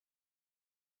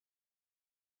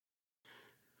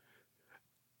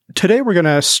today we're going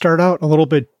to start out a little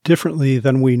bit differently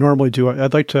than we normally do.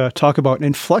 I'd like to talk about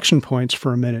inflection points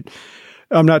for a minute.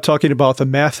 I'm not talking about the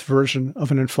math version of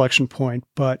an inflection point,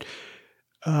 but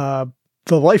the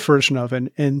life version of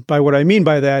it. And by what I mean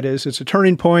by that is it's a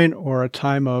turning point or a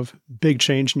time of big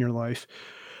change in your life.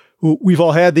 We've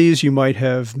all had these. You might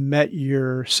have met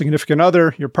your significant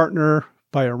other, your partner,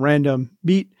 by a random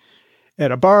meet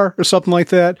at a bar or something like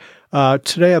that.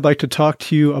 Today, I'd like to talk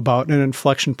to you about an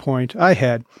inflection point I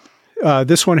had.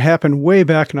 This one happened way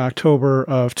back in October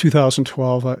of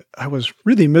 2012. I was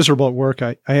really miserable at work.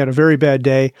 I had a very bad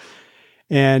day,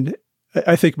 and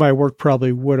I think my work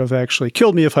probably would have actually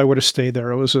killed me if I would have stayed there.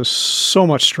 It was just so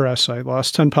much stress. I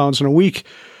lost 10 pounds in a week.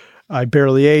 I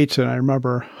barely ate, and I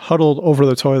remember huddled over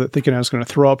the toilet thinking I was going to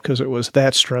throw up because it was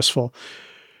that stressful.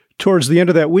 Towards the end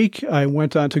of that week, I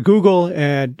went onto Google,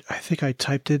 and I think I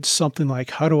typed in something like,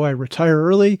 how do I retire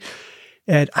early?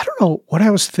 And I don't know what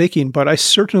I was thinking, but I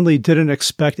certainly didn't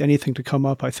expect anything to come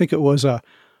up. I think it was a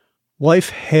life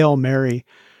Hail Mary.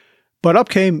 But up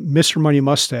came Mr. Money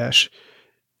Mustache,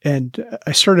 and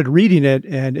I started reading it,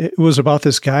 and it was about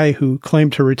this guy who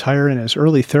claimed to retire in his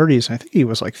early 30s. I think he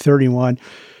was like 31.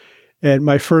 And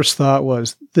my first thought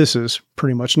was, this is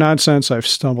pretty much nonsense. I've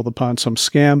stumbled upon some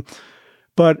scam.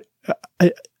 But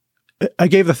I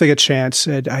gave the thing a chance,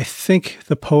 and I think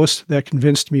the post that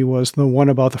convinced me was the one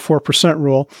about the 4%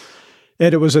 rule.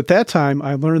 And it was at that time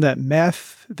I learned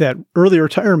that early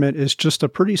retirement is just a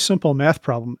pretty simple math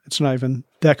problem. It's not even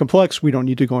that complex. We don't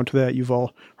need to go into that. You've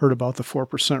all heard about the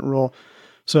 4% rule.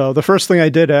 So the first thing I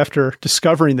did after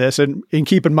discovering this, and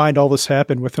keep in mind all this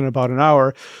happened within about an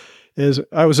hour, is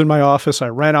I was in my office. I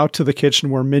ran out to the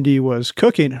kitchen where Mindy was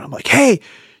cooking, and I'm like, hey,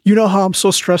 you know how I'm so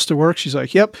stressed at work? She's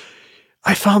like, yep.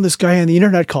 I found this guy on the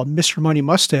internet called Mr. Money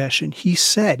Mustache, and he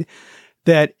said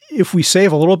that if we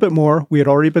save a little bit more, we had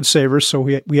already been savers, so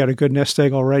we had a good nest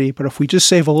egg already, but if we just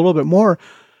save a little bit more,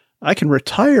 I can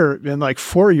retire in like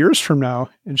 4 years from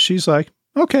now. And she's like,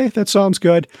 okay, that sounds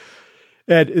good.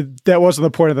 And that wasn't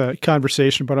the point of the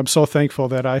conversation, but I'm so thankful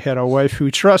that I had a wife who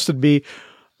trusted me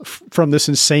from this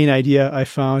insane idea I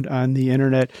found on the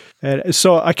internet. And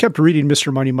so I kept reading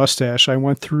Mr. Money Mustache. I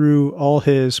went through all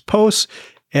his posts,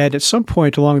 and at some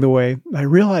point along the way, I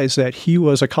realized that he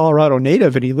was a Colorado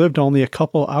native and he lived only a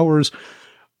couple hours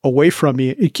away from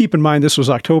me. Keep in mind, this was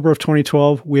October of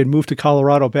 2012. We had moved to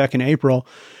Colorado back in April,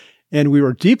 and we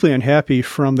were deeply unhappy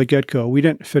from the get-go. We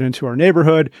didn't fit into our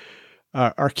neighborhood.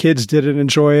 Our kids didn't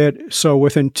enjoy it. So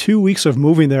within 2 weeks of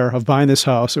moving there, of buying this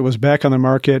house, it was back on the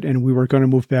market, and we were going to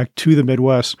move back to the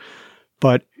Midwest.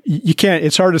 But you can't,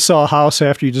 it's hard to sell a house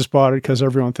after you just bought it because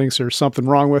everyone thinks there's something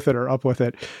wrong with it or up with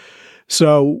it.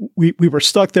 So we were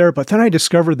stuck there. But then I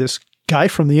discovered this guy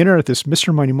from the internet, this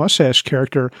Mr. Money Mustache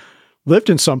character, lived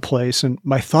in some place. And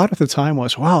my thought at the time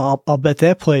was, wow, I'll bet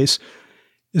that place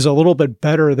is a little bit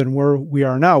better than where we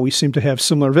are now. We seem to have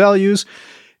similar values.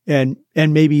 And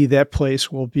maybe that place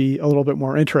will be a little bit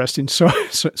more interesting. So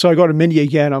I go to Mindy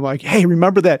again. I'm like, hey,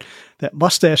 remember that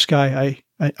mustache guy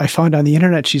I found on the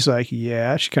internet? She's like,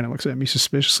 yeah. She kind of looks at me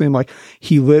suspiciously. I'm like,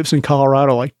 he lives in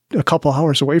Colorado, like a couple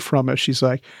hours away from us. She's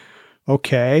like,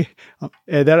 okay.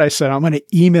 And then I said, I'm going to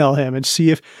email him and see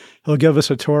if he'll give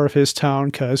us a tour of his town,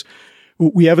 because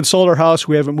we haven't sold our house.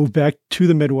 We haven't moved back to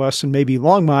the Midwest, and maybe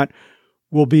Longmont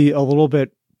will be a little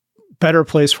bit better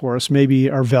place for us. Maybe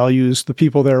our values, the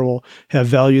people there will have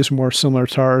values more similar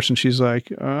to ours. And she's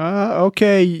like,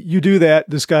 okay, you do that.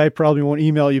 This guy probably won't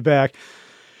email you back.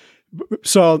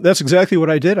 So that's exactly what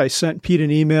I did. I sent Pete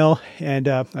an email, and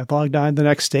I logged on the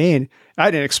next day, and I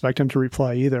didn't expect him to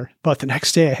reply either. But the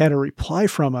next day I had a reply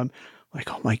from him. Like,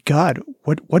 oh my God,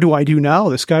 what do I do now?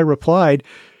 This guy replied,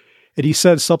 and he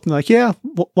said something like, yeah,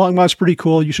 Longmont's pretty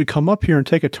cool. You should come up here and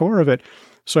take a tour of it.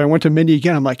 So I went to Mindy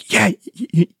again. I'm like, yeah,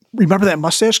 remember that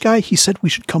mustache guy? He said we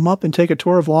should come up and take a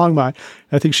tour of Longmont.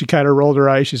 I think she kind of rolled her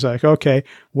eyes. She's like, okay,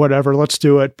 whatever, let's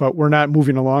do it. But we're not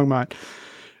moving to Longmont.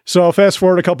 So fast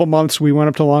forward a couple months, we went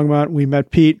up to Longmont. We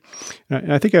met Pete.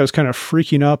 And I think I was kind of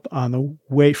freaking out on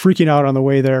the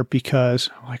way there, because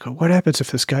I'm like, oh, what happens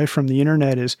if this guy from the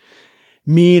internet is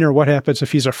mean, or what happens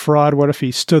if he's a fraud? What if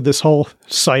he stood this whole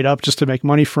site up just to make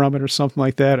money from it or something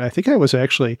like that? I think I was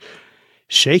actually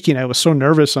shaking. I was so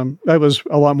nervous. I was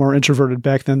a lot more introverted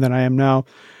back then than I am now.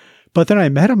 But then I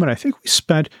met him, and I think we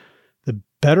spent the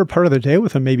better part of the day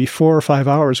with him, maybe 4 or 5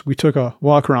 hours. We took a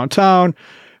walk around town.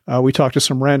 We talked to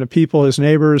some random people, his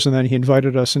neighbors, and then he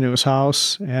invited us into his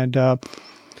house. And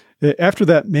after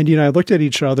that, Mindy and I looked at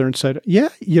each other and said, yeah,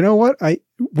 you know what?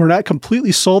 We're not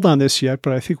completely sold on this yet,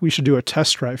 but I think we should do a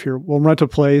test drive here. We'll rent a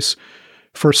place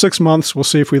for 6 months. We'll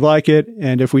see if we like it.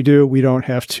 And if we do, we don't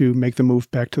have to make the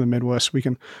move back to the Midwest. We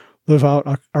can live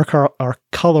out our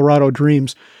Colorado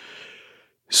dreams.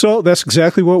 So that's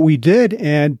exactly what we did.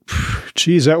 And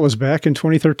geez, that was back in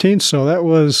 2013. So that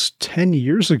was 10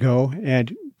 years ago.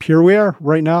 And here we are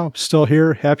right now, still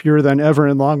here, happier than ever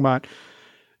in Longmont.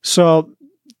 So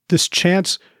this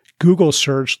chance Google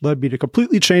search led me to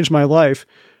completely change my life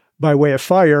by way of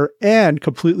fire, and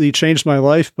completely changed my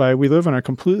life by, we live in a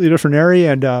completely different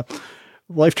area, and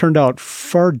life turned out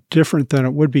far different than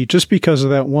it would be just because of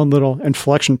that one little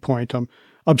inflection point.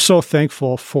 I'm so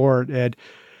thankful for it. And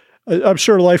I'm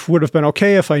sure life would have been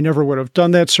okay if I never would have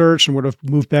done that search and would have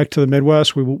moved back to the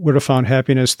Midwest. We would have found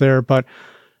happiness there, but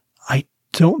I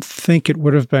don't think it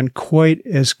would have been quite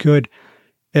as good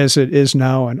as it is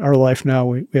now in our life now.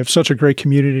 We have such a great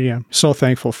community. I'm so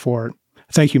thankful for it.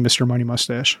 Thank you, Mr. Money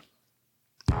Mustache.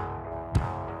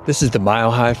 This is the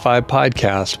Mile High 5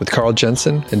 podcast with Carl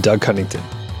Jensen and Doug Cunnington.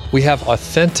 We have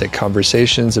authentic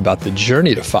conversations about the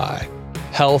journey to FI,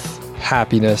 health,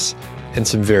 happiness, and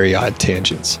some very odd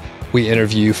tangents. We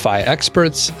interview FI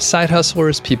experts, side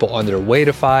hustlers, people on their way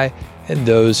to FI, and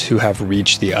those who have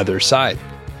reached the other side.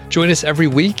 Join us every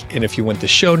week, and if you want the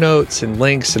show notes and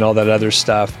links and all that other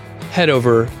stuff, head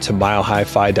over to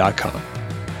milehighfi.com.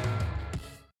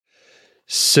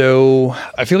 So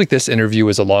I feel like this interview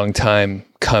was a long time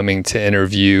coming to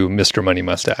interview Mr. Money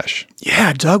Mustache.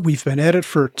 Yeah, Doug, we've been at it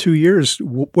for 2 years.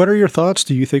 What are your thoughts?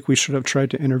 Do you think we should have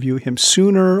tried to interview him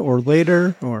sooner or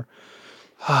later? Or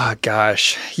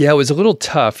gosh. Yeah, it was a little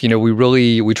tough.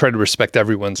 We tried to respect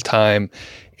everyone's time.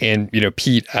 And,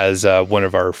 Pete, as one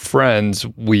of our friends,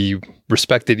 we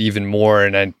respected even more.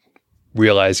 And I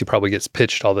realize he probably gets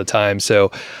pitched all the time.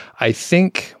 So I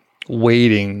think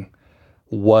waiting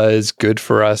was good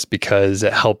for us because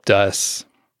it helped us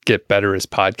get better as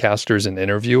podcasters and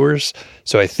interviewers.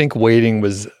 So I think waiting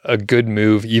was a good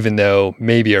move, even though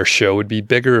maybe our show would be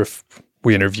bigger if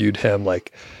we interviewed him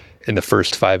like in the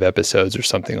first 5 episodes or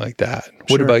something like that. Sure.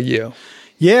 What about you?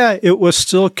 Yeah, it was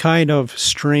still kind of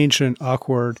strange and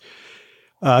awkward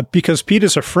because Pete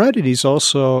is a friend and he's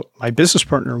also my business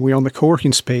partner. We own the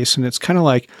co-working space, and it's kind of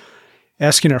like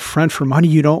asking a friend for money.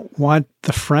 You don't want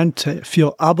the friend to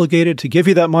feel obligated to give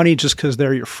you that money just because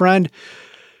they're your friend.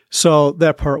 So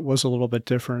that part was a little bit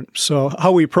different. So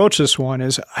how we approach this one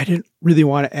is I didn't really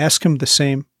want to ask him the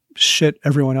same shit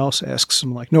everyone else asks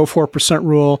him, like no 4%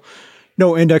 rule,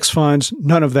 no index funds,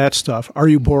 none of that stuff. Are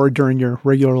you bored during your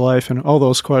regular life? And all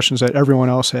those questions that everyone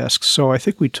else asks. So I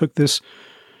think we took this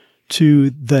to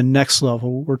the next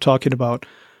level. We're talking about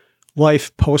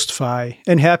life post-FI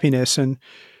and happiness. And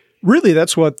really,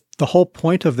 that's what the whole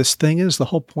point of this thing is. The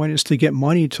whole point is to get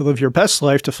money to live your best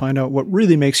life, to find out what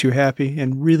really makes you happy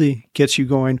and really gets you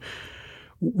going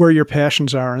where your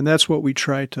passions are. And that's what we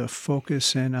try to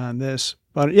focus in on this.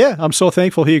 But yeah, I'm so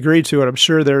thankful he agreed to it. I'm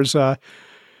sure there's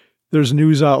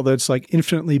news outlets like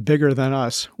infinitely bigger than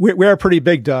us. We are pretty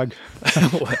big, Doug.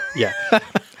 Yeah.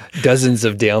 Dozens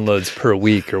of downloads per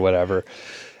week or whatever.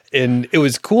 And it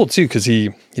was cool too, because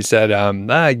he said,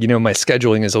 my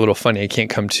scheduling is a little funny. I can't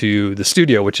come to the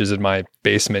studio, which is in my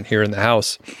basement here in the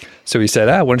house. So he said,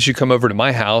 why don't you come over to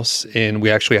my house? And we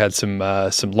actually had some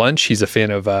lunch. He's a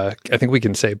fan of, I think we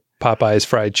can say Popeye's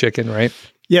fried chicken, right?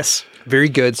 Yes. Very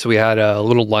good. So we had a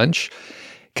little lunch,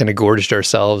 kind of gorged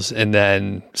ourselves, and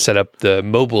then set up the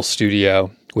mobile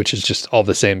studio, which is just all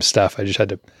the same stuff. I just had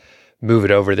to move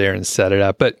it over there and set it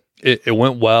up. But it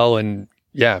went well, and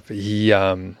yeah,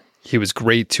 he was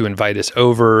great to invite us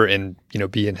over and,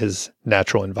 be in his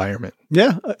natural environment.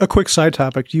 Yeah. A quick side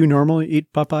topic. Do you normally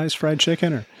eat Popeye's fried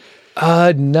chicken or?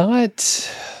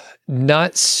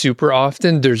 Not super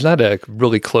often. There's not a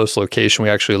really close location. We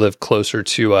actually live closer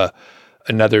to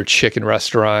another chicken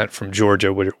restaurant from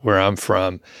Georgia where I'm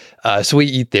from. So we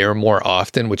eat there more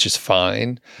often, which is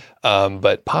fine.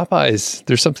 But Popeye's,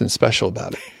 there's something special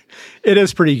about it. It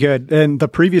is pretty good. And the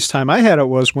previous time I had it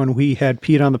was when we had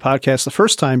Pete on the podcast the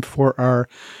first time for our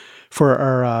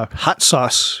hot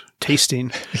sauce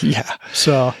tasting. Yeah.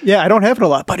 So yeah, I don't have it a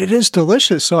lot, but it is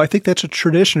delicious. So I think that's a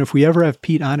tradition. If we ever have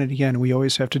Pete on it again, we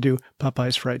always have to do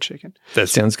Popeye's fried chicken. That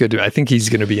sounds good to me. I think he's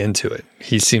going to be into it.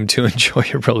 He seemed to enjoy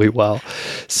it really well.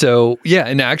 So yeah,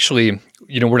 and actually,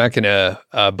 we're not going to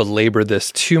belabor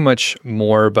this too much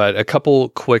more, but a couple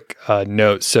quick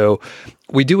notes. So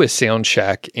we do a sound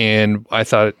check, and I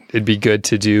thought it'd be good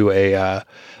to do a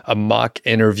mock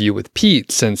interview with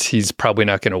Pete, since he's probably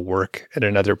not going to work at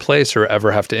another place or ever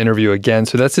have to interview again.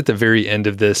 So that's at the very end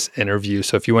of this interview.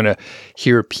 So if you want to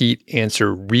hear Pete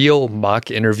answer real mock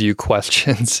interview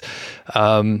questions,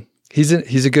 he's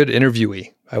a good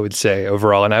interviewee, I would say,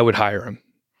 overall, and I would hire him.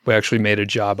 We actually made a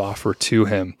job offer to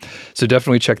him. So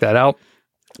definitely check that out.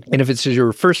 And if it's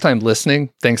your first time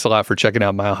listening, thanks a lot for checking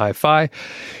out Mile High Fi.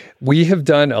 We have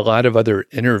done a lot of other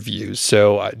interviews,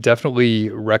 so I definitely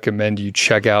recommend you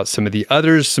check out some of the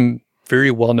others, some very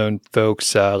well-known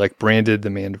folks like Brandon,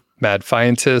 the Mad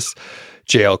Scientist,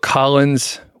 J.L.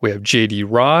 Collins. We have J.D.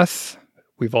 Roth.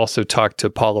 We've also talked to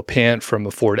Paula Pant from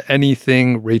Afford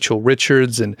Anything, Rachel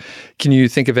Richards. And can you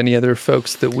think of any other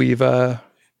folks that we've...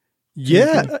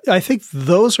 Yeah, I think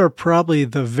those are probably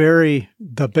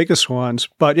the biggest ones.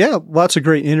 But yeah, lots of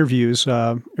great interviews.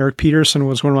 Eric Peterson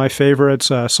was one of my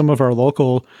favorites. Some of our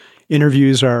local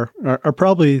interviews are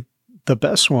probably the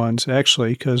best ones,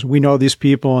 actually, because we know these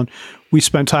people and we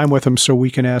spend time with them so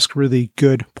we can ask really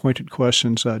good, pointed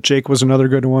questions. Jake was another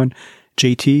good one.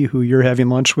 JT, who you're having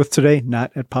lunch with today,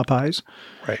 not at Popeyes.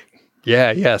 Right.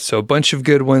 Yeah. So a bunch of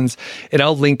good ones. And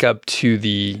I'll link up to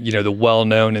the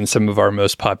well-known and some of our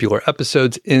most popular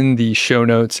episodes in the show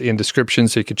notes and description,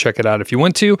 so you can check it out if you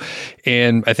want to.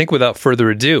 And I think without further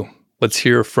ado, let's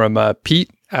hear from Pete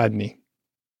Adney.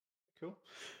 Cool.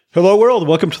 Hello, world.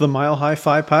 Welcome to the Mile High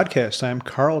Fi podcast. I'm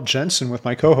Carl Jensen with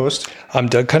my co-host. I'm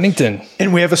Doug Cunnington.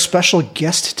 And we have a special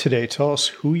guest today. Tell us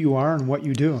who you are and what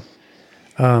you do.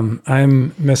 I'm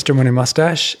Mr. Money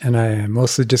Mustache, and I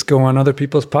mostly just go on other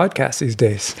people's podcasts these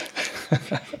days.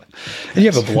 And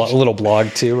you have a little blog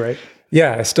too, right?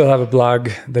 Yeah, I still have a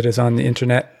blog that is on the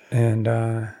internet. And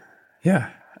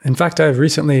in fact, I've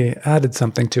recently added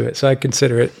something to it, so I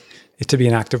consider it to be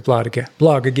an active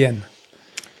blog again.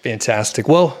 Fantastic.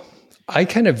 Well, I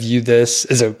kind of view this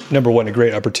as a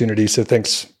great opportunity. So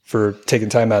thanks for taking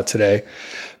time out today.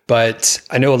 But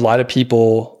I know a lot of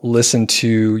people listen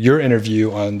to your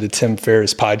interview on the Tim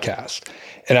Ferriss podcast,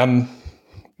 and I'm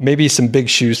maybe some big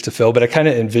shoes to fill, but I kind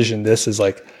of envision this as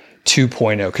like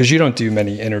 2.0, because you don't do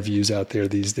many interviews out there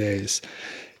these days.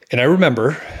 And I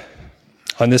remember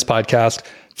on this podcast,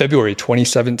 February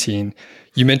 2017,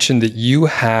 you mentioned that you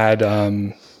had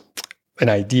an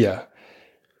idea.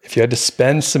 If you had to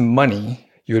spend some money,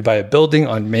 you would buy a building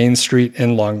on Main Street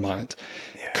in Longmont.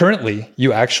 Yeah. Currently,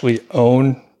 you actually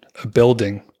own a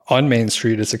building on Main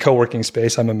Street. It's a co-working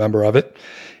space. I'm a member of it.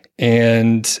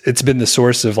 And it's been the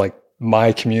source of like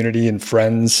my community and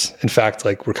friends. In fact,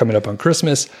 like we're coming up on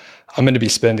Christmas, I'm going to be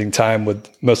spending time with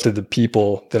most of the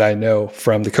people that I know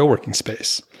from the co-working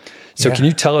space. So Can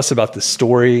you tell us about the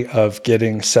story of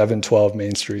getting 712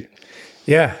 Main Street?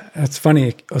 Yeah, that's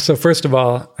funny. So first of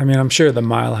all, I mean, I'm sure the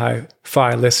Mile High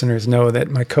Fi listeners know that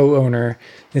my co-owner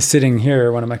is sitting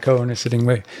here, one of my co-owners sitting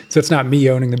with, so it's not me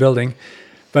owning the building.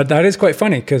 But that is quite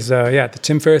funny because, the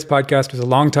Tim Ferriss podcast was a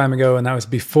long time ago, and that was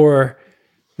before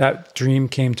that dream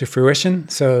came to fruition.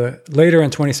 So later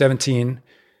in 2017,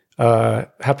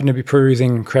 happened to be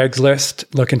perusing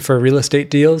Craigslist looking for real estate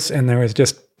deals, and there was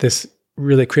just this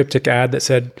really cryptic ad that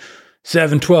said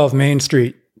 712 Main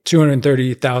Street,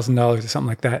 $230,000 or something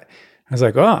like that. I was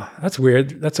like, oh, that's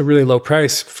weird. That's a really low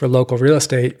price for local real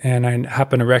estate. And I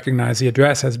happen to recognize the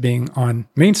address as being on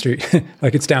Main Street,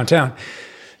 like it's downtown.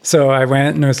 So I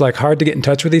went, and it was like hard to get in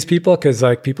touch with these people because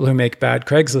like people who make bad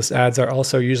Craigslist ads are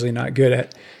also usually not good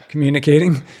at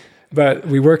communicating. But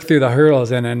we worked through the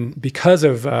hurdles, and because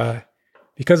of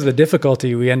the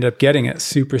difficulty, we ended up getting it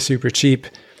super, super cheap.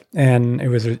 And it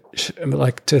was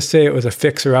like, to say it was a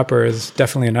fixer upper is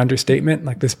definitely an understatement.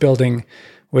 Like this building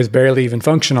was barely even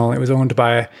functional. It was owned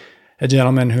by a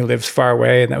gentleman who lives far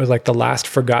away, and that was like the last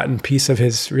forgotten piece of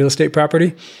his real estate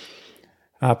property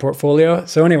portfolio.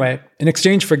 So anyway, in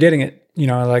exchange for getting it,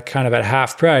 like kind of at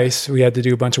half price, we had to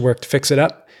do a bunch of work to fix it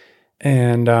up.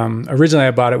 And originally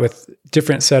I bought it with a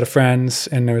different set of friends,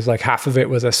 and there was like half of it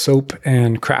was a soap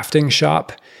and crafting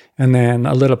shop. And then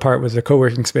a little part was a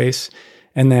co-working space.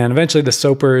 And then eventually the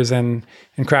soapers and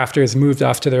crafters moved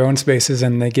off to their own spaces,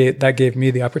 and that gave me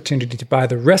the opportunity to buy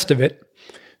the rest of it.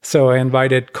 So I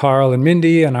invited Carl and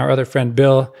Mindy and our other friend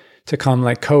Bill to come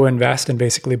like co-invest and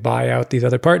basically buy out these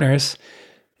other partners.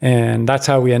 And that's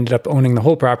how we ended up owning the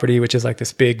whole property, which is like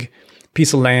this big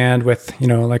piece of land with,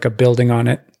 like a building on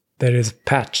it that is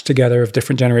patched together of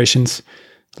different generations.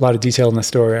 A lot of detail in the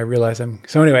story. I realize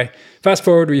so anyway, fast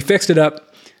forward, we fixed it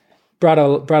up, brought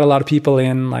a lot of people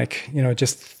in, like,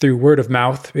 just through word of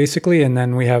mouth, basically. And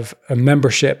then we have a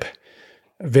membership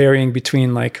varying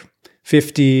between like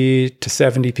 50 to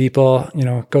 70 people,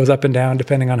 goes up and down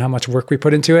depending on how much work we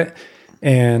put into it.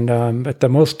 And but the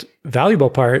most valuable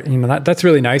part, that's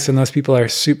really nice. And those people are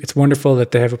it's wonderful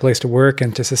that they have a place to work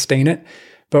and to sustain it.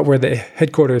 But where the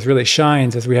headquarters really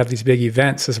shines is we have these big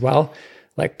events as well,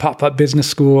 like pop-up business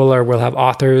school, or we'll have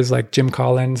authors like Jim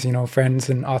Collins, friends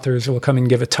and authors will come and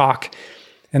give a talk.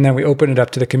 And then we open it up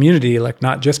to the community, like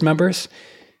not just members.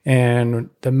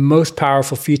 And the most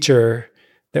powerful feature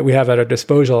that we have at our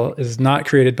disposal is not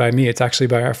created by me. It's actually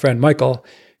by our friend Michael,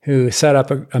 who set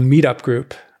up a meetup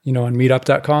group, on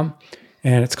meetup.com.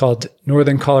 And it's called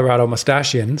Northern Colorado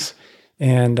Mustachians.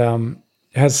 And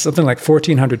it has something like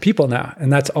 1,400 people now.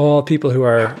 And that's all people who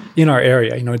are in our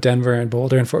area, Denver and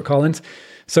Boulder and Fort Collins.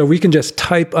 So we can just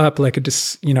type up like a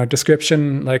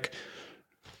description, like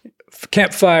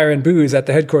campfire and booze at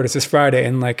the headquarters this Friday.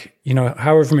 And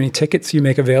however many tickets you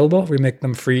make available, we make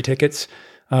them free tickets.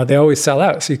 They always sell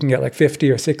out. So you can get like 50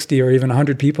 or 60 or even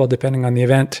 100 people, depending on the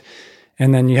event.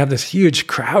 And then you have this huge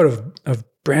crowd of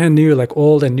brand new, like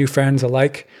old and new friends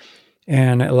alike.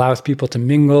 And it allows people to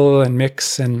mingle and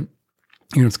mix. And,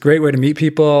 it's a great way to meet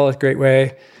people. It's a great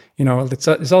way,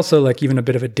 it's also like even a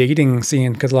bit of a dating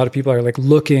scene, because a lot of people are like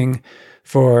looking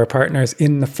for partners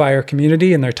in the fire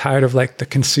community, and they're tired of like the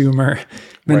consumer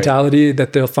mentality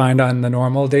that they'll find on the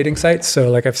normal dating sites.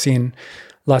 So like I've seen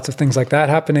lots of things like that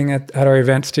happening at our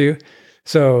events too.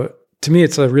 So to me,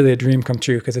 it's really a dream come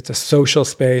true, because it's a social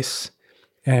space,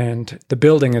 and the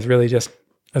building is really just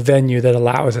a venue that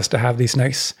allows us to have these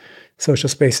nice social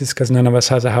spaces, because none of us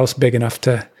has a house big enough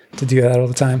to do that all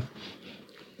the time.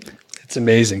 It's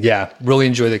amazing. Yeah. Really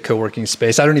enjoy the co-working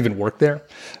space. I don't even work there,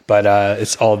 but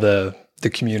it's all the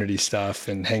community stuff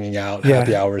and hanging out,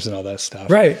 happy hours and all that stuff.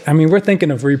 Right. I mean, we're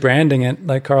thinking of rebranding it,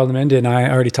 like Carl Mendy and I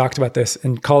already talked about this,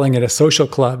 and calling it a social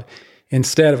club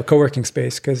instead of a co-working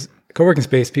space, because co-working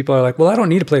space, people are like, well, I don't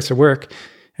need a place to work.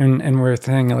 And we're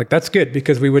thinking like, that's good,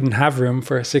 because we wouldn't have room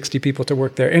for 60 people to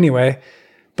work there anyway.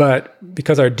 But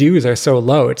because our dues are so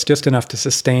low, it's just enough to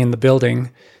sustain the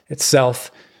building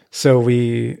itself. So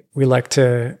we like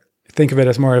to think of it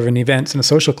as more of an events and a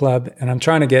social club. And I'm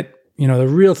trying to get, the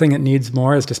real thing it needs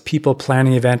more is just people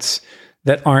planning events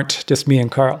that aren't just me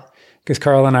and Carl. Because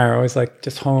Carl and I are always like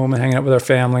just home and hanging out with our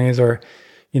families, or,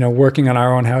 working on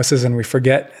our own houses, and we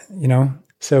forget,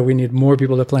 So we need more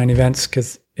people to plan events,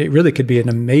 because it really could be an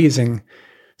amazing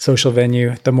social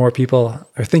venue the more people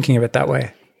are thinking of it that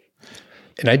way.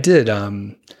 And I did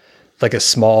like a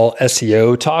small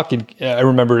SEO talk. And I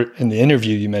remember in the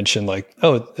interview you mentioned like,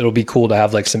 oh, it'll be cool to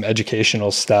have like some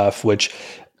educational stuff, which,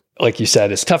 like you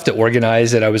said, it's tough to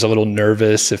organize it. I was a little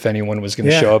nervous if anyone was going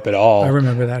to show up at all. I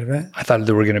remember that event. I thought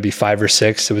there were going to be 5 or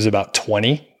 6. It was about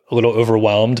 20, a little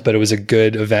overwhelmed, but it was a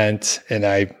good event. And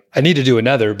I need to do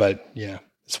another, but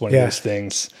it's one of those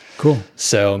things. Cool.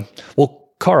 So, well,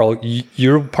 Carl,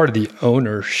 you're part of the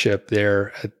ownership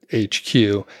there at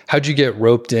HQ. How'd you get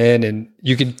roped in? And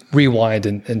you can rewind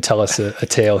and tell us a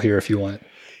tale here if you want.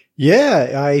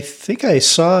 Yeah, I think I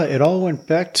saw it all went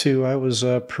back to, I was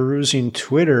perusing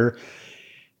Twitter,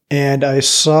 and I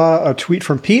saw a tweet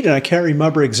from Pete, and I can't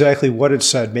remember exactly what it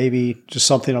said. Maybe just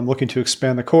something, I'm looking to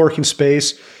expand the co-working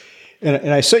space.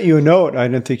 And I sent you a note. I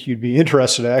didn't think you'd be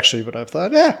interested, actually, but I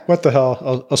thought, what the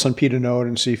hell? I'll send Pete a note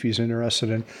and see if he's interested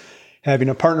in having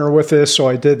a partner with this. So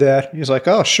I did that. He's like,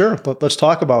 oh, sure. Let's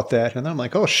talk about that. And then I'm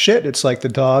like, oh, shit. It's like the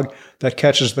dog that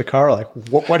catches the car. Like,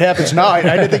 what happens now? I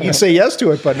didn't think he'd say yes to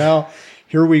it, but now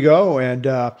here we go. And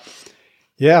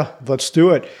let's do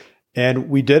it. And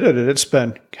we did it. And it's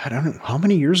been, God, I don't know, how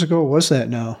many years ago was that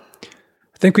now?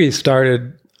 I think we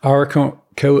started our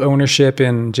co-ownership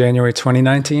in January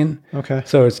 2019. Okay.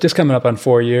 So it's just coming up on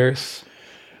 4 years.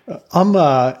 I'm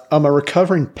a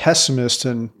recovering pessimist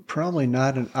and probably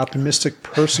not an optimistic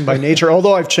person by nature,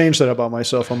 although I've changed that about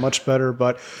myself. I'm much better,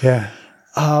 but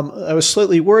I was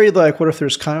slightly worried, like, what if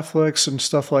there's conflicts and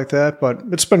stuff like that? But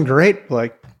it's been great.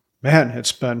 Like, man,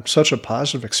 it's been such a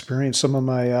positive experience. Some of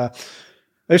my, I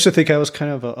used to think I was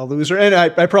kind of a loser, and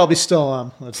I probably still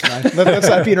am. Let's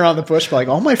not beat around the bush, but like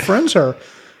all my friends are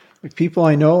like people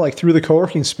I know, like through the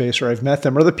co-working space, or I've met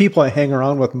them, or the people I hang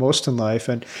around with most in life.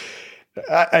 And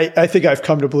I think I've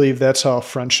come to believe that's how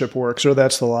friendship works, or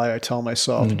that's the lie I tell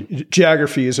myself.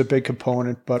 Geography is a big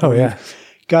component, but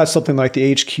got something like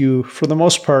the HQ, for the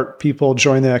most part, people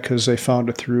join that because they found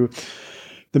it through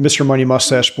the Mr. Money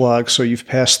Mustache blog. So you've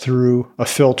passed through a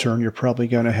filter, and you're probably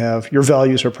going to have, your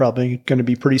values are probably going to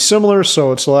be pretty similar.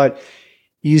 So it's a lot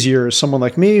easier as someone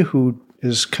like me who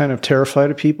is kind of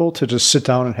terrified of people to just sit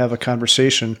down and have a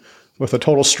conversation with a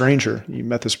total stranger. You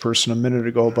met this person a minute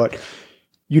ago, but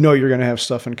you're going to have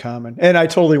stuff in common. And I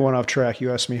totally went off track.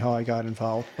 You asked me how I got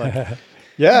involved. But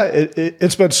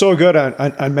it's been so good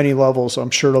on many levels.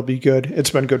 I'm sure it'll be good. It's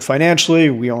been good financially.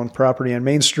 We own property on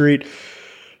Main Street.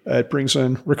 It brings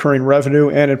in recurring revenue,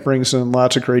 and it brings in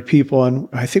lots of great people. And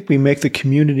I think we make the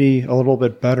community a little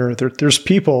bit better. There's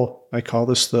people, I call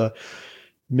this the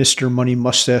Mr. Money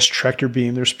Mustache tractor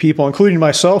beam. There's people, including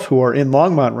myself, who are in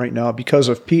Longmont right now because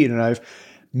of Pete, and I've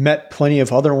met plenty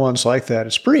of other ones like that.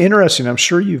 It's pretty interesting. I'm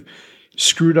sure you've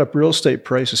screwed up real estate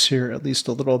prices here at least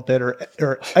a little bit,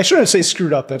 or I shouldn't say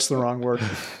screwed up, that's the wrong word,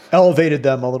 elevated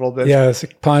them a little bit. Yeah, it's a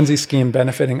Ponzi scheme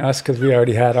benefiting us because we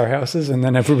already had our houses and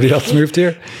then everybody else moved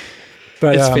here.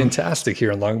 But it's fantastic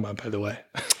here in Longmont, by the way.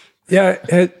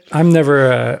 Yeah, I'm never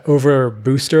a over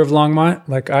booster of Longmont.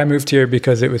 Like I moved here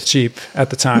because it was cheap at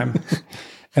the time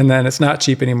and then it's not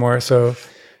cheap anymore. So,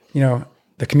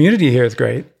 the community here is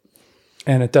great.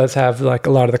 And it does have like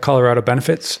a lot of the Colorado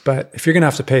benefits, but if you're going to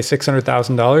have to pay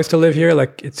 $600,000 to live here,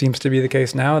 like it seems to be the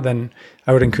case now, then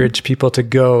I would encourage people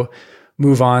to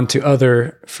move on to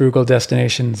other frugal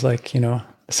destinations like,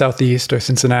 Southeast or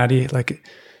Cincinnati, like,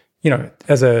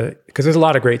 because there's a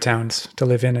lot of great towns to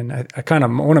live in. And I kind of,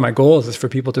 one of my goals is for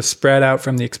people to spread out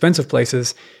from the expensive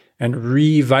places and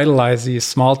revitalize these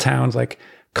small towns like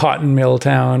cotton mill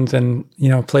towns and,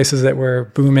 places that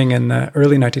were booming in the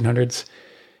early 1900s.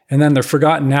 And then they're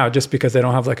forgotten now just because they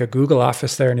don't have like a Google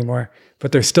office there anymore,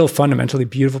 but they're still fundamentally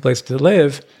beautiful places to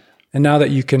live. And now that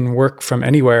you can work from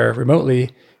anywhere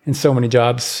remotely in so many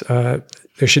jobs, there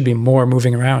should be more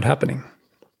moving around happening.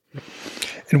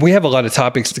 And we have a lot of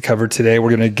topics to cover today. We're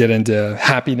going to get into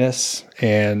happiness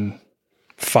and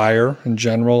fire in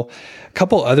general, a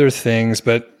couple other things,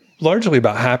 but largely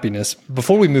about happiness.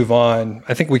 Before we move on,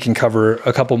 I think we can cover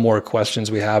a couple more questions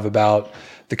we have about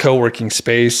the co-working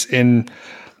space. And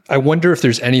I wonder if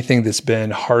there's anything that's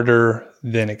been harder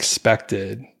than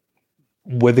expected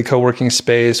with the co-working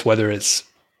space, whether it's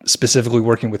specifically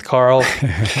working with Carl,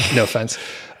 no offense,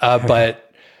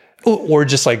 or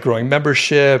just like growing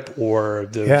membership or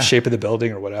the shape of the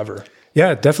building or whatever.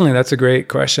 Yeah, definitely. That's a great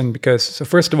question because, so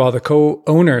first of all, the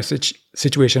co-owner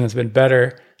situation has been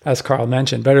better, as Carl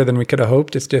mentioned, better than we could have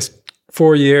hoped. It's just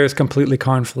 4 years, completely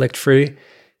conflict-free.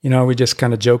 We just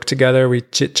kind of joke together. We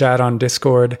chit-chat on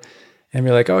Discord. And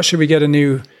we're like, oh, should we get a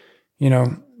new,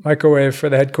 microwave for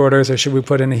the headquarters, or should we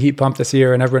put in a heat pump this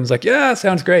year? And everyone's like, yeah,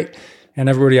 sounds great. And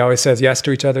everybody always says yes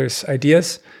to each other's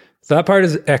ideas. So that part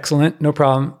is excellent, no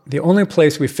problem. The only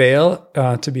place we fail,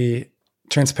 to be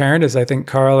transparent, is I think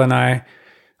Carl and I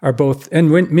are both,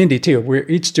 and Mindy too, we're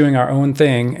each doing our own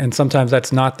thing. And sometimes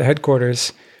that's not the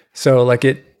headquarters. So like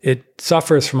it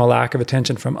suffers from a lack of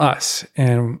attention from us.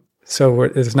 And so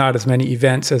there's not as many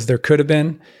events as there could have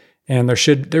been. And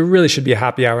there really should be a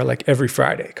happy hour like every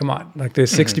Friday. Come on. Like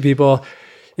there's 60 people.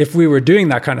 If we were doing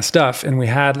that kind of stuff and we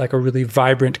had like a really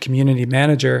vibrant community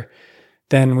manager,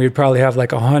 then we'd probably have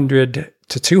like 100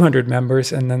 to 200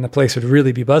 members and then the place would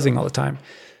really be buzzing all the time.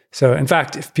 So in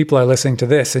fact, if people are listening to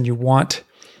this and you want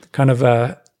kind of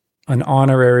an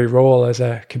honorary role as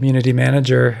a community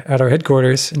manager at our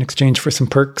headquarters in exchange for some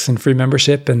perks and free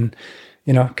membership and,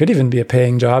 could even be a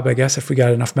paying job, I guess, if we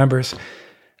got enough members.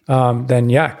 Then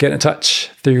get in touch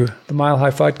through the Mile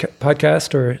High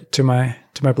podcast or to my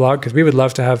blog, because we would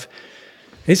love to have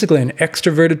basically an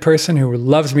extroverted person who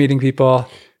loves meeting people,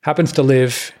 happens to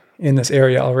live in this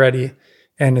area already,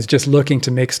 and is just looking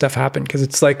to make stuff happen. Because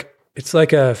it's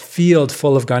like a field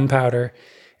full of gunpowder,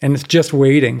 and it's just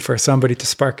waiting for somebody to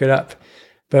spark it up.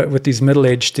 But with these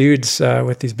middle-aged dudes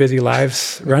with these busy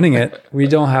lives running it, we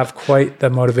don't have quite the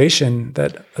motivation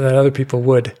that other people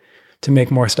would to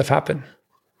make more stuff happen.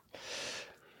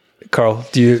 Carl,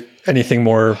 anything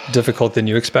more difficult than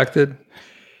you expected?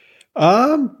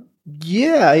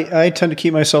 Yeah, I tend to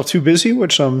keep myself too busy,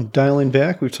 which I'm dialing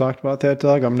back. We've talked about that,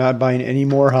 Doug. I'm not buying any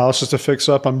more houses to fix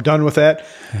up. I'm done with that.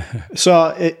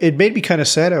 So it made me kind of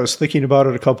sad. I was thinking about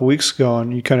it a couple weeks ago,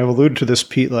 and you kind of alluded to this,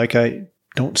 Pete, like I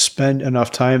don't spend enough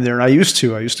time there. And I used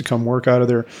to come work out of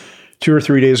there 2 or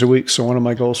 3 days a week. So one of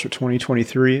my goals for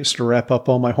 2023 is to wrap up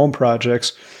all my home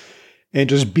projects and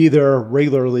just be there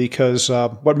regularly, because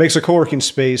what makes a co-working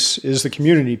space is the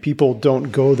community. People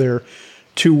don't go there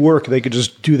to work. They could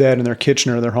just do that in their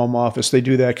kitchen or their home office. They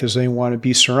do that because they want to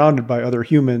be surrounded by other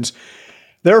humans.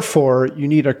 Therefore, you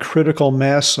need a critical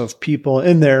mass of people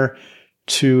in there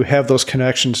to have those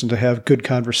connections and to have good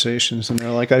conversations. And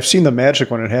they're like, I've seen the magic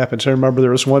when it happens. I remember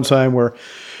there was one time where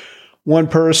one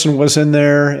person was in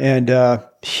there and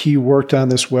he worked on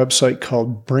this website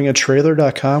called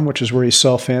bringatrailer.com, which is where you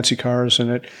sell fancy cars. And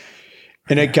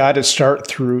it got its start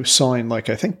through selling, like,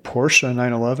 I think Porsche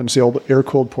 911s, the old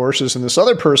air-cooled Porsches. And this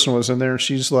other person was in there and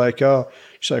she's like,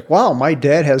 wow, my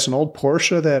dad has an old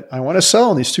Porsche that I want to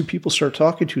sell. And these two people start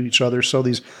talking to each other. So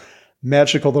these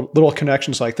magical little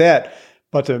connections like that.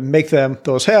 But to make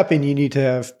those happen, you need to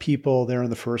have people there in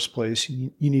the first place.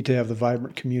 You need to have the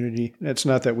vibrant community. It's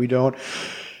not that we don't.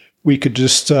 We could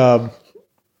just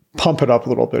pump it up a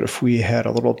little bit if we had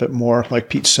a little bit more, like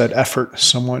Pete said, effort,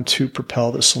 someone to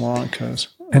propel this along.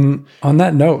 And on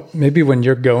that note, maybe when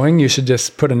you're going, you should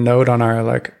just put a note on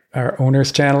our our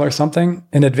owner's channel or something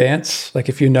in advance. Like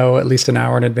if you know at least an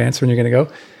hour in advance when you're going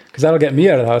to go, because that'll get me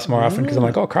out of the house more often because I'm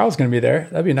like, oh, Carl's going to be there.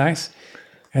 That'd be nice.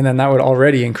 And then that would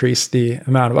already increase the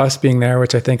amount of us being there,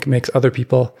 which I think makes other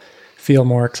people feel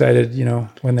more excited,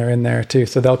 when they're in there too.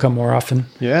 So they'll come more often.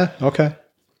 Yeah. Okay.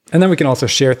 And then we can also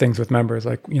share things with members.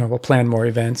 Like, we'll plan more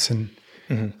events, and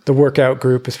the workout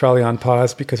group is probably on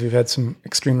pause because we've had some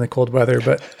extremely cold weather,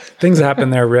 but things that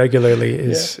happen there regularly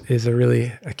is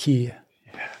a key.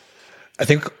 I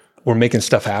think we're making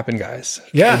stuff happen, guys.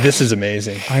 Yeah. This is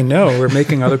amazing. I know. We're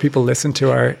making other people listen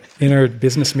to our inner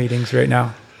business meetings right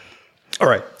now. All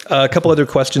right. A couple other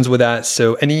questions with that.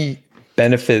 So any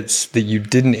benefits that you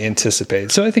didn't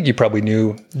anticipate? So I think you probably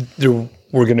knew there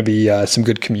were going to be some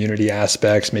good community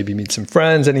aspects, maybe meet some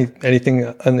friends, anything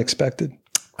unexpected?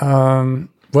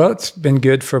 Well, it's been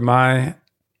good for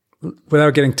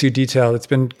without getting too detailed, it's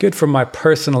been good for my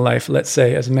personal life. Let's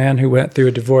say as a man who went through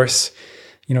a divorce,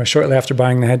 shortly after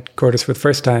buying the headquarters for the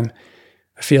first time,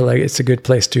 I feel like it's a good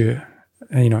place to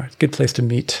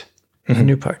meet a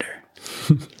new partner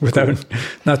without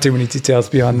not too many details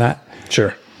beyond that.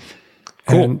 Sure.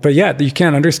 Cool. But yeah, you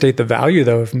can't understate the value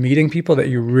though of meeting people that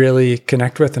you really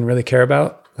connect with and really care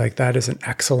about. Like that is an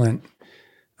excellent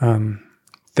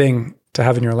thing to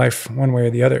have in your life one way or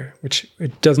the other, which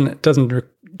it doesn't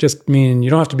just mean you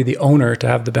don't have to be the owner to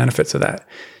have the benefits of that.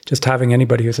 Just having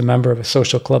anybody who's a member of a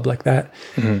social club like that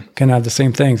can have the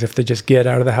same things if they just get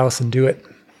out of the house and do it.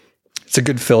 It's a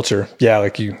good filter. Yeah.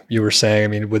 Like you were saying, I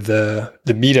mean, with the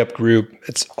meetup group,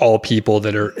 it's all people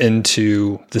that are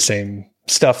into the same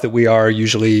stuff that we are,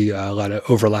 usually a lot of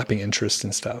overlapping interests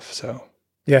and stuff. So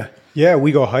yeah. Yeah,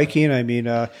 we go hiking. I mean,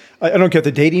 I don't get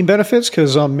the dating benefits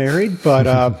because I'm married, but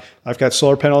I've got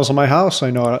solar panels on my house.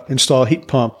 I know how to install a heat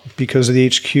pump because of the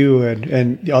HQ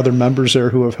and the other members there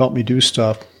who have helped me do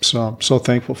stuff. So I'm so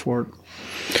thankful for it.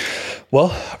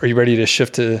 Well, are you ready to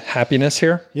shift to happiness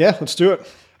here? Yeah, let's do it.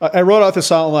 I wrote out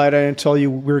this outline. I didn't tell you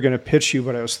we were going to pitch you,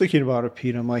 but I was thinking about it,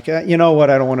 Pete. I'm like, you know what?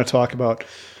 I don't want to talk about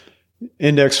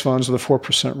index funds with a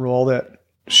 4% roll. That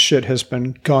shit has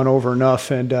been gone over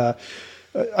enough. And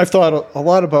I've thought a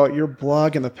lot about your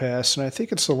blog in the past, and I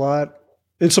think it's about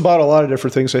a lot of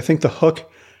different things. I think the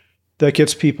hook that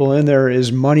gets people in there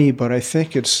is money, but I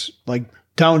think it's like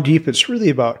down deep, it's really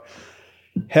about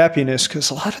happiness, because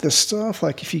a lot of this stuff,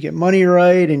 like if you get money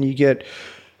right and you get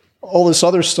all this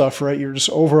other stuff right, you're just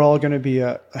overall going to be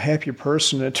a happier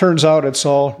person. And it turns out it's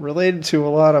all related to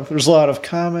there's a lot of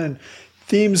common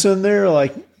themes in there,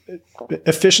 like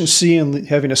efficiency and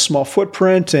having a small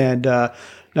footprint and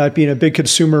not being a big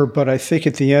consumer. But I think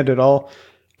at the end, it all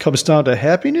comes down to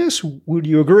happiness. Would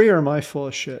you agree, or am I full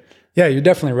of shit? Yeah, you're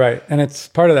definitely right. And it's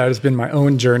part of that has been my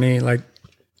own journey. Like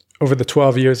over the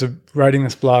 12 years of writing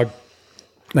this blog,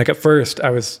 like at first I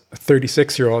was a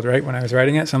 36-year-old, right? When I was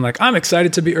writing it. So I'm like, I'm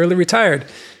excited to be early retired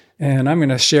and I'm going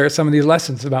to share some of these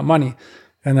lessons about money.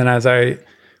 And then as I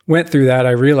went through that,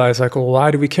 I realized like, well,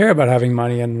 why do we care about having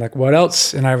money and like what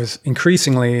else? And I was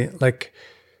increasingly like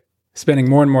spending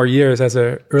more and more years as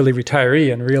an early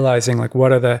retiree and realizing like,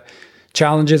 what are the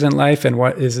challenges in life and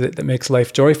what is it that makes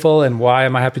life joyful and why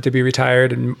am I happy to be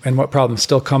retired and what problems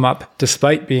still come up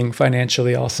despite being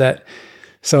financially all set.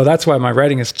 So that's why my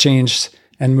writing has changed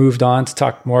and moved on to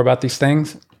talk more about these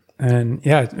things. And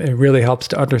yeah, it really helps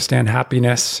to understand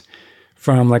happiness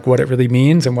from like what it really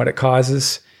means and what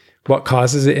causes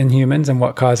it in humans and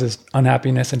what causes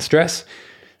unhappiness and stress.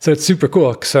 So it's super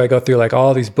cool. So I go through like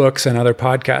all these books and other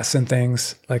podcasts and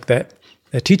things like that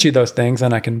teach you those things,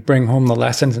 and I can bring home the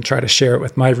lessons and try to share it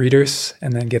with my readers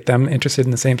and then get them interested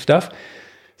in the same stuff.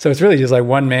 So it's really just like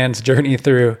one man's journey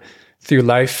through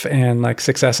life and like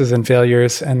successes and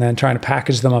failures, and then trying to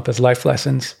package them up as life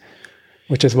lessons,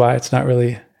 which is why it's not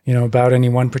really, about any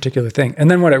one particular thing. And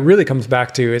then what it really comes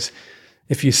back to is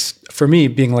for me,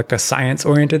 being like a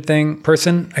science-oriented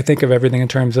person, I think of everything in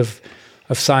terms of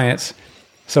science.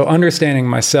 So understanding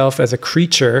myself as a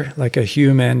creature, like a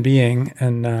human being,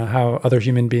 and how other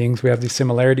human beings, we have these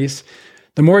similarities.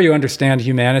 The more you understand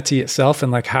humanity itself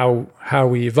and like how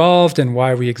we evolved and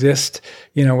why we exist,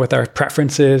 with our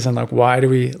preferences and like why do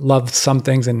we love some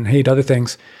things and hate other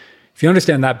things. If you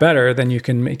understand that better, then you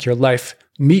can make your life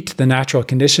meet the natural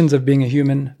conditions of being a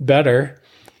human better.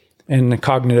 And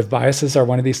cognitive biases are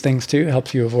one of these things too. It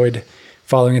helps you avoid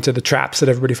falling into the traps that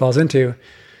everybody falls into.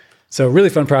 So a really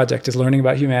fun project is learning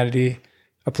about humanity,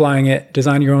 applying it,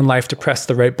 design your own life to press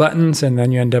the right buttons, and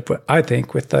then you end up with, I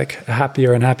think, with like a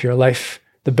happier and happier life,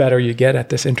 the better you get at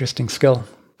this interesting skill.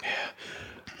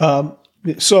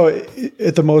 So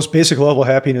at the most basic level,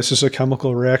 happiness is a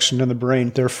chemical reaction in the brain.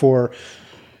 Therefore,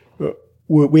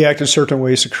 we act in certain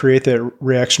ways to create that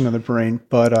reaction in the brain.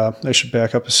 But I should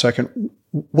back up a second.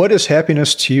 What is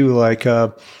happiness to you? Like,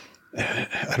 I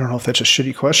don't know if that's a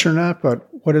shitty question or not, but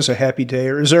what is a happy day?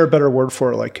 Or is there a better word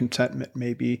for it, like contentment,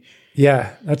 maybe?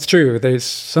 Yeah, that's true. There's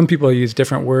some people use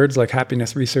different words, like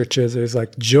happiness researchers. There's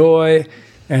like joy,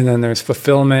 and then there's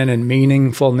fulfillment and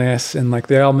meaningfulness, and like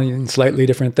they all mean slightly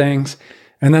different things.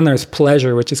 And then there's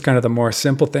pleasure, which is kind of the more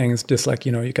simple things, just like,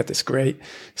 you got this great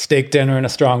steak dinner and a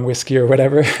strong whiskey or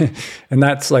whatever. And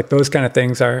that's like, those kind of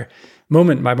things are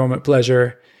moment by moment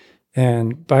pleasure.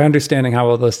 And by understanding how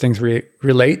all those things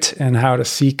relate and how to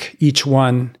seek each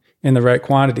one in the right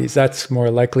quantities, that's more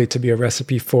likely to be a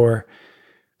recipe for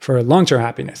long-term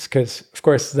happiness. Because of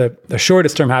course, the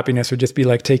shortest term happiness would just be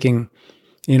like taking,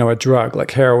 a drug like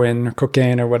heroin or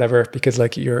cocaine or whatever, because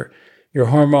like your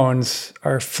hormones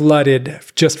are flooded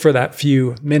just for that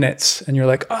few minutes. And you're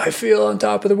like, oh, I feel on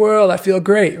top of the world. I feel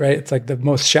great, right? It's like the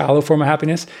most shallow form of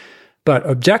happiness. But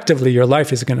objectively, your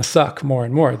life is going to suck more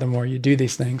and more the more you do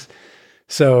these things.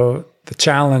 So the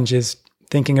challenge is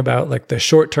thinking about like the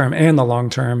short term and the long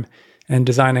term and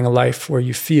designing a life where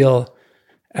you feel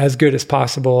as good as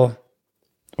possible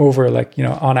over like,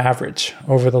 on average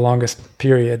over the longest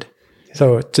period.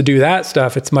 So to do that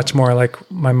stuff, it's much more like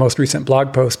my most recent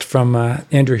blog post from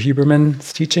Andrew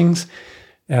Huberman's teachings,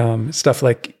 stuff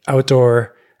like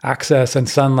outdoor access and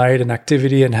sunlight and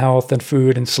activity and health and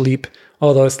food and sleep.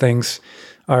 All those things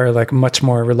are like much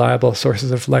more reliable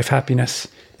sources of life happiness.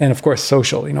 And of course,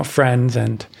 social, friends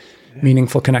and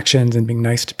meaningful connections and being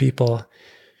nice to people.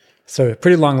 So a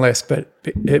pretty long list, but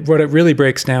what it really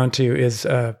breaks down to is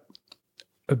a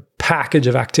package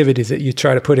of activities that you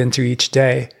try to put into each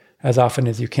day as often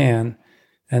as you can.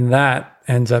 And that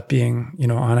ends up being,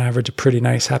 on average, a pretty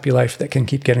nice, happy life that can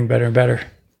keep getting better and better.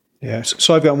 Yeah.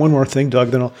 So I've got one more thing, Doug,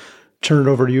 then I'll turn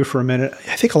it over to you for a minute.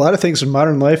 I think a lot of things in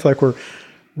modern life, like we're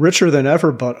richer than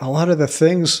ever, but a lot of the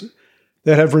things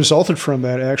that have resulted from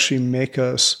that actually make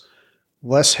us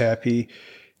less happy.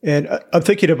 And I'm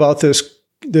thinking about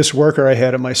this worker I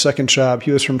had at my second job.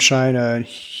 He was from China, and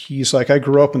he's like, I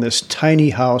grew up in this tiny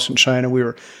house in China. We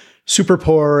were super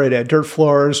poor. It had dirt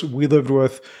floors. We lived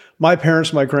with my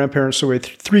parents, my grandparents. So we had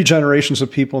 3 generations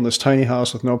of people in this tiny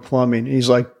house with no plumbing. And he's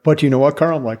like, but you know what,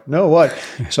 Carl? I'm like, no, what?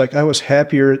 It's like, I was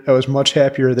much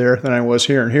happier there than I was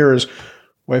here. And here his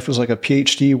wife was like a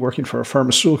PhD working for a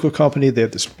pharmaceutical company. They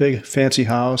had this big fancy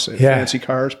house and fancy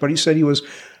cars. But he said he was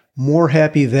more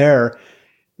happy there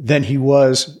than he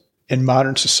was in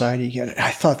modern society again. And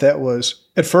I thought that was,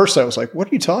 at first I was like, what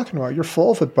are you talking about? You're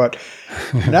full of it. But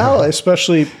now,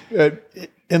 especially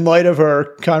in light of our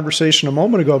conversation a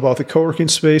moment ago about the co-working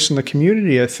space and the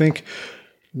community, I think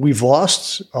we've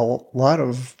lost a lot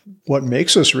of what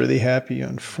makes us really happy,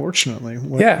 unfortunately.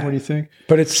 What do you think?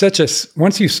 But it's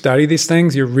once you study these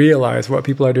things, you realize what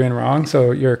people are doing wrong.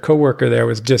 So your coworker there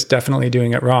was just definitely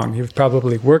doing it wrong. You've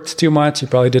probably worked too much. You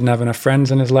probably didn't have enough friends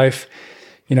in his life.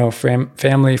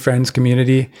 Family, friends,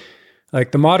 community.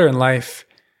 Like the modern life,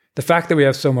 the fact that we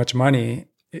have so much money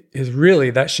is really,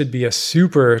 that should be a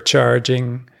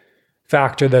supercharging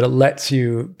factor that it lets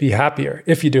you be happier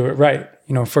if you do it right.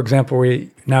 For example, we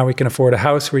can afford a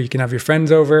house where you can have your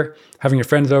friends over. Having your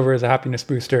friends over is a happiness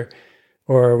booster.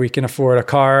 Or we can afford a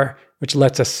car, which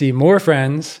lets us see more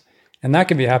friends, and that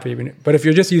can be happy. But if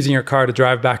you're just using your car to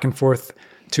drive back and forth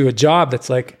to a job that's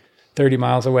like 30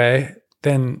 miles away,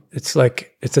 then it's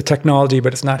like, it's a technology,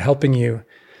 but it's not helping you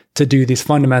to do these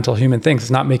fundamental human things.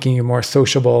 It's not making you more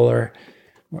sociable, or,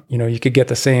 you could get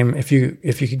the same, if you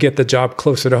could get the job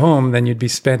closer to home, then you'd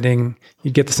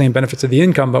get the same benefits of the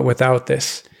income, but without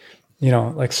this,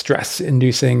 like stress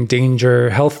inducing,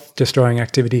 danger, health destroying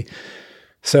activity.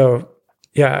 So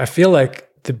yeah, I feel like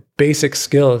the basic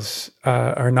skills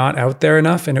are not out there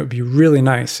enough. And it would be really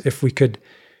nice if we could,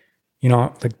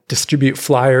 like distribute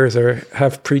flyers or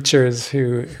have preachers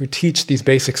who teach these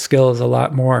basic skills a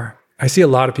lot more. I see a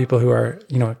lot of people who are,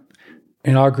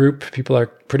 in our group, people are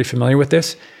pretty familiar with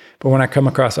this. But when I come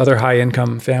across other high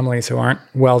income families who aren't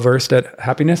well versed at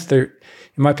happiness, in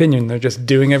my opinion, they're just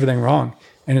doing everything wrong.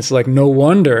 And it's like, no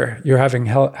wonder you're having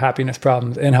happiness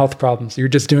problems and health problems. You're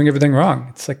just doing everything wrong.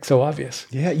 It's like so obvious.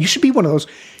 Yeah, you should be one of those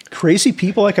crazy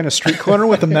people like on a street corner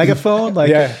with a megaphone.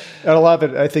 Like, and a lot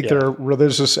of it, I think there are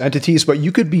religious entities, but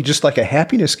you could be just like a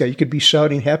happiness guy. You could be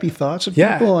shouting happy thoughts at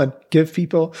people and give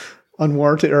people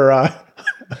unwarranted or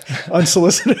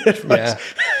unsolicited advice.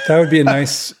 That would be a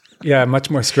nice, much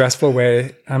more stressful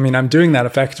way. I mean, I'm doing that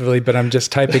effectively, but I'm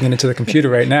just typing it into the computer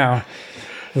right now,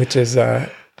 which is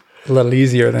a little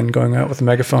easier than going out with a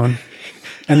megaphone,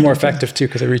 and more effective too,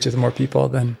 because it reaches more people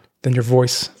than your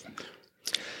voice.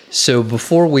 So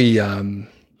before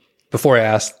I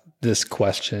ask this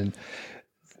question.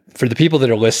 For the people that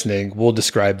are listening, we'll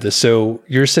describe this. So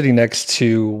you're sitting next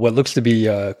to what looks to be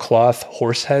a cloth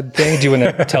horse head thing. Do you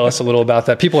want to tell us a little about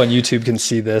that? People on YouTube can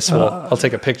see this. Well, I'll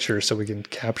take a picture so we can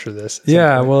capture this.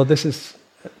 Yeah, well, this is,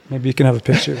 maybe you can have a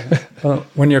picture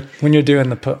when you're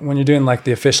doing like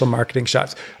the official marketing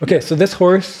shots. Okay, so this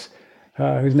horse,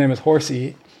 whose name is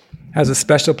Horsey, has a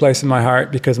special place in my heart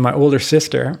because my older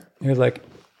sister, who's like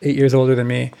 8 years older than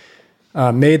me,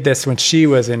 made this when she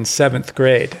was in 7th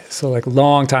grade. So like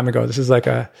long time ago. This is like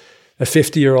a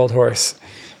 50-year-old horse,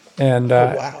 and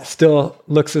still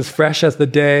looks as fresh as the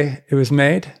day it was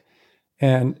made.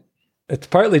 And it's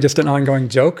partly just an ongoing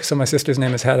joke. So my sister's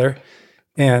name is Heather.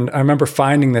 And I remember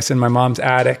finding this in my mom's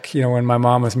attic, when my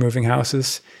mom was moving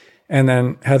houses. And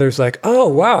then Heather's like, oh,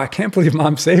 wow, I can't believe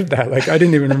Mom saved that. Like, I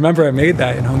didn't even remember I made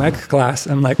that in home ec class.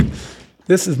 I'm like,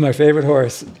 this is my favorite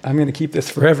horse. I'm going to keep this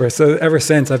forever. So ever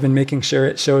since, I've been making sure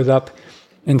it shows up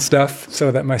in stuff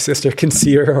so that my sister can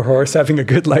see her horse having a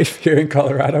good life here in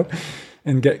Colorado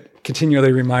and get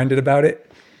continually reminded about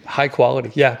it. High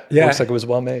quality. Yeah. Looks like it was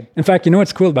well made. In fact,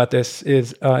 what's cool about this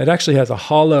is it actually has a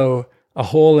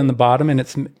hole in the bottom, and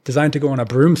it's designed to go on a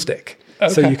broomstick.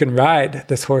 Okay. So you can ride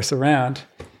this horse around.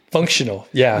 Functional.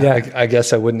 Yeah. I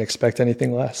guess I wouldn't expect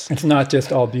anything less. It's not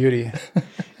just all beauty.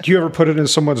 Do you ever put it in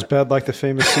someone's bed like the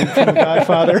famous scene from The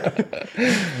Godfather?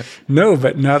 No,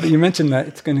 but now that you mentioned that,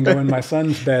 it's going to go in my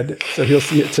son's bed, so he'll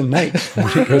see it tonight when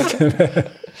he goes to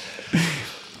bed.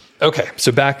 Okay,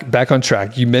 so back on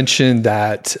track. You mentioned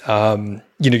that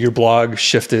your blog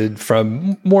shifted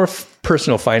from more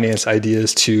personal finance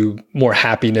ideas to more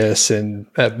happiness and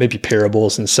maybe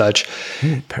parables and such.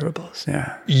 Parables,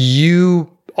 yeah.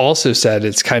 You also said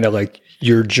it's kind of like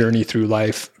your journey through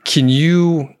life. Can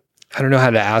you, I don't know how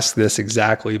to ask this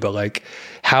exactly, but like,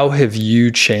 how have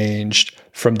you changed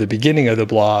from the beginning of the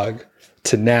blog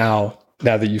to now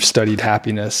that you've studied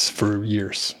happiness for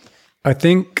years? I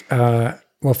think,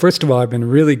 well, first of all, I've been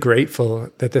really grateful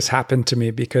that this happened to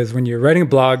me, because when you're writing a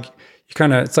blog,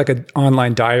 it's like an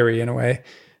online diary in a way.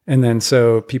 And then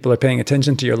so people are paying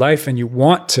attention to your life, and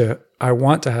I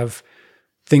want to have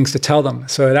things to tell them.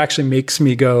 So it actually makes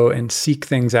me go and seek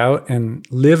things out and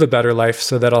live a better life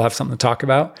so that I'll have something to talk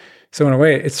about. So in a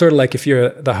way, it's sort of like if you're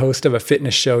the host of a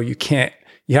fitness show, you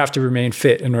have to remain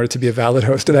fit in order to be a valid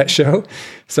host of that show.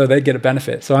 So they get a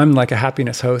benefit. So I'm like a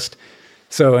happiness host.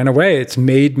 So in a way, it's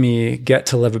made me get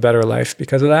to live a better life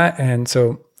because of that. And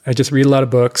so I just read a lot of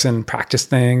books and practice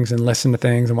things and listen to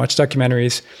things and watch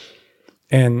documentaries.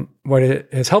 And what it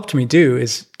has helped me do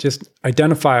is just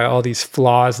identify all these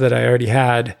flaws that I already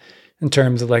had in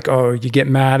terms of like, oh, you get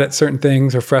mad at certain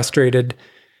things or frustrated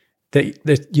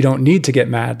that you don't need to get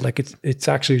mad. Like it's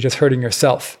actually just hurting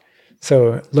yourself.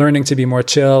 So learning to be more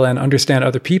chill and understand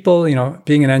other people,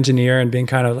 being an engineer and being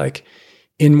kind of like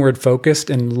inward focused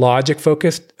and logic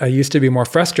focused. I used to be more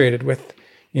frustrated with,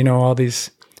 all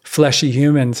these fleshy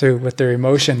humans who with their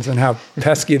emotions and how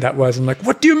pesky that was. And like,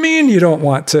 what do you mean you don't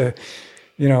want to,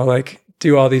 like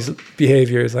do all these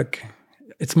behaviors? Like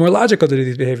it's more logical to do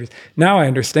these behaviors. Now I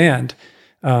understand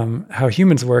how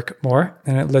humans work more,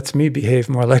 and it lets me behave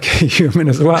more like a human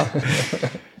as well.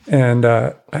 And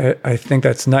I think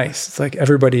that's nice. It's like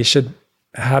everybody should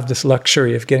have this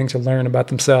luxury of getting to learn about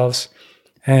themselves.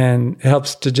 And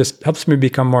it helps me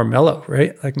become more mellow,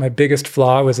 right? Like my biggest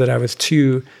flaw was that I was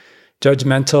too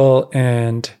judgmental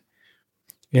and,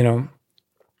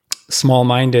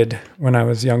 small-minded when I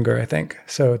was younger, I think.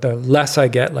 So the less I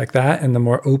get like that and the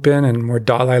more open and more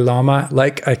Dalai Lama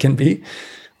like I can be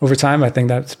over time, I think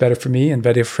that's better for me and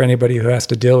better for anybody who has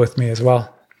to deal with me as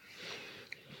well.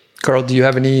 Carl, do you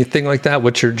have anything like that?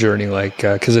 What's your journey like?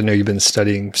 Because I know you've been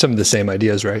studying some of the same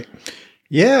ideas, right?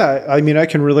 Yeah, I mean, I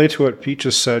can relate to what Pete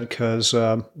just said because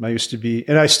I used to be,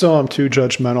 and I still am too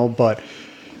judgmental, but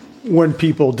when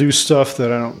people do stuff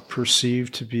that I don't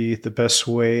perceive to be the best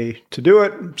way to do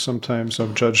it, sometimes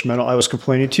I'm judgmental. I was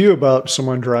complaining to you about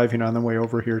someone driving on the way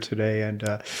over here today, and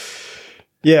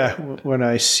when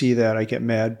I see that, I get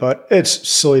mad. But it's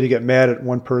silly to get mad at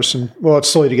one person. Well,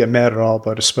 it's silly to get mad at all,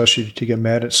 but especially to get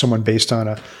mad at someone based on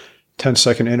a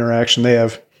 10-second interaction.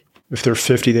 If they're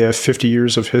 50, they have 50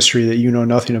 years of history that you know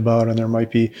nothing about, and there might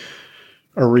be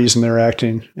a reason they're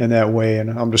acting in that way.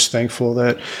 And I'm just thankful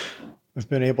that I've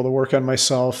been able to work on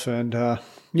myself. And I'm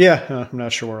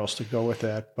not sure where else to go with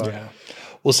that. But yeah.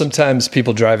 Well, sometimes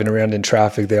people driving around in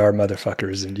traffic, they are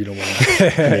motherfuckers, and you don't want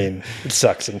to. I mean, it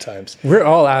sucks sometimes. We're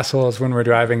all assholes when we're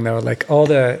driving, though. Like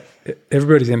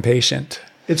everybody's impatient.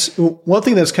 It's one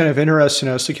thing that's kind of interesting.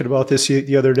 I was thinking about this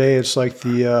the other day. It's like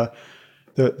the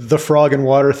frog and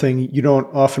water thing. You don't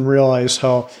often realize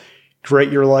how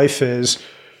great your life is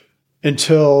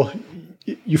until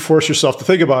you force yourself to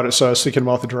think about it. So I was thinking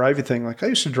about the driving thing. Like I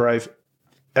used to drive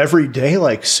every day,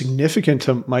 like significant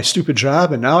to my stupid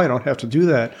job. And now I don't have to do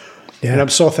that. Yeah. And I'm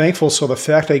so thankful. So the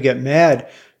fact I get mad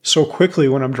so quickly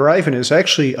when I'm driving is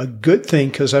actually a good thing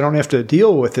because I don't have to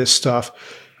deal with this stuff.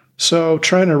 So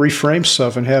trying to reframe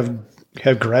stuff and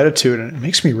have gratitude, and it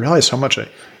makes me realize how much I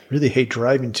really hate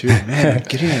driving too. Man,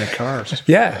 getting in a car.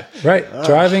 Yeah, right.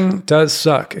 Driving does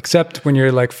suck, except when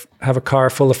you're like have a car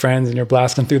full of friends and you're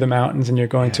blasting through the mountains and you're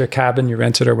going to a cabin, you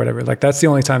rent it or whatever. Like that's the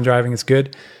only time driving is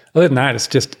good. Other than that, it's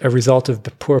just a result of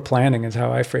the poor planning is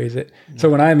how I phrase it. So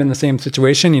when I'm in the same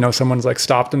situation, someone's like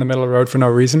stopped in the middle of the road for no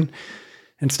reason,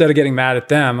 instead of getting mad at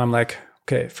them, I'm like,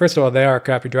 okay, first of all, they are a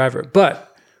crappy driver,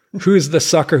 but who's the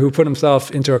sucker who put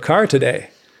himself into a car today?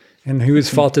 And whose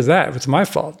fault is that? It's my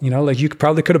fault. Like you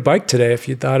probably could have biked today if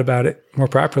you thought about it more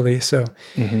properly. So,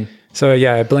 So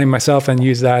yeah, I blame myself and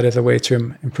use that as a way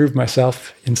to improve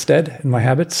myself instead in my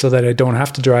habits so that I don't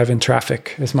have to drive in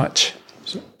traffic as much.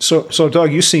 So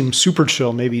Doug, you seem super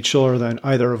chill, maybe chiller than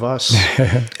either of us.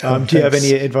 Do you have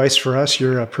any advice for us?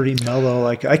 You're pretty mellow.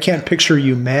 Like I can't picture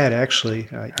you mad, actually.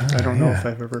 I don't know if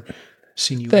I've ever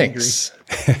seen you Thanks.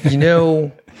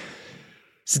 Angry.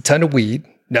 It's a ton of weed.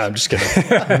 No, I'm just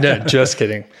kidding. No, just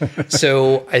kidding.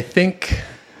 So I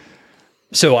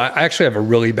actually have a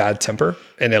really bad temper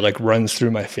and it like runs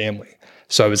through my family.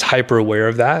 So I was hyper aware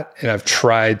of that. And I've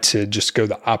tried to just go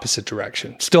the opposite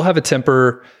direction. Still have a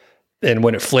temper. And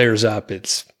when it flares up,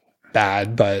 it's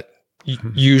bad. But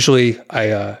usually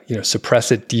I,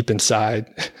 suppress it deep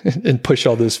inside and push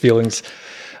all those feelings.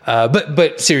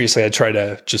 But seriously, I try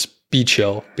to just be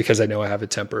chill because I know I have a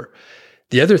temper.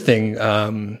 The other thing,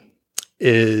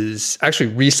 is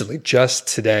actually recently, just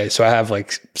today. So I have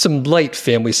like some light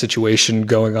family situation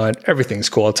going on. Everything's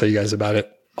cool. I'll tell you guys about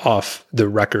it off the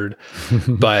record.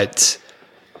 But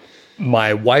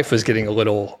my wife was getting a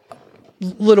little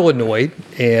annoyed.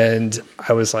 And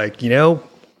I was like,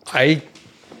 I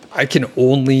can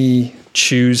only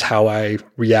choose how I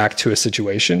react to a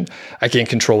situation. I can't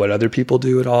control what other people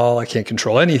do at all. I can't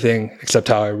control anything except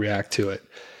how I react to it.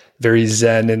 Very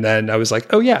zen. And then I was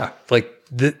like, oh yeah, like,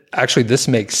 actually, this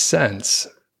makes sense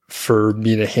for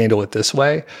me to handle it this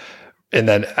way. And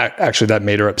then actually that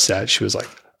made her upset. She was like,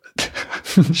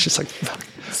 she's like,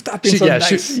 stop being so nice.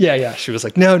 She was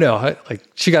like, no. Like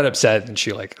she got upset and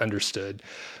she like understood.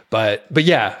 But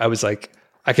yeah, I was like,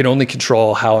 I can only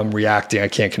control how I'm reacting. I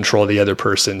can't control the other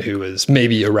person who is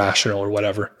maybe irrational or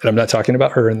whatever. And I'm not talking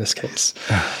about her in this case.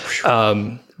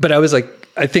 But I was like,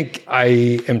 I think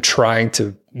I am trying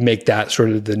to make that sort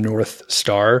of the North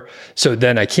Star. So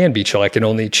then I can be chill. I can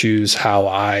only choose how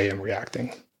I am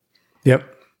reacting. Yep.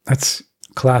 That's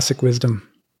classic wisdom.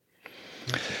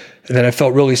 And then I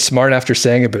felt really smart after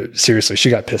saying it, but seriously, she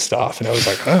got pissed off. And I was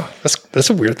like, oh, that's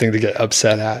a weird thing to get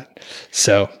upset at.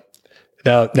 So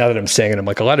now that I'm saying it, I'm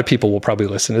like, a lot of people will probably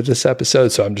listen to this episode.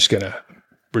 So I'm just going to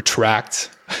retract.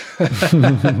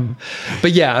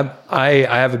 But yeah, I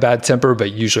have a bad temper,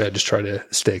 but usually I just try to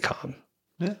stay calm.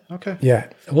 Yeah. Okay. Yeah.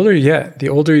 The older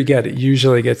you get, it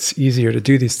usually gets easier to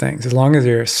do these things as long as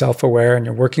you're self-aware and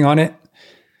you're working on it.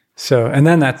 So, and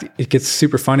then it gets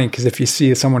super funny because if you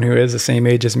see someone who is the same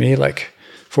age as me, like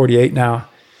 48 now,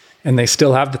 and they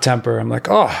still have the temper, I'm like,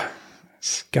 oh,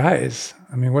 this guy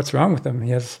what's wrong with him?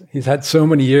 He's had so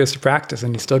many years to practice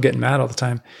and he's still getting mad all the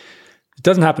time. It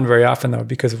doesn't happen very often though,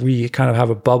 because we kind of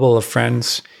have a bubble of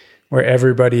friends where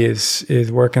everybody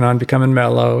is working on becoming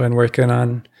mellow and working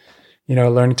on,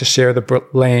 learning to share the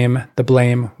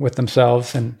blame with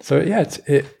themselves. And so, yeah,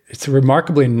 it's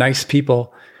remarkably nice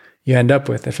people you end up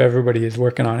with if everybody is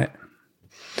working on it.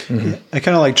 Mm-hmm. I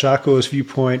kind of like Jocko's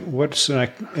viewpoint.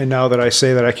 And now that I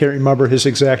say that, I can't remember his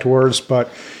exact words,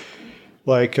 but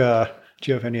like, do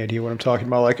you have any idea what I'm talking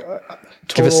about? Like,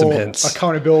 give us some hints.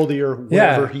 Accountability or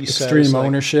whatever he says. Extreme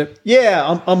ownership.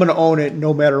 Yeah, I'm going to own it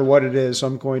no matter what it is.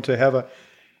 I'm going to have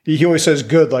he always says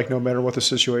good, like no matter what the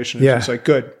situation is. Yeah. He's like,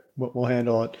 good, we'll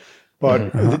handle it.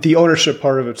 But the ownership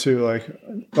part of it too, like,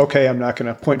 okay, I'm not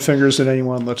going to point fingers at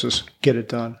anyone. Let's just get it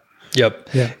done. Yep.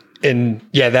 Yeah. And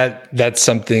yeah, that's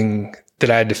something that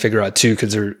I had to figure out too,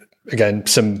 because there, again,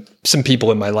 some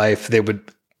people in my life, they would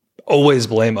always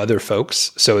blame other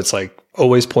folks. So it's like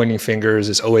always pointing fingers.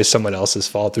 It's always someone else's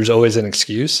fault. There's always an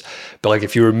excuse. But like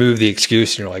if you remove the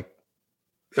excuse and you're like,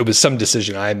 it was some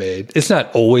decision I made. It's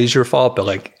not always your fault, but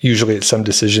like usually it's some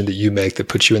decision that you make that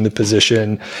puts you in the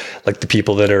position, like the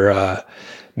people that are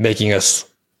making us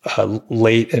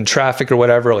late in traffic or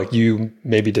whatever, like you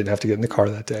maybe didn't have to get in the car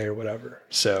that day or whatever.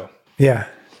 So yeah,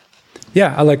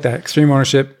 I like that. Extreme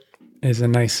ownership is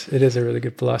it is a really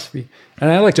good philosophy.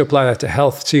 And I like to apply that to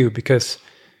health too, because,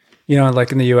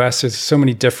 like in the US, there's so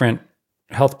many different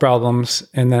health problems.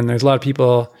 And then there's a lot of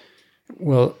people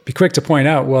will be quick to point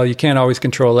out, well, you can't always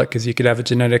control it because you could have a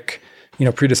genetic,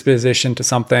 predisposition to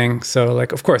something. So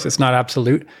like, of course, it's not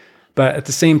absolute. But at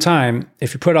the same time,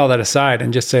 if you put all that aside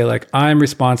and just say like, I'm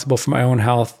responsible for my own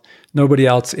health, nobody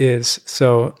else is.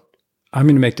 So I'm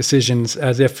going to make decisions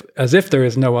as if there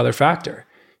is no other factor.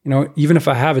 Even if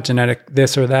I have a genetic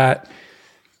this or that,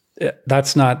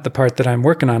 that's not the part that I'm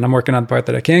working on. I'm working on the part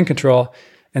that I can control.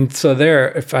 And so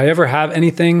if I ever have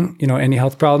anything, any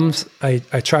health problems, I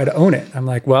try to own it. I'm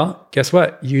like, well, guess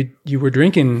what? You were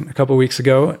drinking a couple of weeks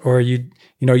ago, or you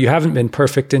haven't been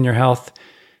perfect in your health,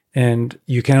 and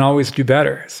you can always do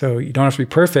better. So you don't have to be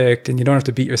perfect and you don't have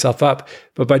to beat yourself up.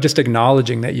 But by just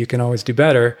acknowledging that you can always do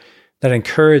better, that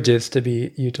encourages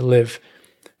you to live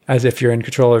as if you're in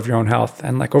control of your own health.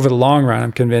 And like over the long run,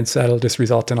 I'm convinced that'll just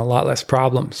result in a lot less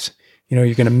problems. You're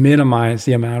going to minimize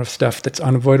the amount of stuff that's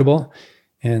unavoidable.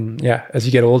 And yeah, as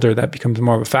you get older, that becomes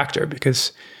more of a factor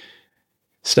because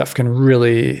stuff can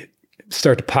really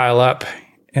start to pile up.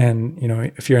 And,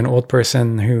 if you're an old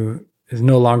person who is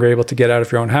no longer able to get out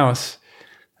of your own house,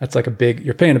 that's like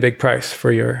you're paying a big price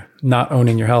for your not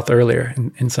owning your health earlier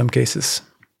in some cases.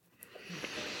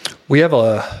 We have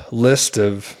a list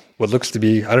of what looks to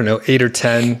be, 8 or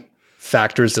 10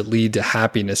 factors that lead to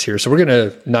happiness here. So we're going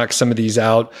to knock some of these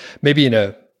out, maybe in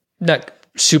a not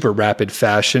super rapid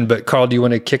fashion, but Carl, do you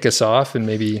want to kick us off and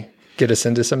maybe get us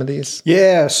into some of these?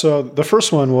 Yeah. So the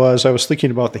first one was, I was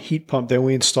thinking about the heat pump that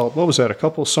we installed. What was that? A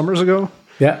couple of summers ago?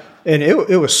 Yeah. And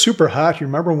it was super hot. You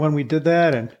remember when we did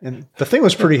that? And the thing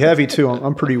was pretty heavy too.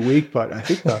 I'm pretty weak, but I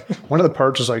think one of the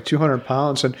parts was like 200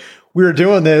 pounds. And we were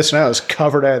doing this and I was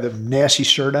covered. I had the nasty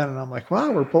shirt on and I'm like,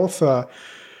 wow, we're both well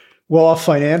off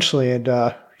financially. And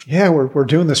yeah, we're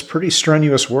doing this pretty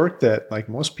strenuous work that like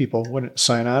most people wouldn't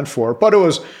sign on for, but it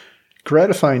was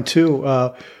gratifying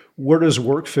too. Where does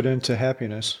work fit into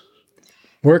happiness?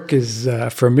 Work is,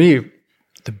 for me,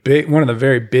 one of the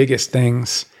very biggest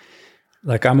things.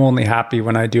 Like I'm only happy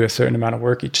when I do a certain amount of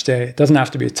work each day. It doesn't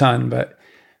have to be a ton, but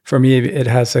for me, it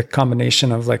has a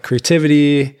combination of like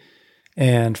creativity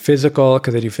and physical,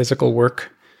 because I do physical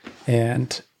work,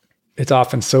 and it's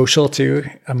often social too.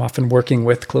 I'm often working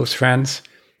with close friends.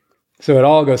 So it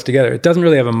all goes together. It doesn't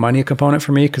really have a money component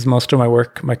for me because most of my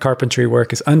work, my carpentry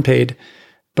work, is unpaid,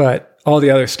 but all the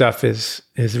other stuff is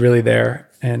really there.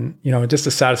 And, just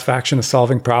the satisfaction of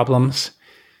solving problems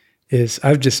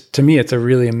to me, it's a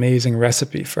really amazing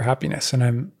recipe for happiness.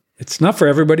 And it's not for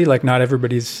everybody, like not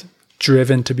everybody's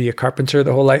driven to be a carpenter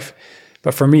the whole life,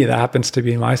 but for me, that happens to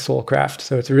be my soul craft.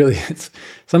 So it's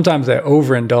sometimes I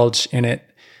overindulge in it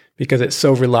because it's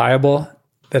so reliable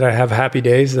that I have happy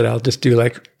days that I'll just do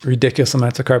like ridiculous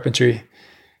amounts of carpentry.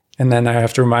 And then I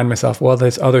have to remind myself, well,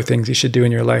 there's other things you should do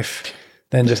in your life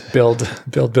than just build.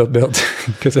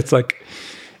 Because it's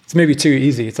maybe too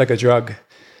easy. It's like a drug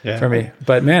for me.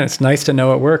 But man, it's nice to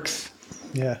know it works.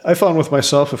 Yeah. I found with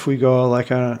myself, if we go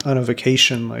like on a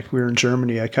vacation, like we were in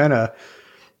Germany,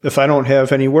 if I don't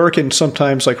have any work, and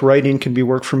sometimes like writing can be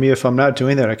work for me. If I'm not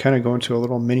doing that, I kind of go into a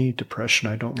little mini depression.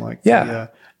 I don't like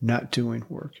not doing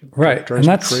work. Right. And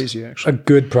that's crazy, actually. A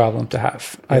good problem to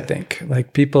have, I think.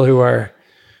 Like people who are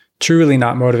truly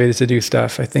not motivated to do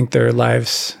stuff, I think their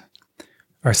lives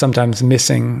are sometimes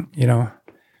missing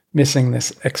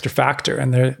this extra factor,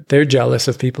 and they're jealous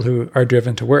of people who are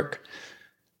driven to work.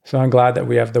 So I'm glad that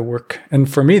we have the work.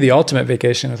 And for me, the ultimate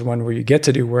vacation is one where you get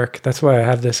to do work. That's why I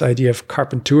have this idea of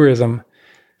carpentourism,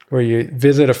 where you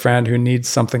visit a friend who needs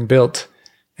something built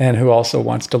and who also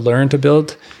wants to learn to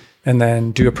build, and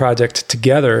then do a project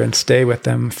together and stay with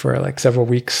them for like several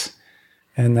weeks.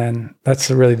 And then that's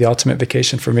really the ultimate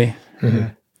vacation for me. Mm-hmm.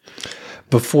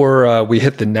 Before we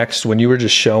hit the next one, you were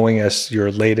just showing us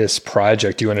your latest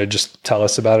project. Do you want to just tell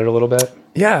us about it a little bit?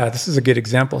 Yeah, this is a good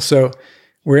example. So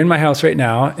we're in my house right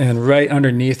now, and right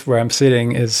underneath where I'm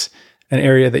sitting is an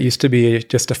area that used to be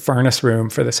just a furnace room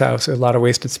for this house, a lot of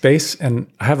wasted space.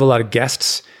 And I have a lot of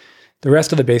guests. The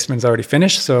rest of the basement's already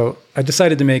finished. So I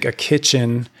decided to make a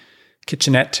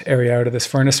kitchenette area out of this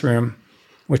furnace room,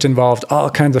 which involved all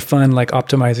kinds of fun, like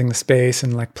optimizing the space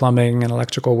and like plumbing and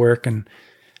electrical work. And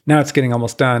now it's getting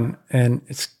almost done. And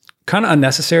it's kind of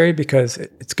unnecessary because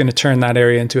it's going to turn that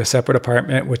area into a separate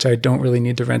apartment, which I don't really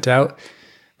need to rent out.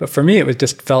 But for me, it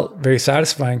just felt very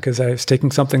satisfying because I was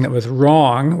taking something that was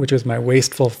wrong, which was my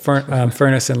wasteful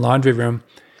furnace and laundry room,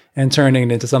 and turning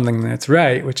it into something that's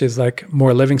right, which is like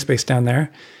more living space down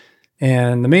there.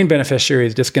 And the main beneficiary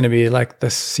is just going to be like the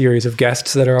series of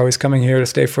guests that are always coming here to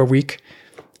stay for a week.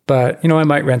 But, I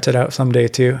might rent it out someday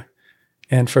too.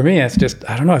 And for me, it's just,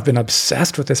 I don't know, I've been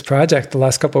obsessed with this project the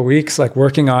last couple of weeks, like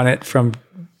working on it from,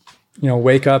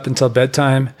 wake up until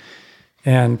bedtime.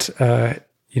 And,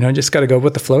 just got to go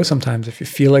with the flow sometimes. If you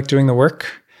feel like doing the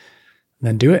work,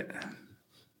 then do it.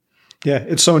 Yeah,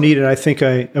 it's so neat. And I think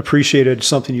I appreciated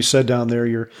something you said down there.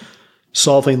 You're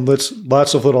solving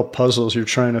lots of little puzzles. You're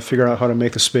trying to figure out how to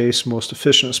make the space most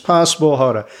efficient as possible,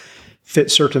 how to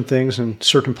fit certain things in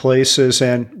certain places.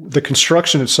 And the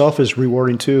construction itself is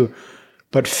rewarding too.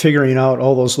 But figuring out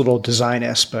all those little design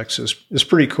aspects is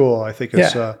pretty cool. I think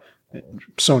it's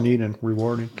so neat and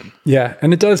rewarding. Yeah,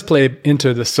 and it does play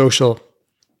into the social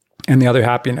and the other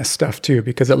happiness stuff too,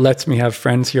 because it lets me have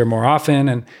friends here more often.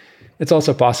 And it's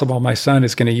also possible my son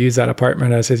is going to use that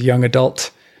apartment as his young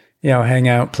adult,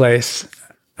 hangout place,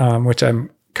 which I'm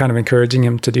kind of encouraging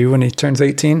him to do when he turns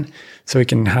 18, so he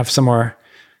can have somewhere,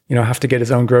 have to get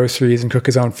his own groceries and cook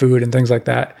his own food and things like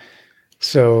that.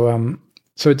 So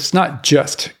it's not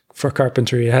just for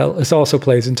carpentry. This also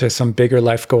plays into some bigger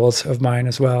life goals of mine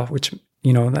as well, which,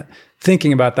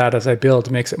 thinking about that as I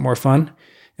build makes it more fun.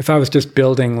 If I was just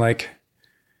building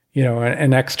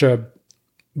an extra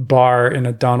bar in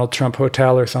a Donald Trump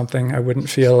hotel or something, I wouldn't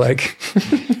feel like,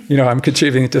 I'm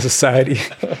contributing to society,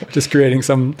 just creating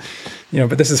some,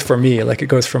 but this is for me, like it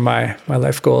goes for my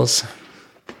life goals.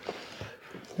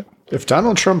 If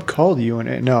Donald Trump called you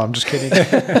no, I'm just kidding.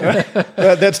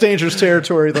 That's dangerous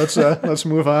territory. Let's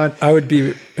move on. I would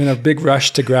be in a big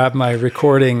rush to grab my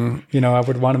recording. I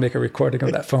would want to make a recording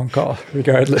of that phone call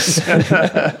regardless.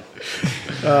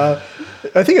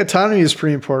 I think autonomy is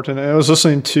pretty important. I was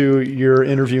listening to your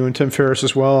interview with Tim Ferriss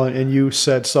as well, and you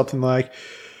said something like,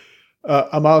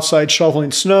 I'm outside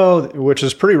shoveling snow, which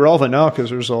is pretty relevant now because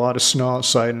there's a lot of snow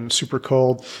outside and it's super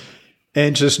cold.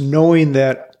 And just knowing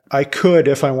that I could,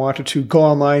 if I wanted to, go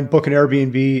online, book an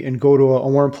Airbnb, and go to a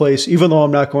warm place, even though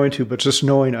I'm not going to, but just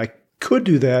knowing I could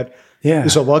do that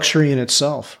is a luxury in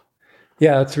itself.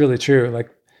 Yeah, that's really true. Like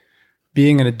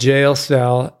being in a jail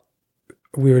cell,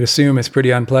 we would assume is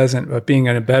pretty unpleasant, but being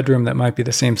in a bedroom that might be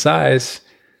the same size,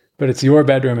 but it's your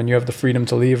bedroom and you have the freedom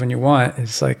to leave when you want,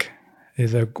 is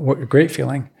a great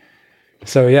feeling.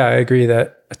 So yeah, I agree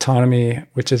that autonomy,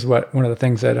 which is one of the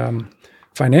things that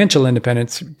financial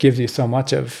independence gives you so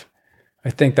much of. I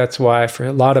think that's why for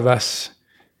a lot of us,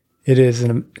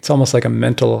 it's almost like a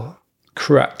mental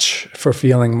crutch for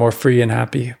feeling more free and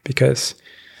happy, because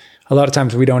a lot of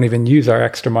times we don't even use our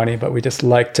extra money, but we just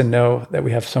like to know that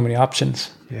we have so many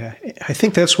options. Yeah, I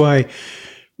think that's why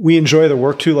we enjoy the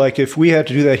work too. Like if we had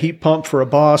to do that heat pump for a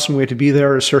boss and we had to be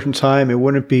there at a certain time, it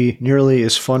wouldn't be nearly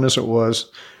as fun as it was.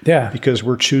 Yeah, because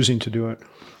we're choosing to do it.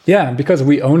 Yeah, and because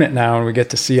we own it now and we get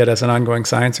to see it as an ongoing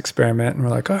science experiment, and we're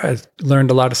like, I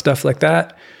learned a lot of stuff like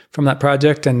that from that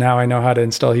project, and now I know how to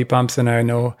install heat pumps, and I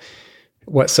know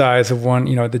what size of one,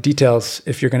 the details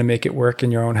if you're going to make it work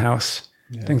in your own house,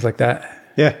 things like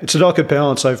that. Yeah, it's a delicate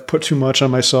balance. I've put too much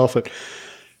on myself at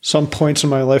some points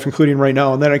in my life, including right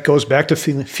now, and then it goes back to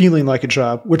feeling like a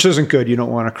job, which isn't good. You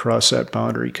don't want to cross that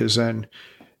boundary because then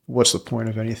what's the point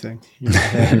of anything? You're not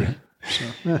happy.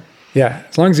 Yeah,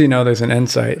 as long as there's an end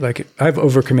sight. Like I've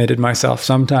overcommitted myself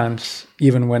sometimes,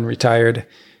 even when retired.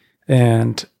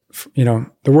 And, the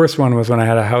worst one was when I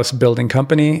had a house building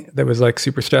company that was like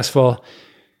super stressful.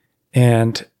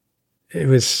 And I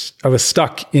was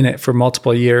stuck in it for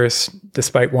multiple years,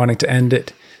 despite wanting to end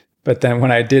it. But then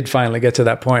when I did finally get to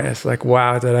that point, it's like,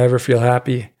 wow, did I ever feel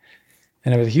happy?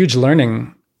 And it was a huge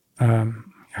learning, a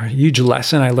huge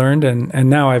lesson I learned. And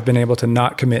now I've been able to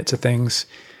not commit to things.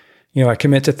 I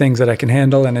commit to things that I can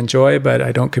handle and enjoy, but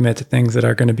I don't commit to things that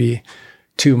are going to be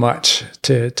too much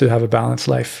to have a balanced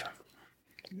life.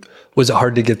 Was it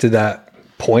hard to get to that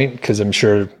point? Because I'm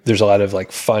sure there's a lot of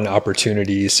fun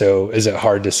opportunities. So is it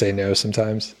hard to say no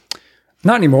sometimes?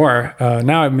 Not anymore.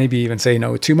 Now I maybe even say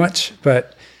no too much,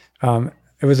 but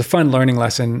it was a fun learning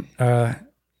lesson.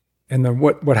 And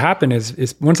what happened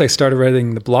is once I started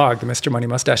writing the blog, the Mr. Money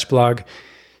Mustache blog,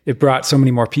 it brought so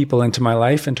many more people into my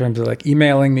life in terms of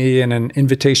emailing me and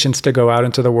invitations to go out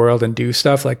into the world and do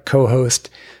stuff like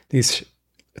co-host these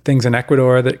things in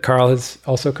Ecuador that Carl has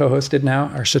also co-hosted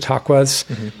now, or Chautauquas,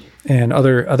 and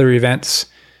other events,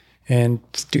 and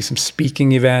do some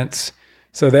speaking events.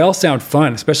 So they all sound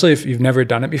fun, especially if you've never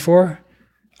done it before.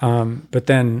 But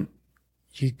then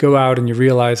you go out and you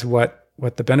realize what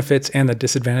the benefits and the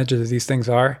disadvantages of these things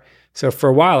are. So for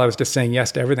a while, I was just saying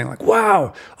yes to everything. Like,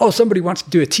 wow, somebody wants to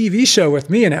do a TV show with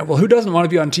me in it. Well, who doesn't want to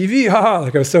be on TV? I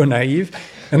was so naive.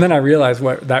 And then I realized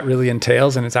what that really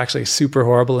entails, and it's actually super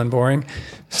horrible and boring.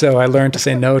 So I learned to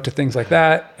say no to things like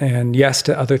that and yes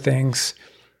to other things.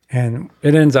 And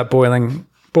it ends up boiling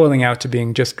out to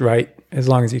being just right, as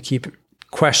long as you keep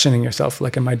questioning yourself,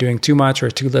 like, am I doing too much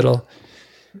or too little?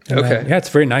 And okay. Then, it's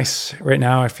very nice. Right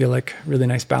now, I feel like really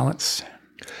nice balance.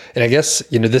 And I guess,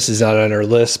 this is not on our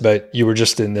list, but you were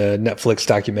just in the Netflix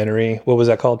documentary. What was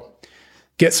that called?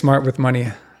 Get Smart with Money.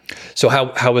 So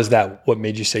how was that? What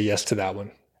made you say yes to that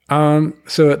one?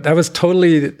 So that was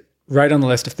totally right on the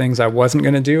list of things I wasn't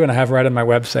going to do. And I have right on my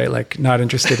website, like not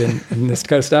interested in this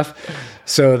kind of stuff.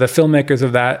 So the filmmakers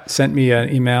of that sent me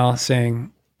an email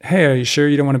saying, hey, are you sure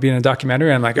you don't want to be in a documentary?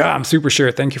 And I'm like, I'm super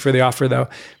sure. Thank you for the offer though.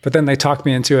 But then they talked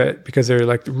me into it because they're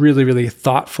like really, really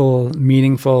thoughtful,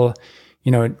 meaningful,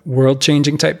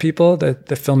 world-changing type people, the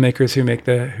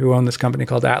filmmakers who own this company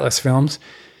called Atlas Films.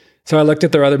 So I looked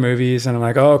at their other movies and I'm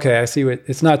like, oh, okay, I see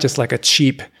it's not just like a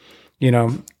cheap,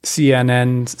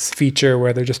 CNN feature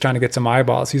where they're just trying to get some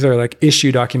eyeballs. These are like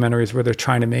issue documentaries where they're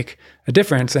trying to make a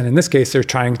difference. And in this case, they're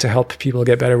trying to help people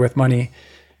get better with money,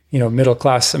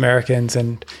 middle-class Americans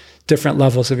and different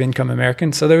levels of income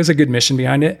Americans. So there was a good mission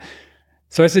behind it.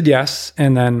 So I said yes.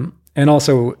 And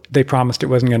also they promised it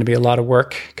wasn't going to be a lot of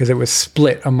work because it was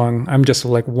split I'm just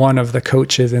like one of the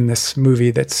coaches in this movie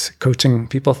that's coaching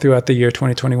people throughout the year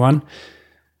 2021.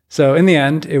 So in the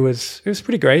end, it was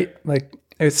pretty great. Like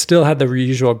it still had the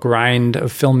usual grind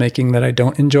of filmmaking that I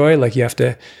don't enjoy. Like you have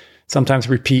to sometimes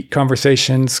repeat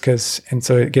conversations and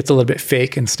so it gets a little bit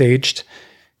fake and staged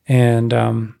and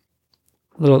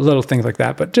little things like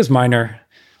that, but just minor.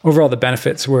 Overall, the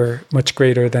benefits were much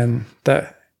greater than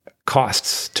the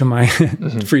costs to my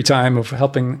free time of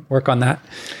helping work on that.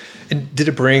 And did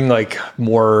it bring like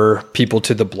more people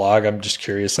to the blog? I'm just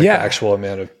curious, the actual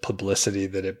amount of publicity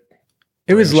that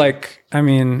it was like,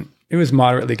 it was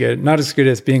moderately good. Not as good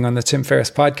as being on the Tim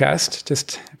Ferriss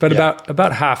podcast, but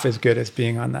about half as good as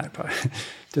being on that pod.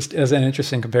 Just as an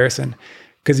interesting comparison.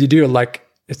 Because you do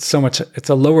it's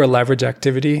a lower leverage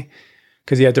activity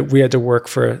because we had to work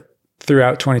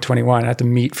throughout 2021. I had to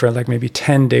meet for like maybe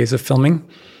 10 days of filming.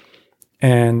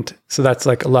 And so that's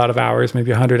like a lot of hours, maybe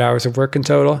 100 hours of work in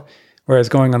total. Whereas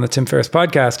going on the Tim Ferriss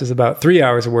podcast is about 3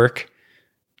 hours of work.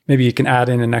 Maybe you can add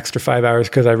in an extra 5 hours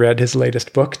because I read his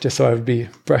latest book just so I would be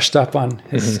brushed up on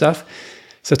his stuff.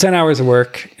 So 10 hours of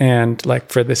work and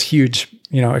like for this huge,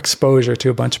 exposure to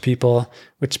a bunch of people,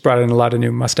 which brought in a lot of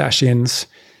new mustachians,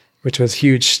 which was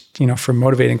huge, for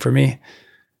motivating for me.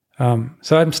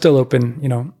 So I'm still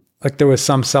open, like there was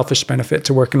some selfish benefit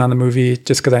to working on the movie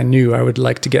just because I knew I would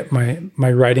like to get my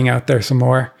writing out there some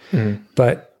more.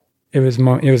 But it was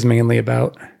mainly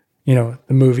about, the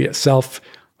movie itself,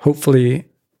 hopefully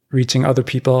reaching other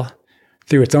people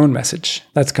through its own message.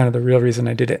 That's kind of the real reason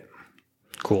I did it.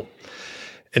 Cool.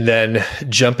 And then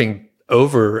jumping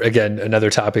over, again, another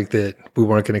topic that we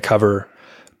weren't going to cover,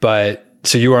 but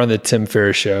so you were on the Tim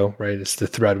Ferriss show, right? It's the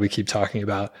thread we keep talking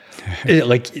about.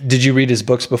 Did you read his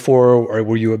books before or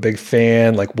were you a big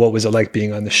fan? Like, what was it like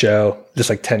being on the show?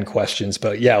 Just like 10 questions,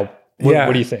 but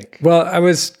what do you think? Well, I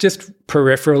was just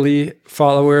peripherally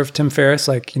follower of Tim Ferriss.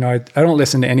 Like, I don't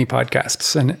listen to any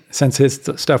podcasts. And since his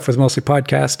stuff was mostly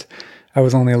podcast, I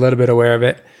was only a little bit aware of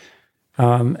it.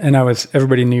 And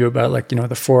everybody knew about like, the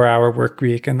 4-hour work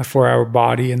week and the 4-hour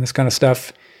body and this kind of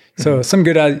stuff. So some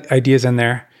good ideas in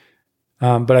there.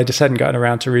 But I just hadn't gotten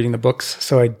around to reading the books.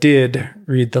 So I did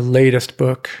read the latest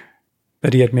book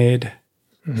that he had made.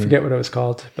 I forget what it was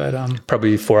called, but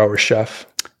probably 4-Hour Chef.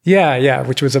 Yeah,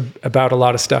 which was about a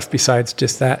lot of stuff besides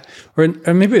just that. Or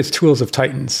maybe it's Tools of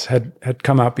Titans had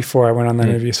come out before I went on the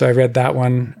interview. So I read that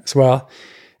one as well.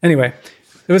 Anyway,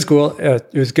 it was cool.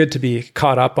 It was good to be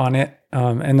caught up on it.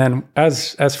 And then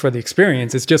as for the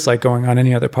experience, it's just like going on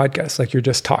any other podcast. Like you're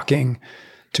just talking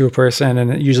to a person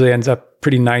and it usually ends up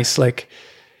pretty nice. Like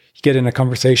you get in a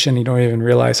conversation, you don't even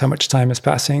realize how much time is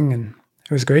passing. And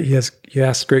it was great. He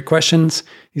asked great questions.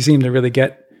 He seemed to really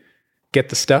get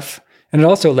the stuff. And it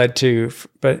also led to,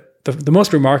 but the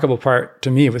most remarkable part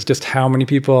to me was just how many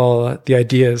people the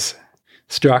ideas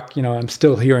struck. I'm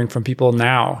still hearing from people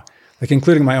now, like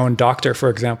including my own doctor, for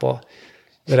example,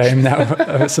 that I am now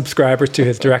a subscriber to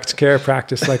his direct care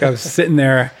practice. Like I was sitting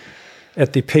there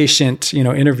at the patient,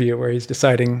 interview where he's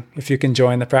deciding if you can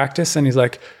join the practice. And he's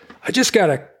like, I just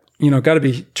gotta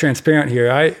be transparent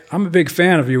here. I'm a big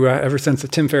fan of you ever since the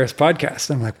Tim Ferriss podcast.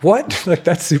 I'm like, what? Like,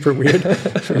 that's super weird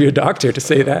for your doctor to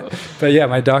say that. But yeah,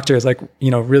 my doctor is like,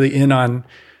 really in on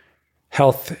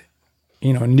health,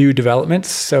 new developments.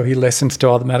 So he listens to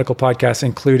all the medical podcasts,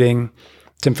 including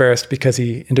Tim Ferriss, because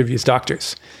he interviews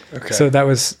doctors. Okay. So that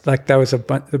was a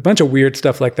bunch of weird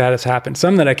stuff like that has happened.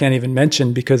 Some that I can't even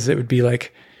mention because it would be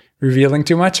like revealing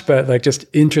too much, but like just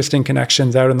interesting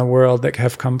connections out in the world that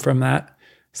have come from that.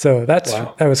 So that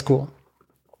was cool.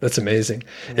 That's amazing.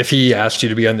 If he asked you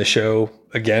to be on the show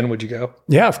again, would you go?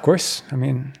 Yeah, of course. I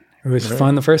mean, it was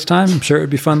fun the first time. I'm sure it would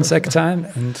be fun the second time.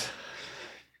 And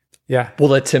Yeah. We'll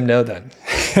let Tim know then.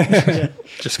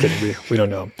 Just kidding. We don't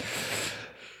know.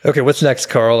 Okay, what's next,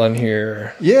 Carl, on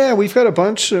here? Yeah, we've got a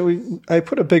bunch. I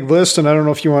put a big list, and I don't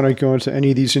know if you want to go into any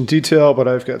of these in detail, but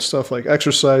I've got stuff like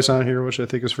exercise on here, which I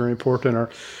think is very important.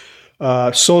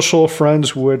 Our social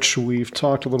friends, which we've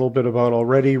talked a little bit about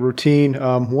already. Routine,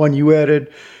 one you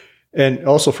added, and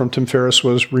also from Tim Ferriss,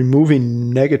 was removing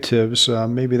negatives.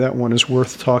 Maybe that one is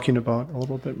worth talking about a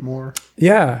little bit more.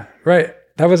 Yeah, right.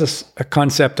 That was a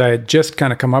concept I had just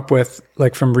kind of come up with,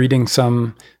 like from reading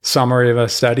some summary of a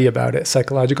study about it,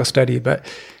 psychological study. But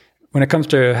when it comes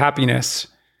to happiness,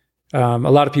 a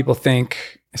lot of people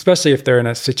think, especially if they're in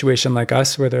a situation like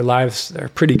us where their lives are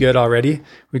pretty good already,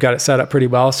 we got it set up pretty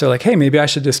well. So like, hey, maybe I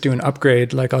should just do an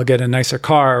upgrade. Like I'll get a nicer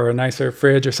car or a nicer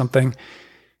fridge or something.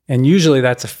 And usually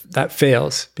that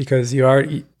fails because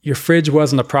your fridge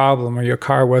wasn't a problem or your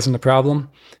car wasn't a problem.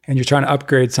 And you're trying to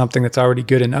upgrade something that's already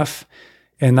good enough.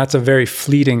 And that's a very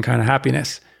fleeting kind of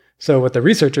happiness. So what the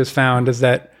researchers found is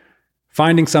that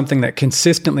finding something that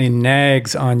consistently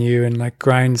nags on you and like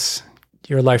grinds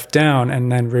your life down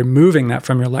and then removing that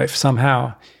from your life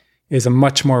somehow is a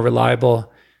much more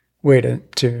reliable way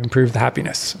to improve the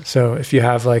happiness. So if you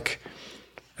have like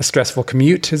a stressful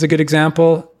commute is a good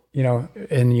example,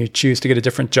 and you choose to get a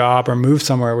different job or move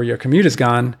somewhere where your commute is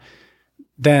gone,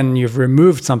 then you've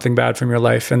removed something bad from your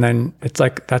life. And then it's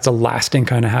like, that's a lasting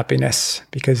kind of happiness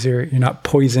because you're not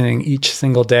poisoning each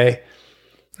single day.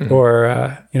 Mm-hmm.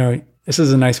 Or, this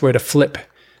is a nice way to flip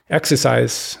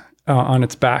exercise on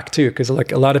its back too. Because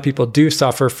like a lot of people do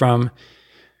suffer from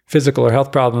physical or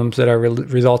health problems that are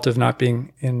result of not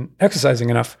being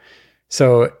exercising enough.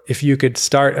 So if you could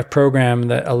start a program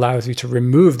that allows you to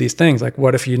remove these things, like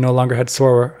what if you no longer had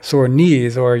sore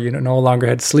knees, or you no longer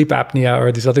had sleep apnea, or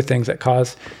these other things that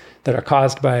are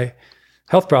caused by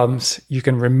health problems, you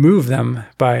can remove them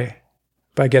by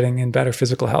getting in better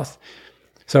physical health.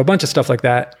 So a bunch of stuff like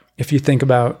that. If you think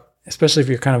about, especially if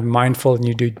you're kind of mindful and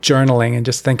you do journaling and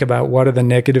just think about what are the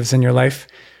negatives in your life,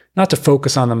 not to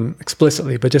focus on them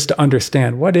explicitly, but just to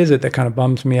understand what is it that kind of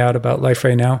bums me out about life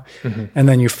right now. Mm-hmm. And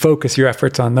then you focus your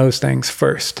efforts on those things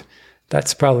first.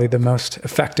 That's probably the most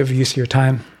effective use of your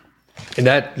time. And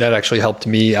that actually helped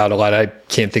me out a lot. I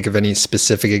can't think of any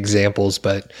specific examples,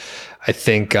 but I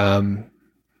think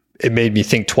it made me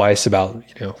think twice about,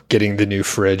 getting the new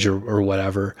fridge or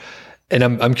whatever. And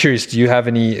I'm curious, do you have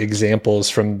any examples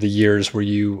from the years where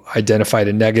you identified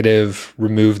a negative,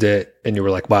 removed it, and you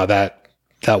were like, wow, that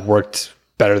worked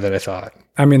better than I thought?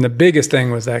 I mean, the biggest thing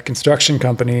was that construction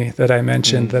company that I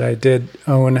mentioned that I did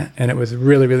own, and it was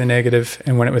really, really negative.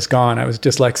 And when it was gone, I was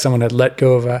just like someone had let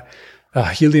go of a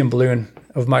helium balloon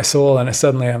of my soul. And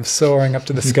suddenly I'm soaring up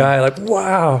to the sky like,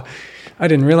 wow, I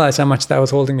didn't realize how much that was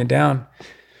holding me down.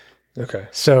 Okay.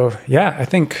 So yeah,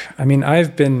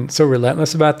 I've been so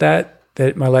relentless about that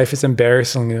my life is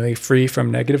embarrassingly free from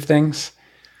negative things.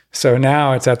 So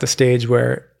now it's at the stage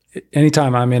where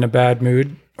anytime I'm in a bad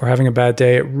mood or having a bad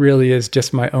day, it really is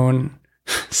just my own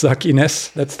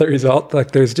suckiness. That's the result.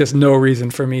 Like there's just no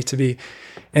reason for me to be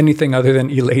anything other than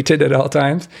elated at all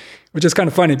times, which is kind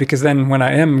of funny because then when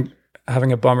I am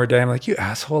having a bummer day, I'm like, you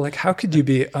asshole, like how could you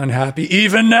be unhappy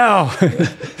even now?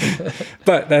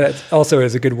 But that also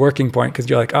is a good working point because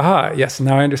you're like, aha, yes,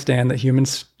 now I understand that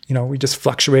humans, we just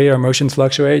fluctuate, our emotions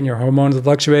fluctuate and your hormones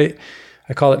fluctuate.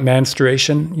 I call it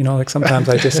menstruation. Like sometimes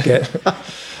I just get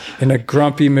in a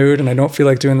grumpy mood and I don't feel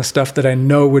like doing the stuff that I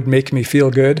know would make me feel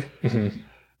good. Mm-hmm.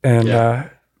 And,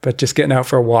 but just getting out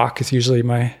for a walk is usually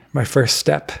my first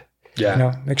step.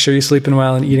 Yeah. Make sure you're sleeping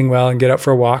well and eating well and get out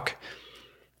for a walk.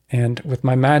 And with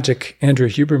my magic Andrew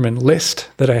Huberman list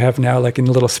that I have now, like in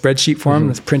a little spreadsheet form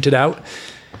that's printed out,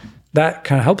 that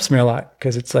kind of helps me a lot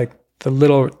because it's like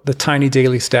the tiny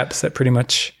daily steps that pretty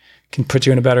much can put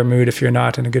you in a better mood if you're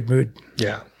not in a good mood.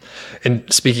 Yeah. And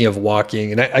speaking of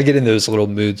walking, and I get in those little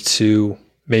moods too,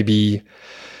 maybe,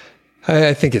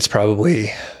 I think it's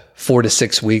probably 4 to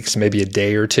 6 weeks, maybe a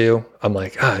day or two. I'm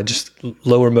like, just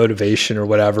lower motivation or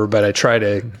whatever. But I try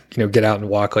to, get out and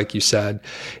walk like you said.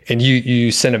 And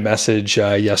you sent a message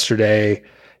yesterday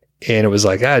and it was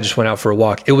like, I just went out for a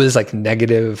walk. It was like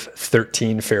negative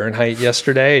 13 Fahrenheit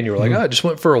yesterday. And you were like, I just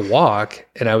went for a walk.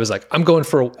 And I was like,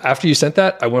 after you sent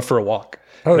that, I went for a walk.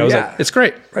 Oh, and I was yeah. like, it's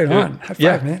great. Right on. High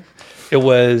five, man. It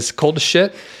was cold as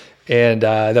shit. And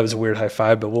that was a weird high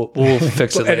five, but we'll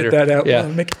fix it later. Edit that out. Yeah.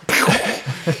 We'll make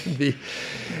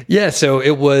So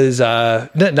it was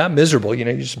not miserable, you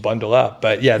just bundle up.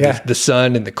 But the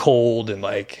sun and the cold and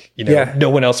no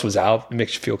one else was out. It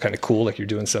makes you feel kind of cool, like you're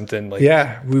doing something like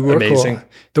we were amazing. Cool.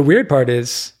 The weird part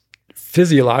is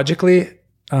physiologically,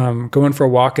 going for a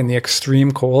walk in the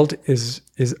extreme cold is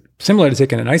similar to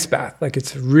taking an ice bath. Like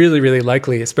it's really, really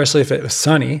likely, especially if it was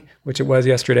sunny, which it was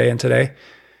yesterday and today.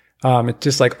 It's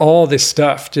just like all this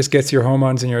stuff just gets your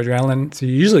hormones and your adrenaline. So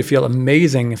you usually feel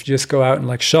amazing if you just go out and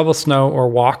like shovel snow or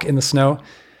walk in the snow.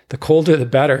 The colder, the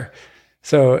better.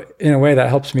 So in a way that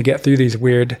helps me get through these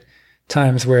weird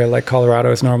times where like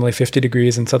Colorado is normally 50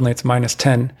 degrees and suddenly it's minus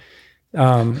 10.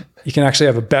 You can actually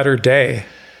have a better day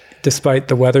despite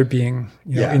the weather being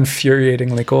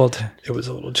infuriatingly cold. It was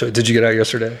a little chilly. Did you get out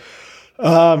yesterday?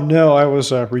 No, I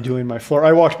was redoing my floor.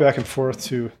 I walked back and forth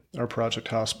to our project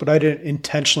house, but I didn't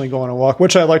intentionally go on a walk,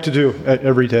 which I like to do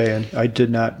every day, and I did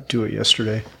not do it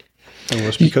yesterday. It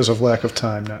was because of lack of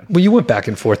time. Well, you went back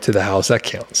and forth to the house. That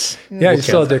counts. Yeah, you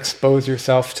still had to expose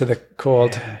yourself to the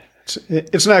cold. Yeah.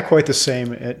 It's not quite the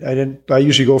same. I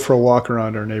usually go for a walk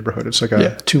around our neighborhood. It's like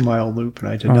a 2-mile loop, and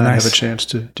I did not have a chance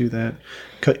to do that.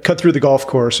 Cut through the golf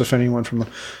course. If anyone from the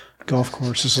golf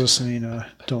course is listening,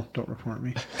 don't report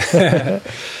me.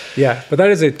 Yeah, but that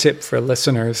is a tip for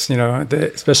listeners,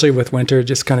 especially with winter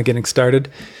just kind of getting started,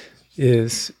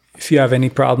 is if you have any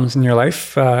problems in your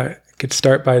life, you could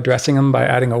start by addressing them by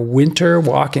adding a winter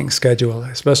walking schedule,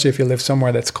 especially if you live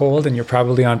somewhere that's cold and you're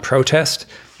probably on protest,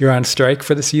 you're on strike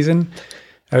for the season.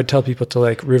 I would tell people to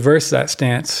like reverse that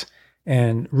stance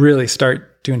and really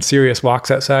start doing serious walks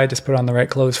outside, just put on the right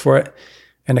clothes for it.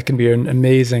 And it can be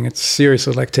amazing. It's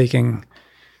seriously like taking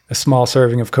a small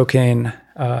serving of cocaine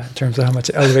in terms of how much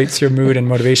it elevates your mood and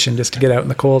motivation just to get out in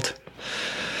the cold.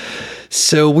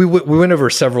 So we went over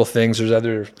several things. There's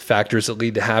other factors that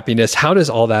lead to happiness. How does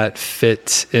all that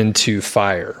fit into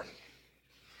FIRE?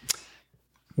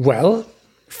 Well,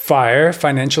 FIRE,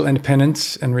 financial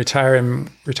independence, and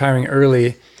retiring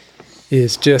early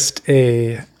is just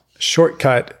a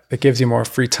shortcut that gives you more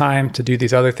free time to do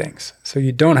these other things. So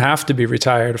you don't have to be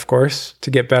retired, of course,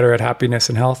 to get better at happiness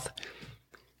and health.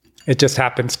 It just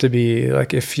happens to be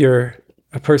like if you're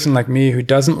a person like me who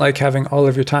doesn't like having all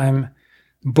of your time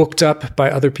booked up by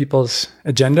other people's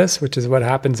agendas, which is what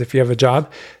happens if you have a job,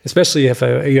 especially if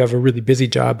you have a really busy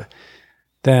job,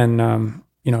 then,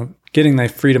 getting the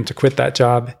freedom to quit that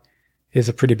job is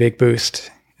a pretty big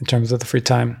boost in terms of the free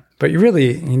time. But you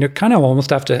really, kind of almost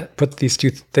have to put these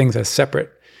two things as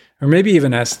separate, or maybe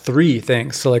even as three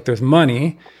things. So like there's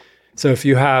money. So if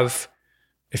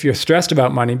you're stressed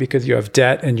about money because you have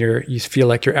debt and you feel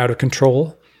like you're out of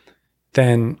control,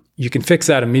 then you can fix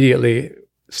that immediately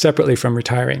separately from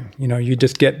retiring. You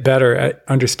just get better at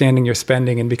understanding your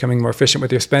spending and becoming more efficient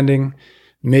with your spending,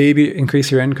 maybe increase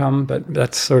your income, but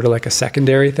that's sort of like a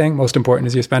secondary thing. Most important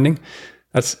is your spending.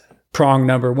 That's prong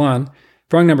number one.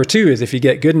 Prong number two is if you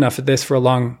get good enough at this for a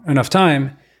long enough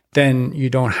time, then you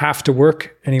don't have to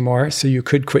work anymore. So you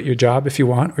could quit your job if you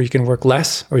want, or you can work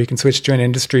less, or you can switch to an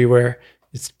industry where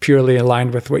it's purely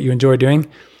aligned with what you enjoy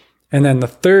doing. And then the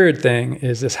third thing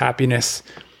is this happiness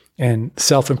and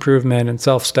self-improvement and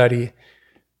self-study.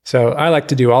 So I like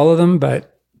to do all of them,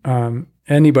 but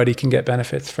anybody can get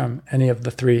benefits from any of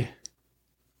the three.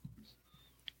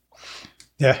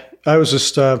 Yeah, I was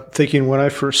just thinking when I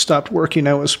first stopped working,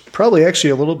 I was probably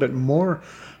actually a little bit more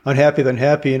unhappy than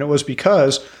happy. And it was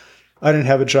because I didn't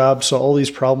have a job. So all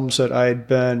these problems that I'd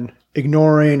been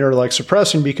ignoring or like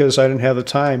suppressing because I didn't have the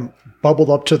time bubbled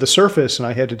up to the surface and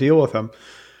I had to deal with them.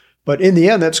 But in the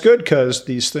end, that's good because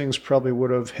these things probably would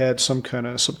have had some kind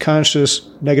of subconscious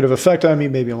negative effect on me,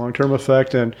 maybe a long-term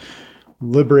effect. And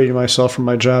liberating myself from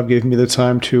my job gave me the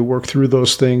time to work through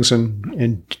those things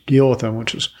and deal with them,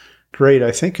 which is great.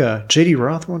 I think J.D.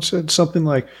 Roth once said something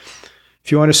like,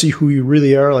 if you want to see who you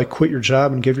really are, like quit your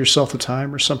job and give yourself the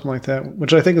time or something like that,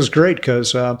 which I think is great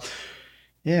because,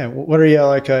 what are you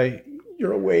like?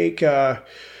 You're awake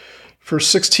for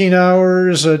 16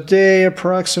 hours a day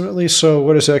approximately. So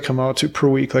what does that come out to per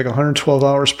week? Like 112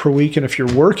 hours per week. And if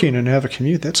you're working and have a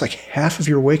commute, that's like half of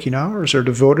your waking hours are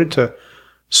devoted to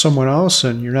someone else,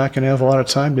 and you're not going to have a lot of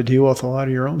time to deal with a lot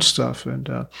of your own stuff. And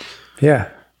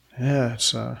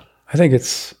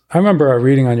it's I remember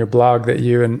reading on your blog that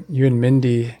you and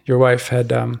Mindy, your wife,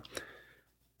 had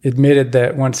admitted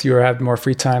that once you had more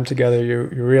free time together, you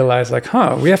realized like,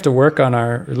 we have to work on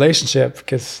our relationship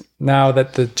because now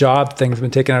that the job thing's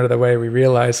been taken out of the way, we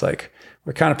realize like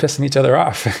we're kind of pissing each other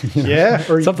off.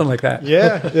 Or something like that.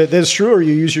 Yeah, that's true. Or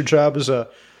you use your job as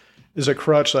a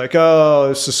crutch, like,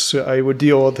 I would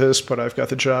deal with this, but I've got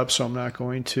the job, so I'm not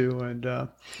going to. And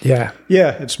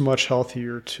it's much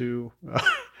healthier to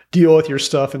deal with your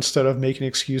stuff instead of making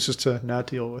excuses to not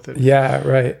deal with it. Yeah,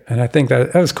 right. And I think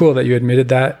that was cool that you admitted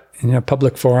that in a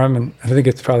public forum. And I think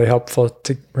it's probably helpful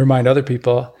to remind other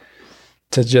people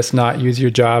to just not use your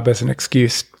job as an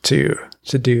excuse to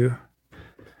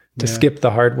skip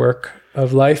the hard work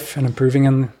of life and improving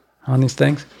in on these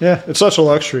things. Yeah, it's such a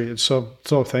luxury. It's so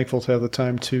thankful to have the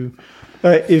time to,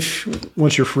 if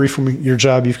once you're free from your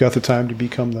job, you've got the time to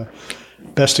become the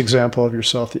best example of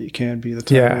yourself that you can be, the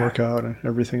time to work out and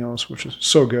everything else, which is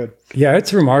so good. Yeah,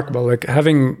 it's remarkable. Like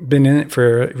having been in it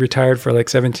retired for like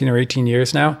 17 or 18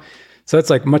 years now. So it's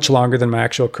like much longer than my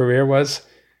actual career was.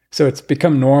 So it's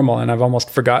become normal and I've almost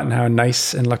forgotten how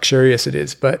nice and luxurious it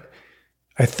is. But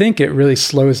I think it really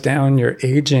slows down your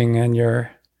aging and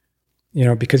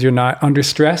because you're not under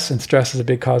stress, and stress is a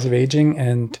big cause of aging.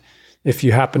 And if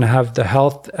you happen to have the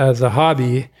health as a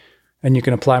hobby and you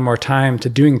can apply more time to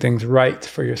doing things right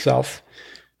for yourself,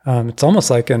 it's almost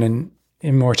like not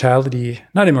immortality,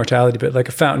 but like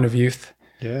a fountain of youth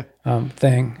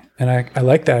thing. And I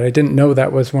like that. I didn't know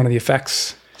that was one of the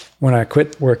effects when I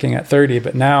quit working at 30,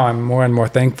 but now I'm more and more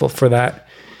thankful for that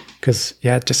because,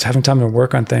 just having time to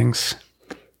work on things.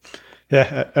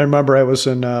 Yeah, I remember I was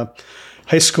in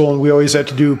high school and we always had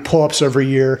to do pull-ups every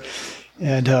year.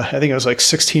 And I think I was like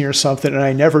 16 or something, and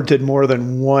I never did more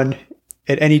than one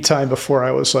at any time before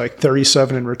I was like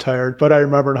 37 and retired. But I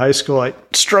remember in high school,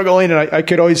 struggling, and I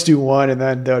could always do one, and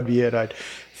then that would be it. I'd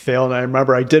fail. And I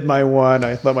remember I did my one.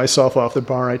 I let myself off the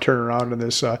bar. I turned around, and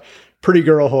this pretty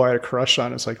girl who I had a crush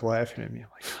on is like laughing at me. I'm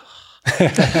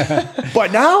like,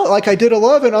 but now, like I did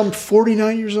 11. I'm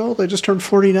 49 years old. I just turned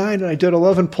 49, and I did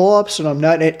 11 pull-ups, and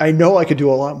I know I could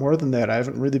do a lot more than that. I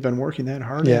haven't really been working that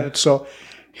hard at it. So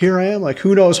here I am. Like,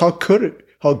 who knows how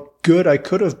good I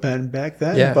could have been back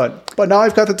then. Yeah. But now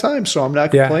I've got the time, so I'm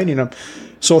not complaining. I'm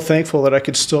so thankful that I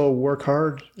could still work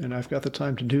hard, and I've got the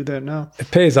time to do that now. It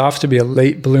pays off to be a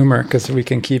late bloomer because we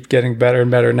can keep getting better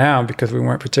and better now because we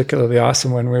weren't particularly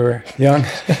awesome when we were young.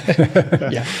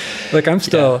 Like I'm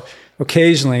still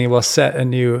occasionally will set a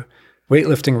new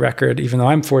weightlifting record, even though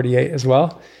I'm 48 as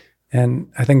well.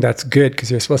 And I think that's good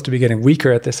because you're supposed to be getting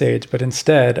weaker at this age. But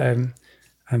instead, I'm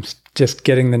just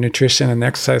getting the nutrition and the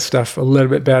exercise stuff a little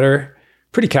bit better,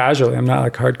 pretty casually. I'm not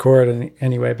like hardcore in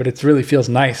any way, but it really feels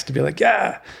nice to be like,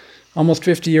 almost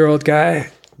 50-year-old guy.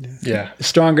 Yeah.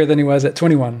 Stronger than he was at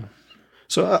 21.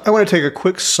 So I want to take a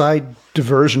quick side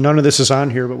diversion. None of this is on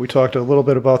here, but we talked a little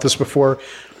bit about this before.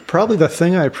 Probably the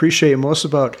thing I appreciate most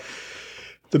about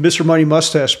the Mr. Money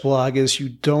Mustache blog is you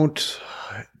don't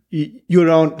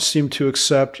seem to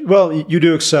accept, well, you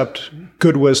do accept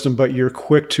good wisdom, but you're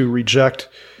quick to reject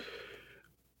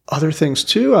other things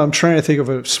too. I'm trying to think of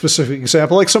a specific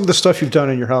example, like some of the stuff you've done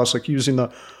in your house, like using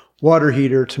the water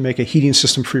heater to make a heating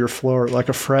system for your floor, like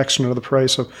a fraction of the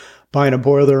price of buying a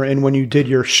boiler. And when you did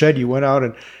your shed, you went out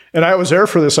and I was there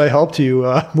for this. I helped you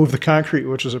move the concrete,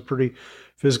 which is a pretty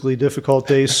physically difficult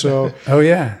day. So,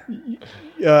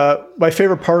 my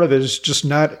favorite part of it is just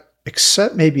not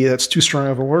accept, maybe that's too strong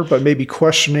of a word, but maybe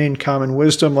questioning common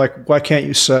wisdom. Like, why can't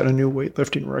you set a new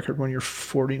weightlifting record when you're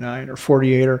 49 or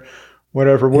 48 or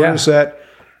whatever? Where does that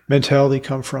mentality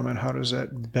come from, and how does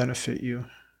that benefit you?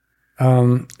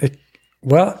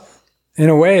 Well, in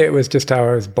a way, it was just how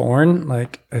I was born.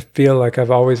 Like, I feel like I've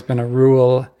always been a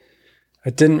rule. I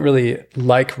didn't really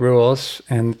like rules,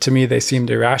 and to me, they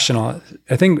seemed irrational.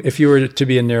 I think if you were to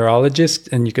be a neurologist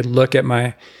and you could look at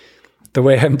the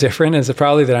way I'm different is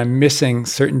probably that I'm missing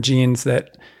certain genes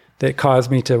that cause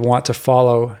me to want to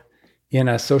follow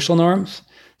in social norms.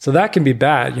 So that can be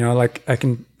bad, like I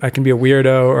can be a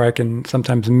weirdo, or I can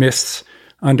sometimes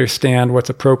misunderstand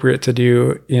what's appropriate to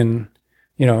do in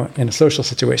a social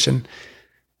situation.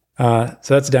 So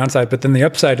that's the downside. But then the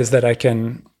upside is that I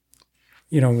can,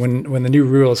 when the new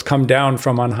rules come down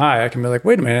from on high, I can be like,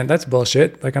 wait a minute, that's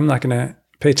bullshit. Like, I'm not going to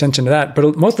pay attention to that.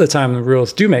 But most of the time, the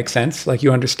rules do make sense. Like,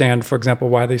 you understand, for example,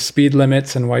 why there's speed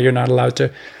limits and why you're not allowed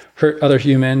to hurt other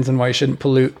humans and why you shouldn't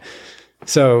pollute.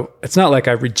 So it's not like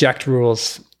I reject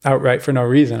rules outright for no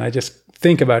reason. I just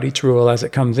think about each rule as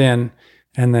it comes in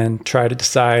and then try to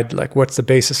decide, like, what's the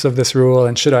basis of this rule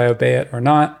and should I obey it or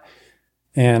not?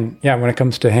 And when it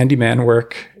comes to handyman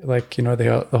work, like,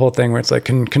 the whole thing where it's like,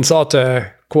 consult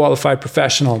a qualified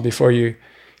professional before you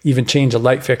even change a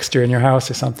light fixture in your house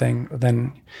or something,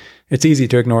 then it's easy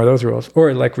to ignore those rules.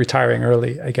 Or like retiring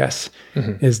early, I guess,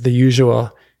 is the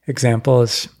usual example.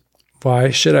 Is why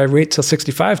should I wait till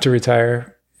 65 to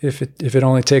retire? If it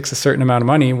only takes a certain amount of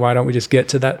money, why don't we just get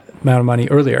to that amount of money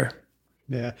earlier?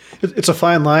 Yeah, it's a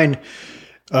fine line.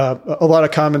 A lot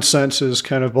of common sense is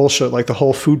kind of bullshit, like the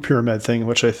whole food pyramid thing,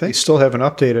 which I think still haven't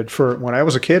updated. For when I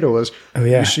was a kid, it was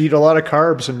you should eat a lot of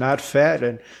carbs and not fat.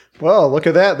 And well, look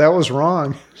at that. That was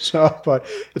wrong. So, but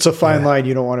it's a fine line.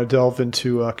 You don't want to delve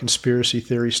into conspiracy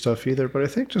theory stuff either. But I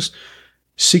think just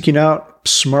seeking out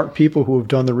smart people who have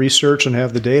done the research and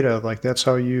have the data, like that's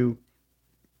how you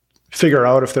figure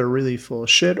out if they're really full of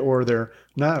shit or they're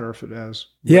not, or if it has.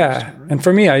 Yeah. Right? And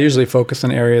for me, I usually focus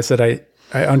on areas that I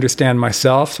understand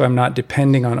myself. So I'm not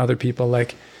depending on other people.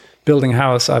 Like building a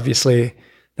house, obviously,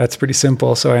 that's pretty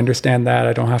simple. So I understand that.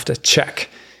 I don't have to check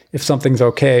if something's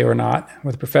okay or not.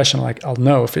 With a professional, like I'll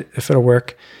know if it'll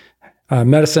work.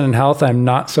 Medicine and health, I'm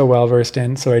not so well versed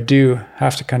in. So I do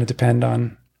have to kind of depend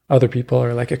on other people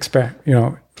or like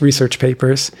research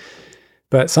papers.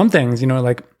 But some things,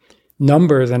 like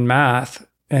numbers and math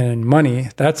and money,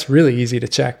 that's really easy to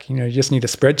check. You just need a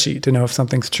spreadsheet to know if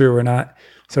something's true or not.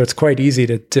 So it's quite easy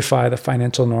to defy the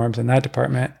financial norms in that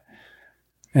department.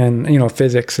 And,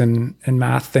 physics and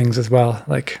math things as well.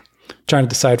 Like trying to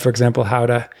decide, for example, how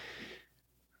to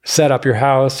set up your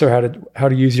house or how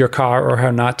to use your car or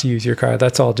how not to use your car.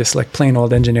 That's all just like plain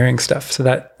old engineering stuff. So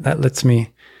that lets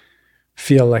me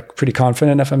feel like pretty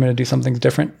confident if I'm going to do something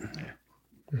different.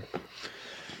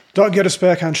 Don't get us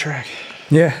back on track.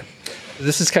 Yeah.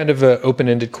 This is kind of an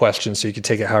open-ended question, so you can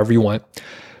take it however you want.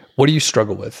 What do you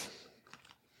struggle with?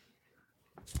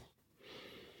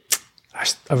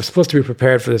 I was supposed to be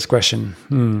prepared for this question.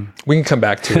 We can come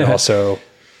back to it also.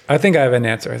 I think I have an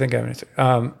answer.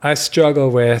 I struggle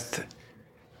with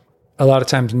a lot of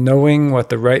times knowing what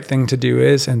the right thing to do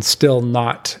is and still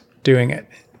not doing it.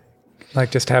 Like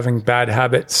just having bad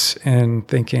habits and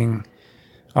thinking,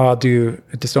 I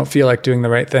just don't feel like doing the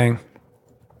right thing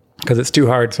because it's too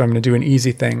hard. So I'm going to do an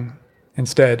easy thing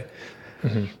instead.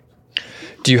 Mm-hmm.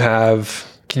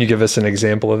 Can you give us an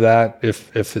example of that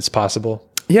if it's possible?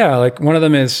 Yeah. Like one of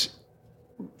them is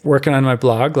working on my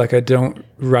blog. Like I don't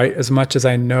write as much as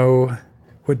I know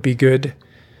would be good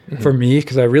for me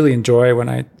because I really enjoy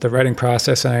the writing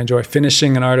process, and I enjoy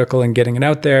finishing an article and getting it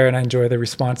out there, and I enjoy the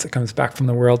response that comes back from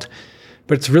the world.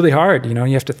 But it's really hard, you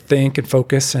have to think and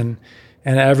focus, and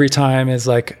every time is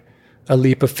like a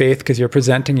leap of faith because you're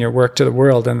presenting your work to the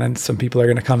world, and then some people are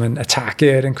going to come and attack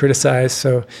it and criticize.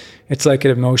 So it's like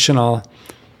an emotional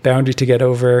boundary to get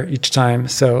over each time.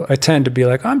 So I tend to be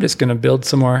like, I'm just going to build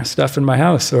some more stuff in my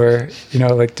house, or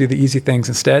like do the easy things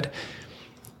instead.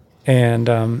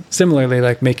 And similarly,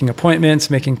 like making appointments,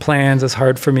 making plans is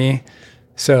hard for me.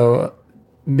 So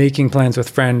making plans with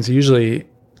friends usually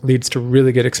leads to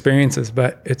really good experiences,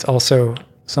 but it's also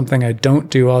something I don't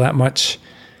do all that much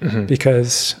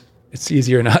because it's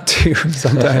easier not to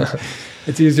sometimes.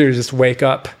 It's easier to just wake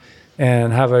up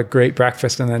and have a great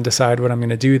breakfast and then decide what I'm going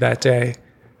to do that day.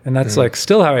 And that's like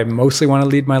still how I mostly want to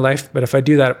lead my life. But if I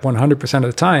do that 100% of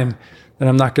the time, then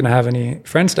I'm not going to have any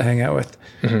friends to hang out with.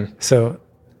 So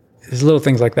there's little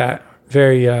things like that.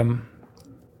 Very,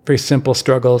 very simple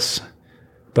struggles,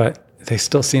 but they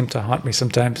still seem to haunt me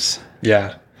sometimes.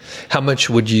 Yeah. How much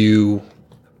would you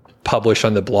publish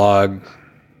on the blog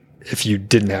if you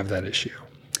didn't have that issue?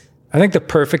 I think the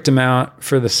perfect amount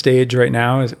for the stage right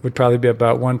now would probably be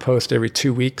about one post every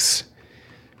 2 weeks,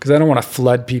 because I don't want to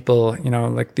flood people.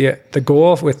 Like the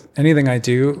goal with anything I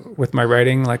do with my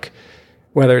writing, like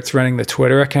whether it's running the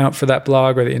Twitter account for that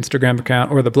blog or the Instagram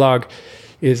account or the blog,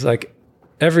 is like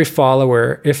every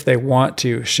follower, if they want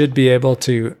to, should be able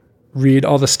to read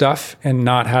all the stuff and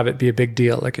not have it be a big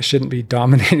deal. Like it shouldn't be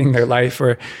dominating their life.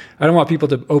 Or I don't want people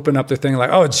to open up their thing like,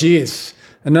 oh geez,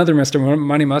 another Mr.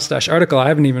 Money Mustache article. I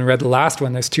haven't even read the last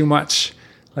one. There's too much.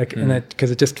 Like,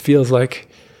 because it just feels like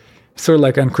sort of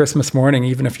like on Christmas morning,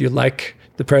 even if you like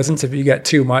the presents, if you get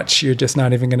too much, you're just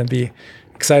not even going to be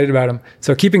excited about them.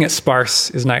 So keeping it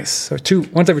sparse is nice. So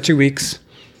once every 2 weeks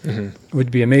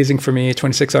would be amazing for me.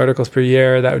 26 articles per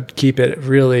year. That would keep it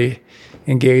really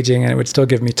engaging, and it would still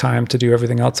give me time to do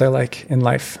everything else I like in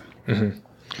life. And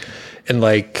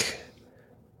like,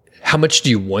 how much do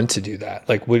you want to do that?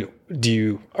 Like,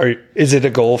 is it a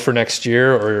goal for next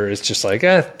year, or is it just like,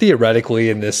 theoretically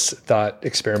in this thought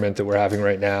experiment that we're having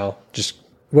right now?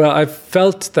 Well, I've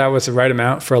felt that was the right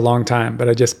amount for a long time, but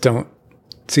I just don't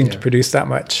seem to produce that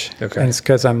much. Okay. And it's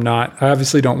because I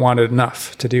obviously don't want it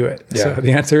enough to do it. Yeah. So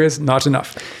the answer is not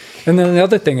enough. And then the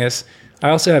other thing is, I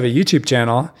also have a YouTube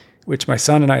channel, which my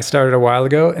son and I started a while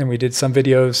ago, and we did some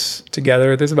videos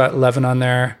together. There's about 11 on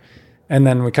there. And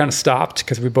then we kind of stopped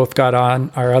because we both got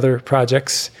on our other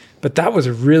projects. But that was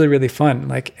really, really fun.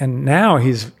 And now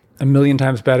he's a million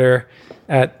times better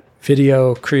at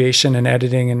video creation and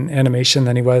editing and animation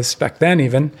than he was back then.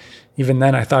 Even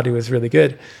then, I thought he was really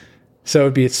good. So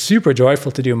it'd be super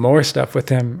joyful to do more stuff with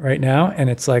him right now. And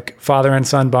it's like father and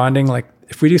son bonding. Like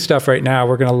if we do stuff right now,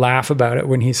 we're going to laugh about it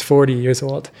when he's 40 years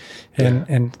old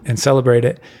and celebrate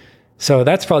it. So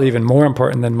that's probably even more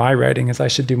important than my writing, is I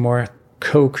should do more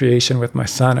co-creation with my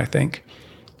son, I think,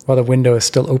 while the window is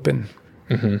still open.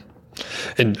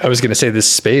 And I was going to say this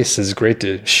space is great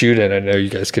to shoot in. I know you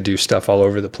guys could do stuff all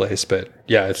over the place, but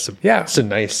yeah, it's a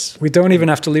nice. We don't even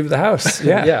have to leave the house.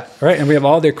 Yeah. Yeah. Right. And we have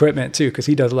all the equipment too, because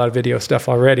he does a lot of video stuff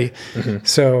already. Mm-hmm.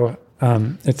 So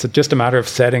it's just a matter of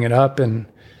setting it up and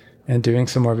doing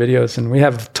some more videos. And we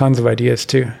have tons of ideas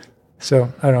too.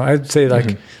 So I don't know. I'd say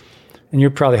like, and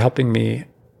you're probably helping me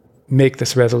make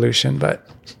this resolution, but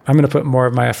I'm going to put more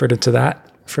of my effort into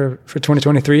that for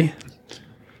 2023.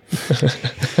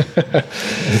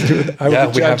 I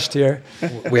will be judged here.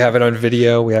 We have it on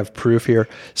video. We have proof here.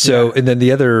 So, and then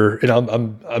the other,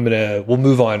 and we'll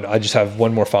move on. I just have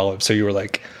one more follow up. So you were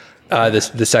like,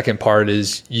 the second part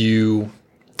is you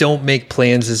don't make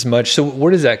plans as much. So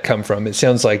where does that come from? It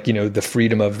sounds like, the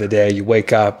freedom of the day. You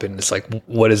wake up and it's like,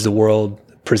 what is the world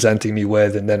presenting me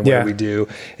with? And then what do we do?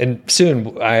 And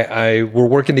soon we're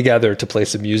working together to play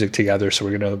some music together. So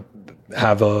we're going to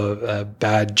have a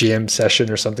bad jam session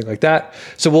or something like that.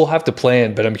 So we'll have to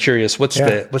plan, but I'm curious, what's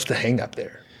the hang up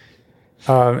there?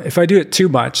 If I do it too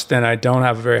much, then I don't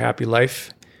have a very happy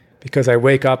life, because I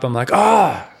wake up, I'm like,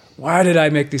 why did I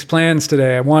make these plans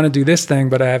today? I want to do this thing,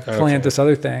 but I have planned this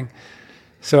other thing.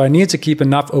 So I need to keep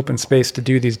enough open space to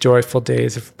do these joyful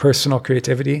days of personal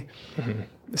creativity. Mm-hmm.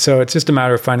 So it's just a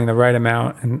matter of finding the right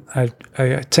amount. And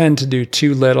I tend to do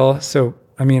too little. So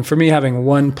I mean, for me, having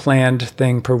one planned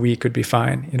thing per week would be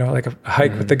fine. Like a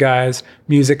hike with the guys,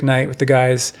 music night with the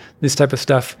guys, this type of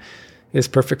stuff is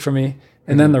perfect for me.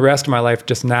 And then the rest of my life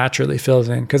just naturally fills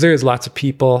in, because there is lots of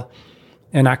people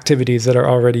and activities that are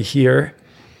already here,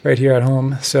 right here at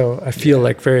home. So I feel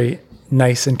like very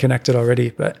nice and connected already.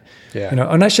 But,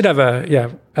 and I should have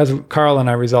as Carl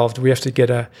and I resolved, we have to get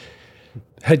a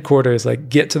headquarters,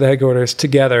 get to the headquarters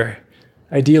together.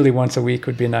 Ideally once a week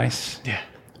would be nice. Yeah.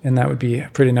 And that would be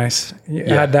pretty nice.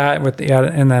 Add that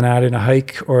and then add in a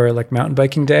hike or like mountain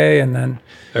biking day, and then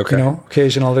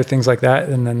occasional other things like that,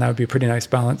 and then that would be a pretty nice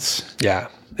balance. Yeah,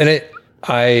 and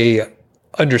I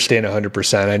understand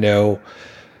 100%. I know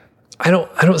I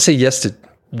don't say yes to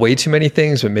way too many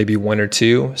things, but maybe one or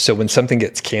two. So when something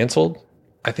gets canceled,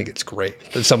 I think it's great.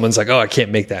 If someone's like, "Oh, I can't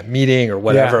make that meeting" or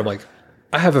whatever, I'm like,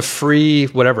 I have a free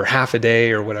half a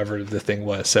day or whatever the thing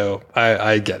was. So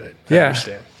I get it. I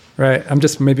understand. Right. I'm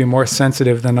just maybe more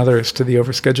sensitive than others to the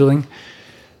overscheduling.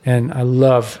 And I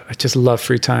just love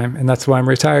free time. And that's why I'm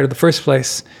retired in the first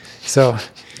place. So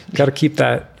got to keep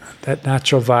that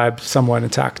natural vibe somewhat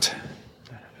intact.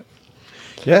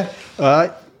 Yeah.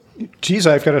 Geez,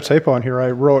 I've got a typo on here. I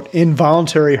wrote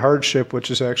involuntary hardship, which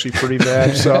is actually pretty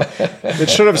bad. So it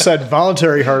should have said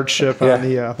voluntary hardship on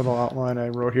the little outline I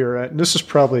wrote here. And this is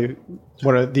probably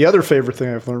one of the other favorite thing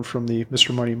I've learned from the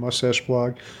Mr. Money Mustache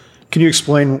blog. Can you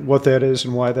explain what that is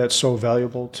and why that's so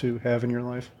valuable to have in your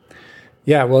life?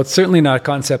 Yeah, well, it's certainly not a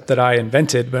concept that I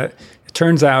invented, but it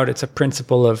turns out it's a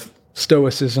principle of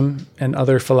Stoicism and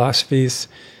other philosophies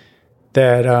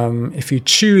that if you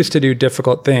choose to do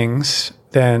difficult things,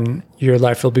 then your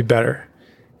life will be better.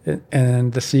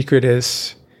 And the secret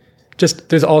is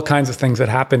there's all kinds of things that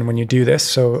happen when you do this.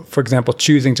 So, for example,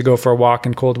 choosing to go for a walk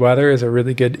in cold weather is a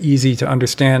really good, easy to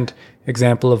understand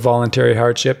example of voluntary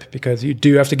hardship, because you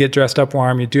do have to get dressed up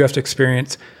warm. You do have to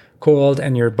experience cold,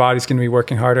 and your body's going to be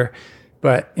working harder.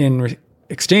 But in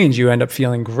exchange, you end up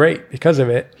feeling great because of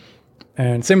it.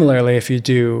 And similarly, if you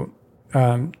do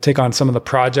take on some of the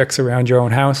projects around your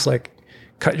own house, like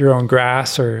cut your own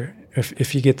grass, or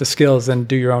if you get the skills, then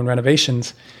do your own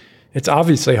renovations, it's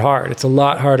obviously hard. It's a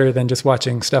lot harder than just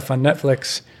watching stuff on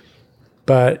Netflix.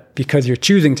 But because you're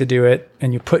choosing to do it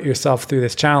and you put yourself through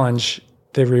this challenge,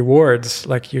 the rewards,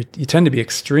 you tend to be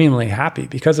extremely happy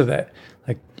because of that.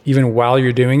 Like even while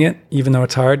you're doing it, even though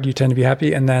it's hard, you tend to be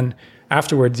happy. And then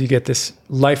afterwards you get this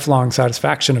lifelong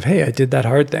satisfaction of, hey, I did that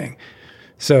hard thing.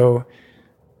 So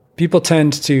people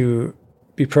tend to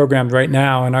be programmed right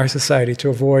now in our society to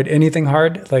avoid anything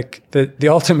hard. Like the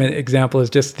ultimate example is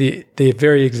just the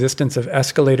very existence of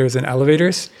escalators and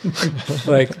elevators.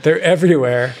 Like they're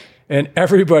everywhere and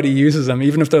everybody uses them,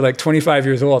 even if they're like 25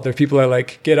 years old. There are people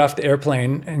that get off the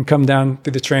airplane and come down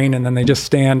through the train, and then they just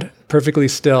stand perfectly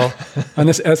still on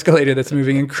this escalator that's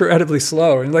moving incredibly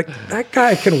slow. And that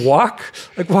guy can walk.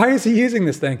 Why is he using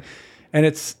this thing? And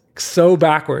it's so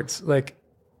backwards.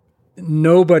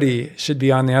 Nobody should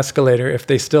be on the escalator if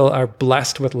they still are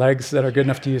blessed with legs that are good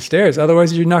enough to use stairs.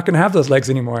 Otherwise, you're not going to have those legs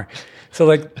anymore.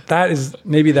 So that's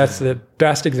the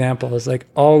best example is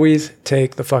always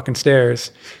take the fucking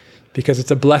stairs, because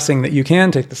it's a blessing that you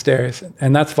can take the stairs.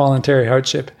 And that's voluntary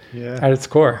hardship at its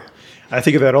core. I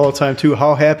think of that all the time too.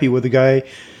 How happy would the guy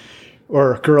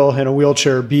or girl in a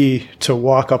wheelchair be to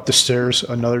walk up the stairs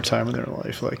another time in their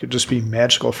life? It'd just be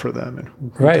magical for them,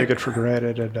 and we take it for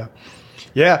granted. And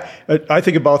Yeah, I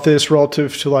think about this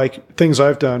relative to like things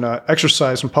I've done,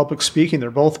 exercise and public speaking.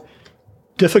 They're both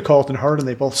difficult and hard, and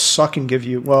they both suck and give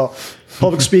you, well,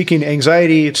 public speaking,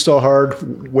 anxiety, it's still hard.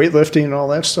 Weightlifting and all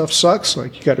that stuff sucks.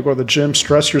 Like you got to go to the gym,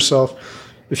 stress yourself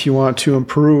if you want to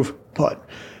improve. But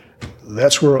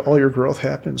that's where all your growth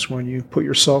happens, when you put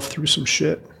yourself through some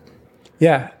shit.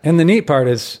 Yeah. And the neat part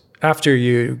is after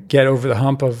you get over the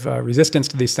hump of resistance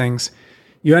to these things,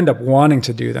 you end up wanting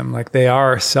to do them. Like they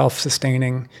are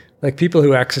self-sustaining. Like people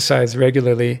who exercise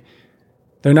regularly,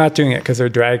 they're not doing it because they're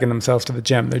dragging themselves to the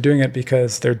gym. They're doing it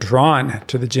because they're drawn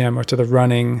to the gym or to the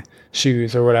running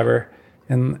shoes or whatever.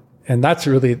 And that's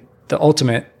really the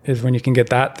ultimate, is when you can get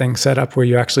that thing set up where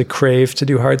you actually crave to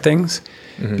do hard things,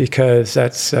 because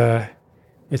that's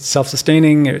it's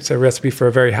self-sustaining. It's a recipe for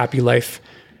a very happy life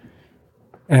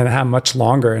and a much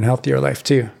longer and healthier life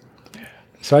too.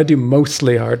 So I do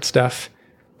mostly hard stuff,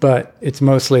 but it's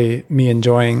mostly me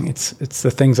enjoying. It's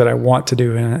the things that I want to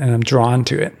do, and I'm drawn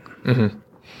to it. Mm-hmm.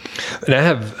 And I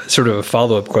have sort of a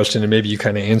follow-up question, and maybe you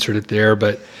kind of answered it there,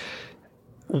 but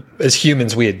as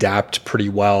humans, we adapt pretty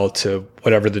well to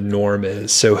whatever the norm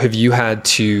is. So have you had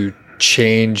to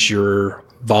change your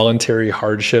voluntary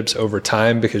hardships over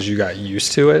time because you got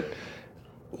used to it?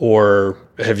 Or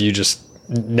have you just,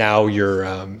 now you're,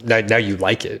 now you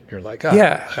like it? You're like,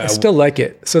 I still like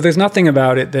it. So there's nothing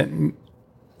about it that,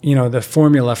 the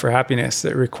formula for happiness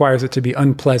that requires it to be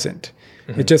unpleasant.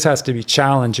 It just has to be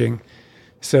challenging.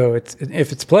 So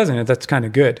if it's pleasant, that's kind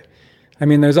of good. I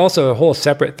mean, there's also a whole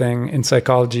separate thing in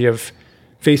psychology of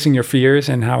facing your fears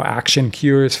and how action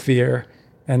cures fear.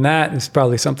 And that is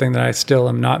probably something that I still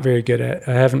am not very good at.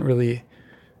 I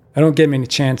don't get many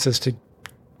chances to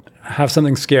have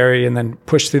something scary and then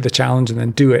push through the challenge and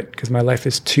then do it, because my life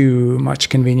is too much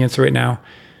convenience right now.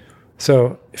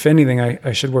 So if anything,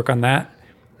 I should work on that.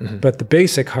 Mm-hmm. But the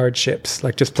basic hardships,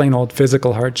 like just plain old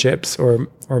physical hardships or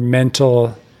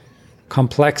mental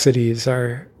complexities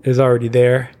is already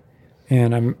there.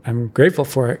 And I'm grateful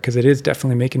for it, because it is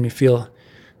definitely making me feel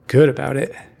good about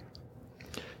it.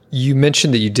 You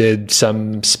mentioned that you did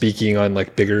some speaking on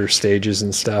like bigger stages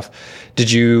and stuff. Did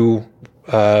you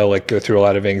go through a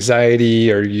lot of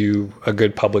anxiety? Are you a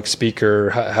good public speaker?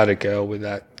 How'd it go with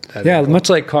that yeah, angle? Much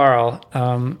like Carl,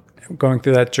 going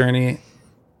through that journey,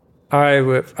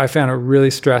 I found it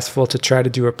really stressful to try to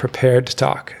do a prepared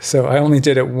talk. So I only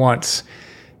did it once.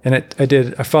 And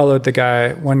I followed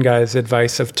one guy's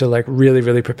advice to like really,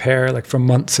 really prepare like for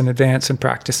months in advance and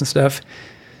practice and stuff.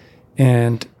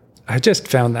 And I just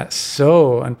found that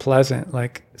so unpleasant.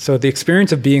 So the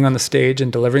experience of being on the stage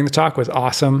and delivering the talk was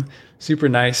awesome, super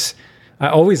nice. I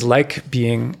always like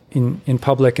being in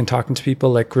public and talking to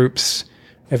people, like groups,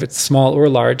 if it's small or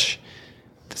large,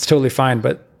 it's totally fine.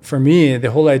 But for me, the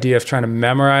whole idea of trying to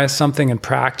memorize something and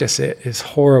practice it is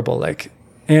horrible.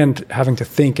 And having to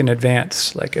think in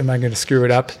advance, am I going to screw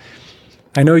it up?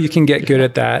 I know you can get good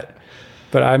at that,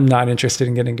 but I'm not interested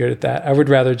in getting good at that. I would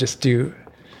rather just do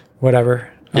whatever.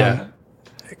 Yeah.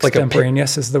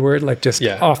 Extemporaneous is the word,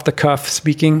 off the cuff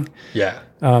speaking. Yeah.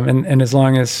 And as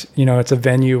long as, it's a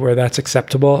venue where that's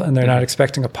acceptable and they're not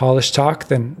expecting a polished talk,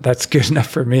 then that's good enough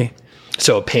for me.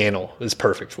 So a panel is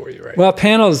perfect for you, right? Well, a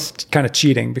panel is kind of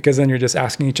cheating, because then you're just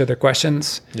asking each other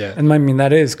questions. Yeah. And I mean,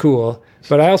 that is cool,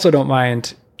 but I also don't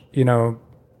mind,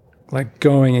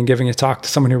 going and giving a talk to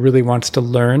someone who really wants to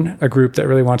learn, a group that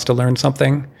really wants to learn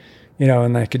something,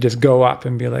 and I could just go up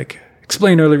and be like,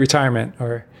 explain early retirement,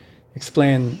 or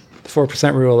explain the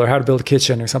 4% rule, or how to build a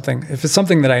kitchen or something. If it's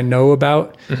something that I know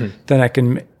about, then I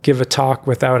can give a talk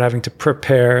without having to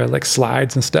prepare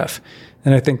slides and stuff.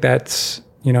 And I think that's,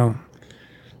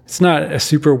 it's not a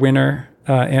super winner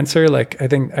answer. I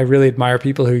think I really admire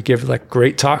people who give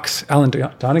great talks. Alan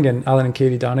and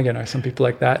Katie Donegan are some people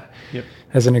like that. Yep.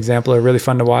 As an example, are really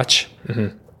fun to watch.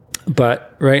 Mm-hmm.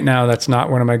 But right now, that's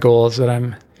not one of my goals that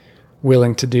I'm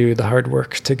willing to do the hard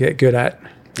work to get good at.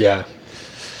 Yeah.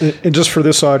 And just for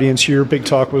this audience, your big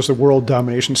talk was the World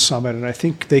Domination Summit, and I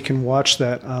think they can watch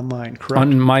that online, correct?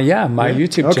 On my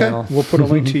YouTube channel. We'll put a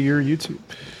link to your YouTube.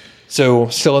 So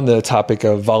still on the topic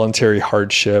of voluntary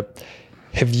hardship,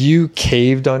 have you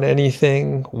caved on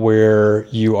anything where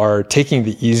you are taking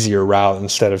the easier route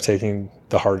instead of taking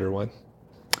the harder one?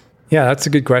 Yeah, that's a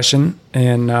good question.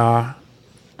 And I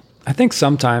think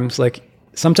sometimes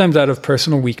out of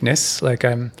personal weakness, I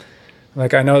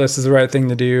know this is the right thing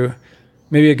to do.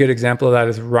 Maybe a good example of that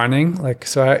is running.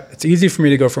 It's easy for me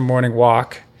to go for a morning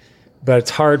walk, but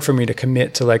it's hard for me to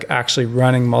commit to actually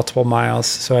running multiple miles.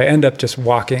 So I end up just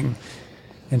walking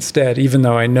instead, even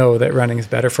though I know that running is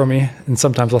better for me. And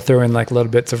sometimes I'll throw in little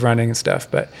bits of running and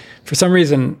stuff. But for some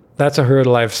reason, that's a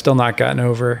hurdle I've still not gotten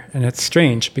over. And it's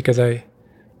strange, because I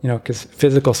because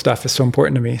physical stuff is so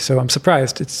important to me. So I'm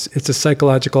surprised. It's a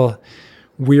psychological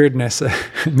weirdness.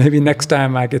 Maybe next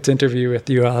time I get to interview with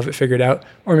you, I'll have it figured out,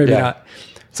 or maybe not.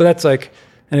 So that's like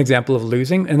an example of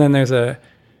losing. And then there's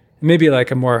maybe like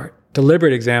a more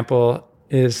deliberate example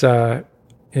is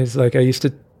like I used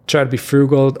to try to be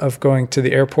frugal of going to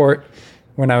the airport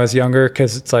when I was younger,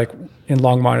 because it's like in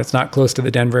Longmont, it's not close to the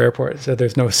Denver airport. So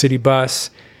there's no city bus.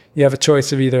 You have a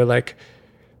choice of either like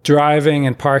driving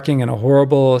and parking in a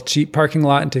horrible cheap parking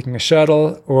lot and taking a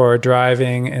shuttle, or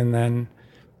driving and then,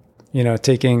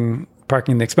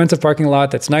 parking in the expensive parking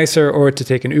lot that's nicer, or to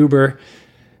take an Uber,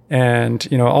 and,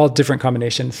 all different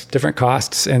combinations, different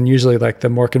costs. And usually like the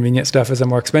more convenient stuff is the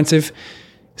more expensive.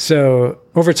 So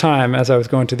over time, as I was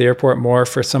going to the airport more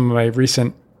for some of my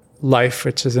recent life,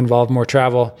 which has involved more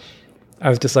travel, I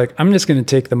was just like, I'm just going to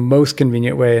take the most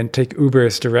convenient way and take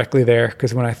Ubers directly there.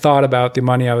 Because when I thought about the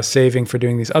money I was saving for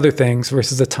doing these other things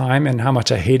versus the time and how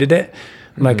much I hated it,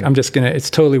 I'm like, I'm just going to, it's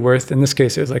totally worth, in this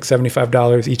case, it was like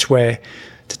 $75 each way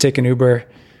to take an Uber.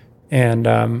 And,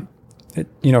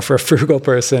 for a frugal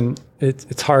person,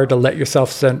 it's hard to let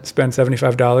yourself spend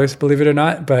 $75, believe it or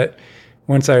not. But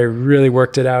once I really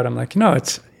worked it out, I'm like,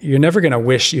 you're never going to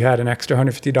wish you had an extra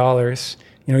 $150.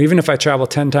 Even if I travel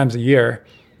 10 times a year,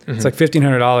 it's like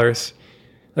 $1,500.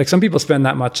 Like some people spend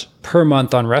that much per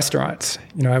month on restaurants.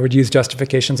 I would use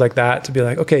justifications like that to be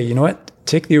like, okay, you know what?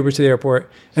 Take the Uber to the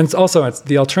airport. And it's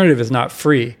the alternative is not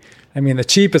free. I mean, the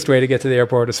cheapest way to get to the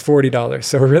airport is $40.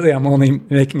 So really, I'm only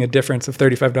making a difference of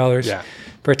 $35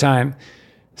 per time.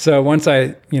 So once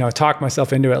I, talk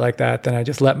myself into it like that, then I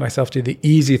just let myself do the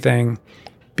easy thing,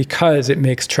 because it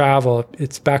makes travel.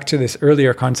 It's back to this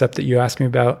earlier concept that you asked me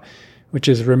about, which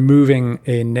is removing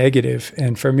a negative.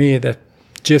 And for me, that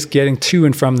just getting to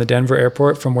and from the Denver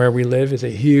airport from where we live is a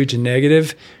huge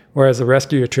negative, whereas the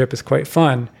rest of your trip is quite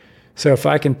fun. So if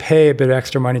I can pay a bit of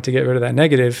extra money to get rid of that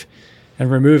negative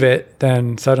and remove it,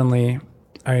 then suddenly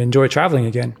I enjoy traveling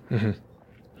again.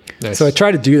 Nice. So I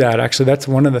try to do that. Actually, that's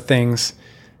one of the things.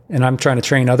 And I'm trying to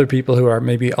train other people who are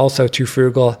maybe also too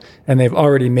frugal and they've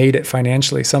already made it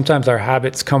financially. Sometimes our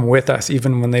habits come with us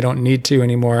even when they don't need to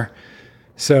anymore.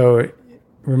 So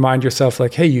remind yourself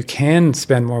like, hey, you can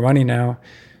spend more money now.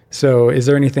 So is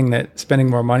there anything that spending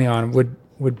more money on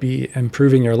would be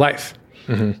improving your life?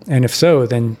 And if so,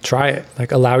 then try it.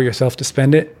 Like allow yourself to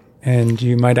spend it, and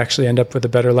you might actually end up with a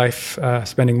better life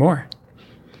spending more.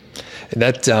 And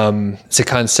that it's a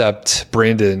concept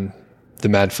Brandon, the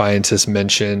mad scientist,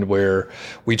 mentioned, where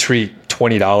we treat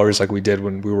 $20 like we did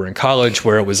when we were in college,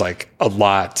 where it was like a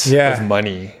lot of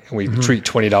money, and we treat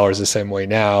 $20 the same way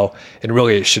now. And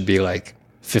really, it should be like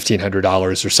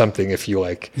 $1,500 or something if you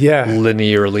like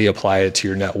linearly apply it to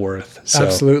your net worth. So.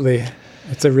 Absolutely,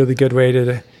 it's a really good way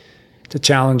to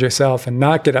challenge yourself and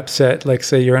not get upset. Like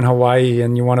say you're in Hawaii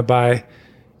and you want to buy,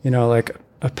 like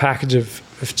a package of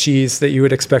cheese that you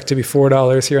would expect to be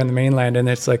 $4 here on the mainland, and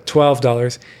it's like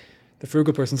 $12. The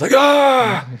frugal person's like,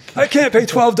 I can't pay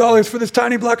 $12 for this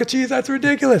tiny block of cheese. That's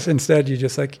ridiculous. Instead, you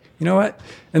just like, you know what?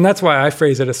 And that's why I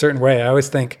phrase it a certain way. I always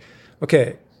think,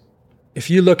 okay, if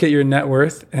you look at your net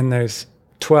worth and there's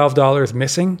 $12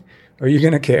 missing, are you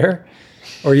going to care?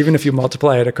 Or even if you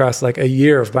multiply it across like a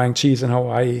year of buying cheese in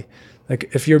Hawaii, like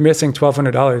if you're missing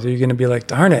 $1,200, are you going to be like,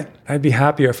 darn it, I'd be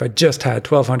happier if I just had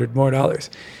 $1,200 more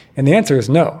dollars? And the answer is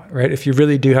no, right? If you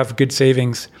really do have good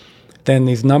savings, then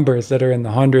these numbers that are in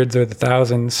the hundreds or the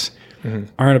thousands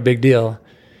aren't a big deal.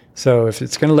 So if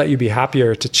it's going to let you be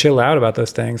happier to chill out about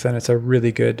those things, then it's a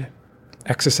really good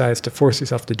exercise to force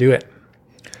yourself to do it.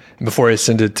 Before I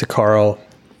send it to Carl,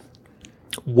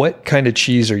 what kind of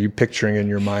cheese are you picturing in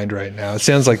your mind right now? It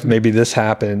sounds like maybe this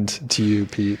happened to you,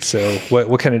 Pete. So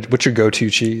what's your go-to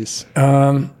cheese?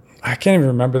 I can't even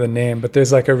remember the name, but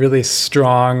there's like a really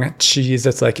strong cheese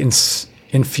that's like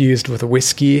infused with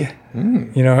whiskey,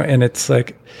 and it's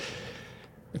like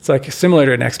similar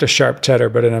to an extra sharp cheddar,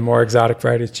 but in a more exotic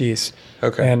variety of cheese.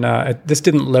 Okay. And this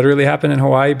didn't literally happen in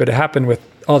Hawaii, but it happened with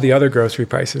all the other grocery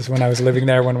prices when I was living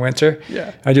there one winter.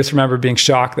 Yeah. I just remember being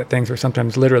shocked that things were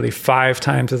sometimes literally 5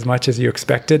 times as much as you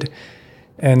expected.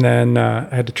 And then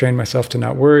I had to train myself to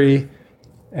not worry.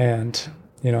 And,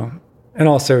 and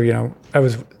also, I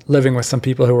was living with some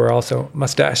people who were also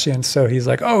mustachians. So he's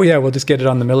like, oh yeah, we'll just get it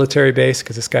on the military base,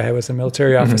 because this guy was a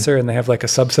military officer and they have like a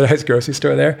subsidized grocery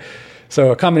store there.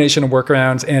 So a combination of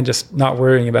workarounds and just not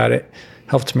worrying about it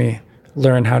helped me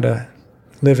learn how to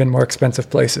live in more expensive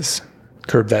places.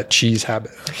 Curb that cheese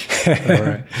habit. All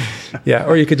right. Yeah,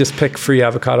 or you could just pick free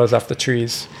avocados off the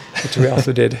trees, which we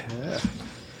also did.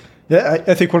 Yeah,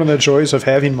 I think one of the joys of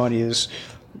having money is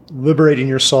liberating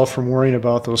yourself from worrying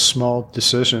about those small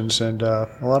decisions. And a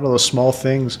lot of those small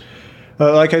things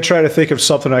Like I try to think of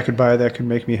something I could buy that could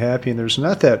make me happy, and there's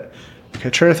not that. Like I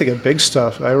try to think of big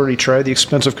stuff. I already tried the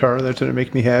expensive car that didn't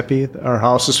make me happy. Our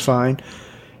house is fine,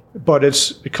 but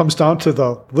it comes down to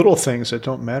the little things that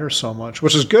don't matter so much,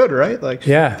 which is good, right? Like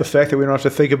the fact that we don't have to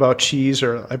think about cheese,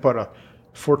 or I bought a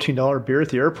 $14 beer at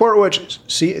the airport, which,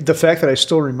 see, the fact that I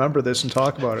still remember this and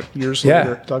talk about it years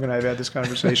later, Doug and I have had this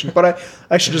conversation, but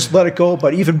I should just let it go.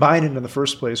 But even buying it in the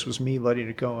first place was me letting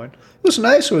it go. And it was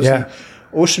nice. It was the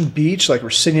ocean beach. Like, we're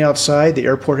sitting outside. The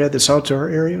airport had this outdoor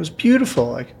area. It was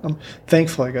beautiful. Like, I'm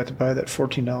thankful I got to buy that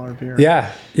 $14 beer.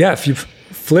 Yeah. Yeah. If you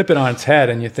flip it on its head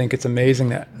and you think it's amazing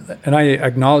that, and I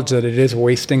acknowledge that it is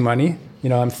wasting money. You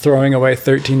know, I'm throwing away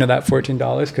 13 of that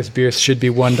 $14 because beers should be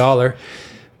 $1.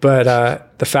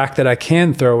 But the fact that I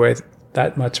can throw away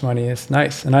that much money is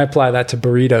nice. And I apply that to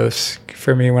burritos.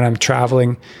 For me, when I'm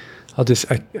traveling,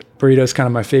 burrito is kind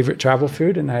of my favorite travel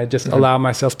food. And I just allow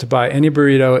myself to buy any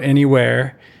burrito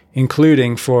anywhere,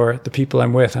 including for the people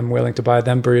I'm with. I'm willing to buy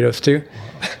them burritos too.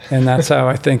 And that's how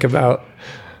I think about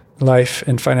life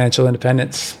and financial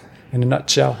independence in a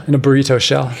nutshell, in a burrito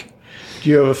shell. Do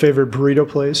you have a favorite burrito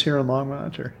place here in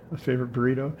Longmont, or a favorite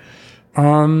burrito?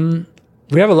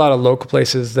 We have a lot of local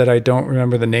places that I don't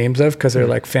remember the names of because they're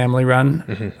like family run.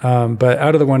 Mm-hmm. But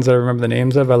out of the ones that I remember the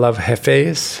names of, I love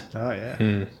Jefe's. Oh,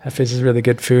 yeah. Jefe's is really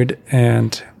good food.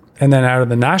 And then out of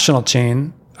the national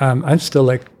chain, I'm still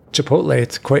like Chipotle.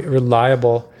 It's quite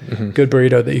reliable, good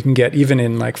burrito that you can get even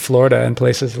in like Florida and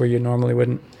places where you normally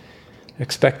wouldn't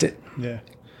expect it. Yeah.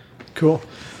 Cool.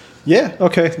 Yeah.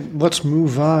 Okay. Let's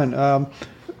move on.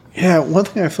 One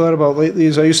thing I've thought about lately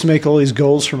is I used to make all these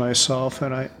goals for myself,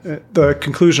 and the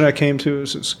conclusion I came to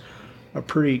is it's a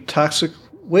pretty toxic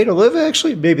way to live,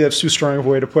 actually. Maybe that's too strong of a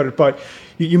way to put it, but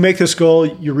you make this goal,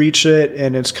 you reach it,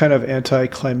 and it's kind of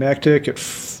anticlimactic.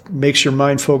 It makes your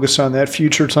mind focus on that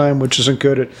future time, which isn't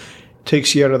good. It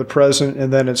takes you out of the present,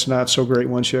 and then it's not so great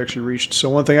once you actually reach it. So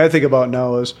one thing I think about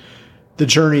now is the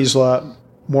journey is a lot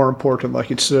more important.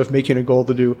 Like, instead of making a goal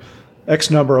to do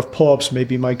X number of pull-ups,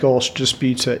 maybe my goal should just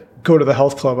be to go to the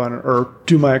health club or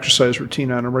do my exercise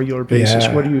routine on a regular basis.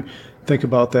 What do you think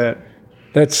about that?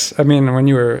 When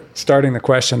you were starting the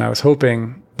question, I was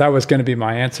hoping that was going to be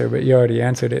my answer, but you already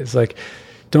answered it. It's like,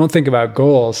 don't think about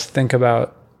goals, think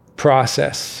about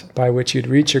process by which you'd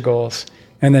reach your goals,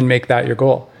 and then make that your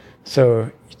goal.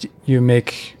 So you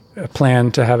make a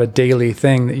plan to have a daily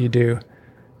thing that you do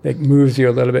that moves you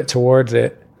a little bit towards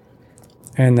it,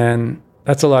 and then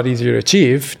that's a lot easier to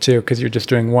achieve too, because you're just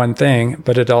doing one thing,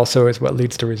 but it also is what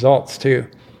leads to results too.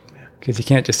 Because you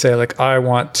can't just say like, I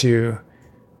want to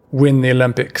win the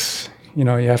Olympics. You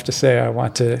know, you have to say, I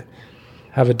want to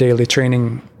have a daily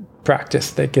training practice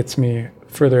that gets me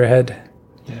further ahead.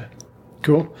 Yeah.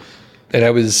 Cool. And I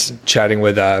was chatting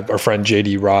with our friend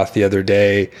JD Roth the other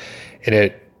day, and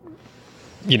it,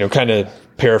 kind of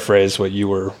paraphrased what you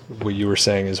were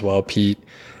saying as well, Pete.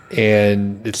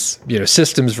 And it's,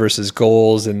 systems versus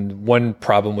goals. And one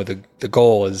problem with the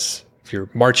goal is if you're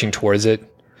marching towards it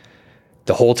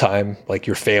the whole time, like,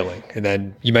 you're failing, and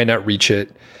then you might not reach it.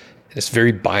 And it's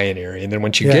very binary. And then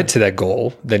once you get to that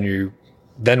goal, then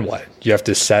what? You have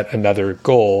to set another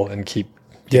goal and keep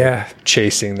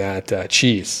chasing that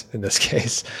cheese in this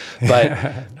case. But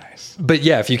nice. But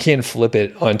yeah, if you can flip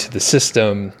it onto the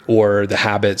system or the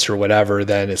habits or whatever,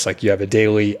 then it's like you have a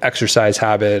daily exercise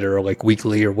habit or like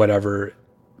weekly or whatever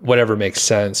makes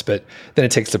sense. But then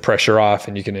it takes the pressure off,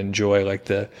 and you can enjoy like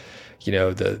the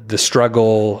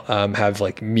struggle, have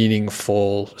like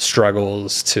meaningful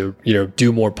struggles to,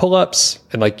 do more pull-ups,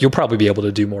 and like you'll probably be able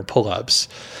to do more pull-ups,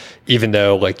 even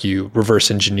though like you reverse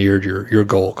engineered your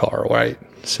goal, Carl, right?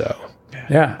 So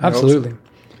yeah, absolutely.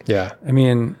 Yeah.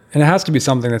 And it has to be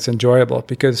something that's enjoyable,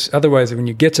 because otherwise when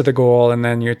you get to the goal and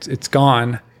then it's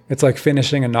gone, it's like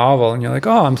finishing a novel and you're like,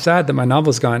 oh, I'm sad that my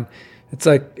novel's gone. It's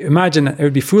like, imagine it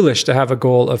would be foolish to have a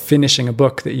goal of finishing a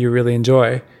book that you really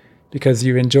enjoy because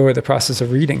you enjoy the process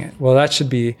of reading it. Well, that should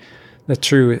be the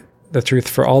truth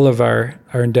for all of our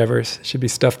endeavors. It should be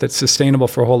stuff that's sustainable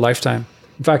for a whole lifetime.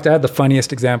 In fact, I had the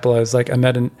funniest example. I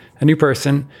met a new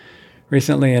person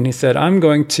recently, and he said, I'm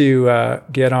going to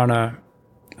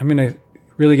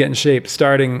really get in shape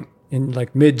starting in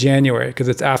like mid-January, because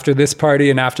it's after this party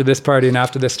and after this party and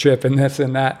after this trip and this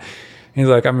and that. And he's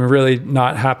like, I'm really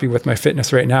not happy with my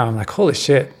fitness right now. I'm like, holy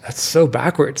shit, that's so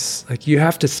backwards. Like, you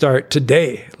have to start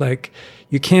today. Like,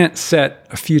 you can't set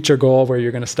a future goal where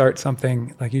you're going to start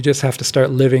something. Like, you just have to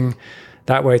start living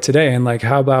that way today. And like,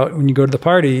 how about when you go to the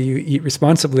party, you eat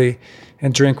responsibly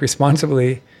and drink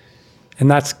responsibly? And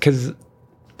that's because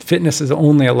fitness is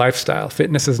only a lifestyle.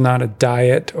 Fitness is not a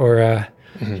diet or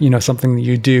something that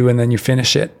you do and then you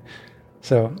finish it.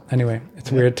 So anyway,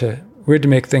 it's weird to weird to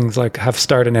make things like have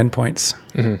start and end points.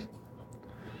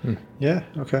 Yeah.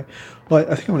 Okay. Well,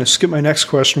 I think I'm going to skip my next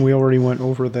question. We already went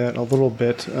over that a little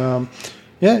bit.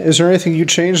 Yeah. Is there anything you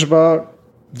changed about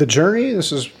the journey?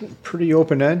 This is pretty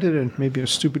open-ended and maybe a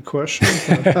stupid question,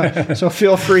 but, so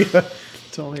feel free to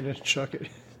tell me to chuck it.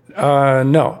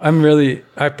 No,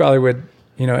 I probably would,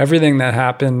 everything that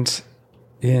happened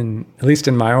at least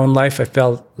in my own life, I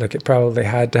felt like it probably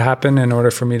had to happen in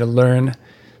order for me to learn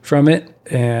from it.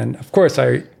 And of course,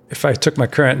 if I took my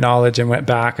current knowledge and went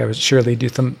back, I would surely do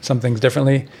some things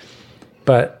differently,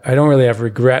 but I don't really have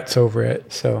regrets over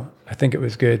it. So I think it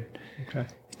was good. Okay.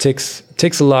 It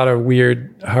takes a lot of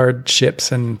weird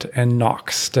hardships and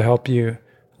knocks to help you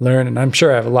learn. And I'm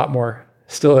sure I have a lot more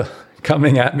still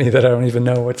coming at me that I don't even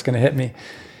know what's going to hit me.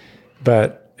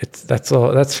 But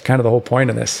that's kind of the whole point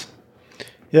of this.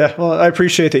 Yeah, well, I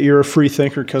appreciate that you're a free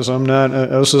thinker because I'm not.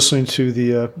 I was listening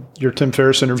to your Tim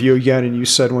Ferriss interview again, and you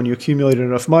said when you accumulated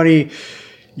enough money,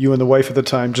 you and the wife at the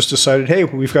time just decided, hey,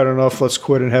 we've got enough, let's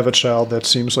quit and have a child. That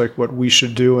seems like what we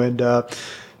should do. And the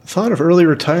thought of early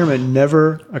retirement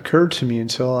never occurred to me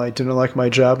until I didn't like my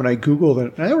job and I Googled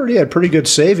it. I already had pretty good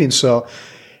savings, so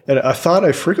a thought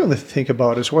I frequently think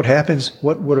about is what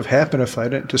would have happened if I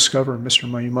didn't discover Mr.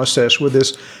 Money Mustache? Would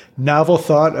this novel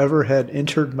thought ever have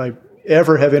entered my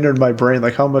brain?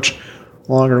 Like how much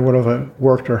longer would have I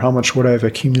worked, or how much would I have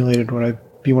accumulated? Would I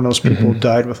be one of those people who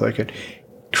died with like a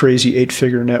crazy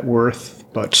 8-figure net worth,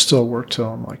 but still worked till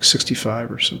I'm like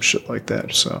 65 or some shit like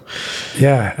that? So,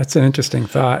 yeah, that's an interesting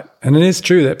thought. And it is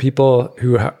true that people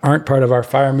who aren't part of our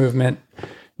FIRE movement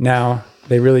now,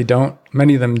 they really don't.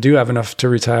 Many of them do have enough to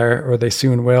retire, or they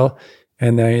soon will,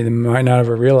 and they might not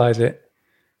ever realize it,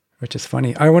 which is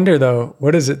funny. I wonder though,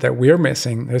 what is it that we're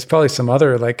missing? There's probably some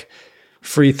other like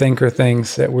free thinker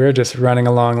things that we're just running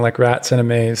along like rats in a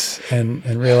maze and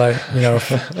realize,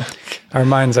 our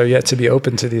minds are yet to be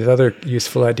open to these other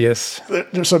useful ideas.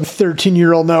 There's some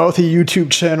 13-year-old now with a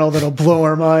YouTube channel that'll blow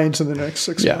our minds in the next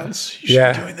 6 months. You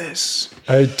should be doing this.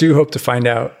 I do hope to find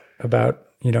out about,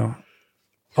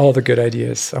 all the good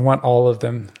ideas. I want all of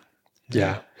them.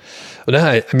 Yeah. Well,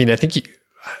 no,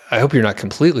 I hope you're not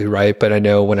completely right, but I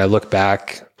know when I look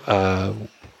back,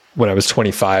 when I was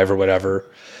 25 or whatever,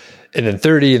 and then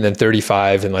 30 and then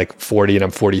 35 and like 40 and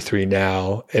I'm 43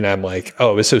 now. And I'm like,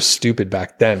 oh, it was so stupid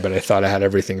back then, but I thought I had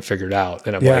everything figured out.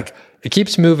 And I'm like, it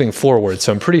keeps moving forward.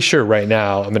 So I'm pretty sure right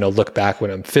now I'm going to look back when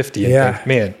I'm 50 and think,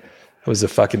 man, I was a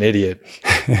fucking idiot.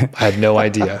 I had no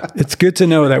idea. It's good to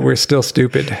know that we're still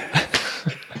stupid.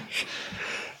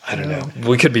 I don't know.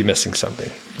 We could be missing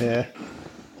something. Yeah.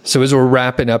 So as we're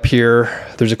wrapping up here,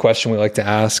 there's a question we like to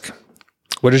ask.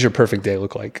 What does your perfect day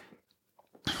look like?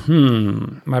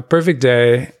 My perfect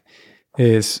day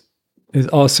is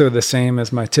also the same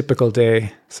as my typical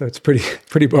day. So it's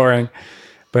pretty boring,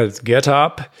 but it's get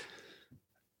up,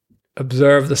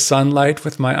 observe the sunlight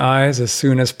with my eyes as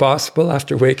soon as possible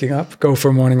after waking up, go for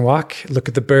a morning walk, look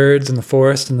at the birds and the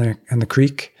forest and the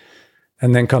creek,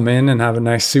 and then come in and have a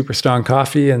nice super strong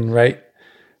coffee and write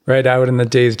out in the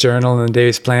day's journal and the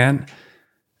day's plan,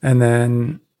 and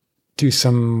then do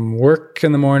some work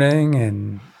in the morning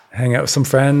and hang out with some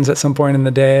friends at some point in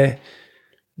the day,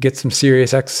 get some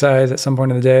serious exercise at some point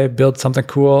in the day, build something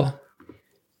cool,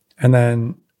 and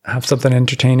then have something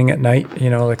entertaining at night,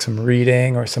 like some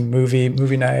reading or some movie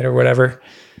night or whatever.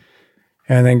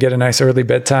 And then get a nice early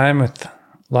bedtime with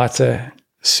lots of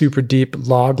super deep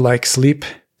log-like sleep.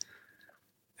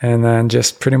 And then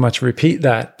just pretty much repeat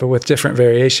that, but with different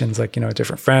variations, like,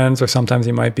 different friends, or sometimes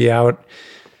you might be out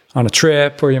on a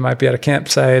trip, or you might be at a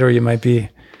campsite, or you might be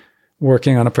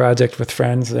working on a project with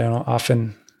friends,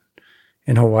 often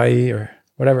in Hawaii or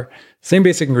whatever. Same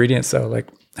basic ingredients though, like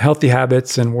healthy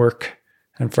habits and work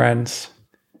and friends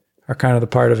are kind of the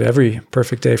part of every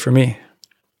perfect day for me.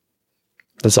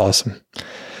 That's awesome.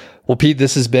 Well, Pete,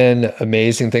 this has been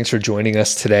amazing. Thanks for joining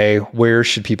us today. Where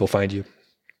should people find you?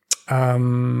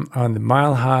 On the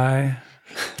Mile High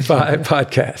FI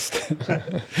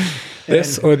podcast.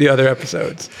 This or the other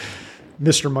episodes.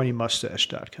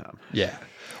 MrMoneyMustache.com. Yeah.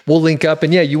 We'll link up.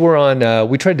 And you were on,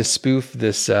 we tried to spoof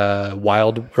this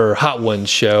Wild or Hot Ones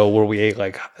show where we ate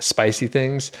like spicy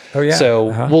things. Oh yeah. So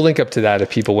we'll link up to that if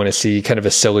people want to see kind of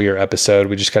a sillier episode.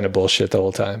 We just kind of bullshit the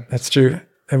whole time. That's true.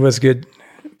 It was good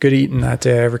eating that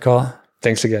day, I recall.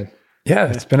 Thanks again.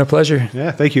 Yeah, it's been a pleasure.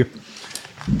 Yeah, thank you.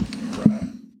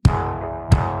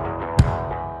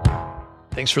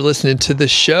 Thanks for listening to the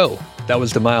show. That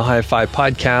was the Mile High FI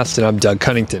podcast, and I'm Doug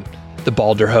Cunnington, the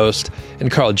balder host,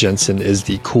 and Carl Jensen is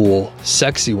the cool,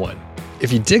 sexy one.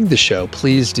 If you dig the show,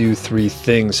 please do 3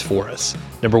 things for us.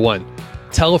 Number 1,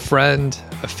 tell a friend,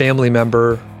 a family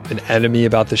member, an enemy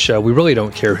about the show, we really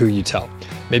don't care who you tell.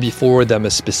 Maybe forward them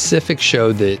a specific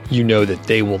show that you know that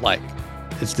they will like.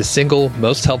 It's the single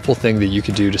most helpful thing that you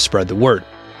can do to spread the word.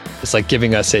 It's like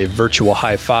giving us a virtual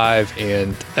high five,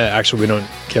 and actually we don't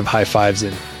give high fives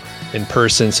in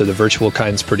person, so the virtual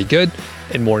kind's pretty good.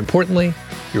 And more importantly,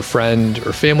 your friend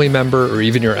or family member or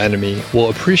even your enemy will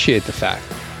appreciate the fact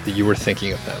that you were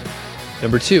thinking of them.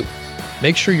 Number 2,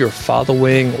 make sure you're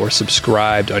following or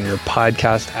subscribed on your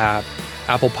podcast app,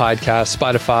 Apple Podcasts,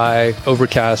 Spotify,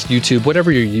 Overcast, YouTube,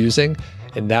 whatever you're using,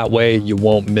 and that way you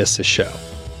won't miss a show.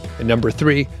 And number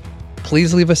 3,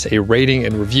 please leave us a rating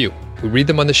and review. We read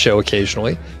them on the show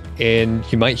occasionally, and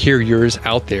you might hear yours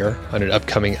out there on an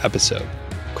upcoming episode.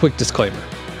 Quick disclaimer,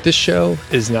 this show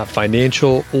is not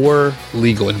financial or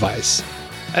legal advice.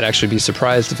 I'd actually be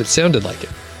surprised if it sounded like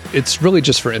it. It's really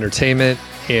just for entertainment,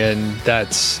 and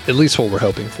that's at least what we're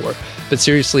hoping for. But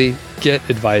seriously, get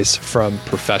advice from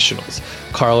professionals.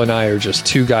 Carl and I are just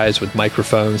 2 guys with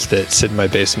microphones that sit in my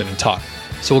basement and talk.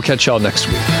 So we'll catch y'all next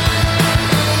week.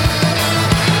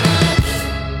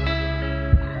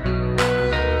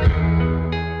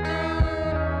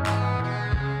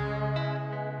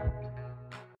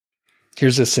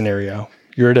 Here's a scenario.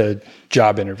 You're at a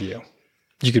job interview.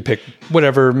 You could pick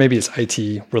whatever, maybe it's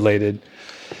IT related.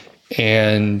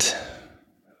 And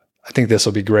I think this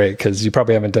will be great because you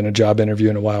probably haven't done a job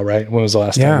interview in a while, right? When was the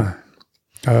last time?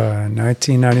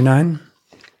 1999.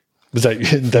 Was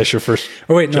that's your first?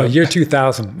 Oh, wait, no, job? year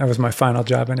 2000. That was my final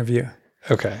job interview.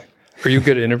 Okay. Are you a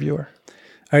good interviewer?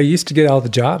 I used to get all the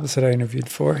jobs that I interviewed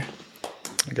for.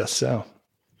 I guess so.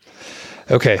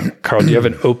 Okay, Carl, do you have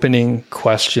an opening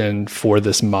question for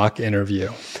this mock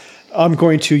interview? I'm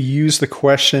going to use the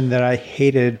question that I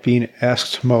hated being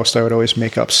asked most. I would always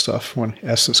make up stuff when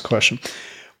asked this question.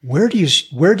 Where do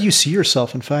you see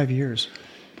yourself in 5 years?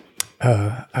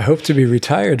 I hope to be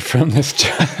retired from this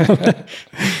job.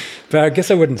 But I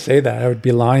guess I wouldn't say that. I would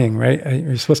be lying, right?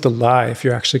 You're supposed to lie if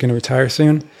you're actually going to retire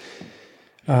soon.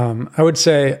 I would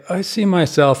say I see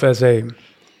myself as a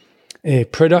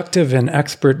productive and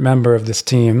expert member of this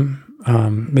team,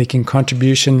 making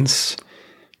contributions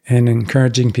and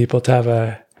encouraging people to have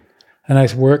a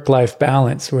nice work-life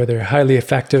balance where they're highly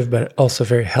effective but also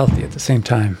very healthy at the same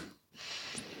time.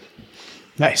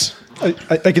 Nice.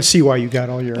 I could see why you got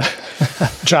all your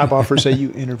job offers that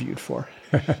you interviewed for.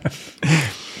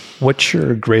 What's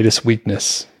your greatest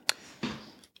weakness?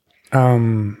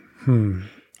 I'm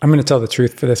going to tell the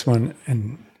truth for this one,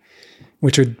 and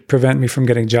which would prevent me from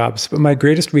getting jobs. But my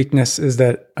greatest weakness is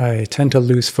that I tend to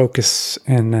lose focus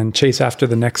and then chase after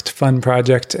the next fun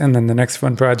project and then the next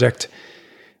fun project.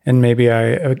 And maybe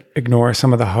I ignore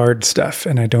some of the hard stuff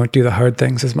and I don't do the hard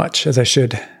things as much as I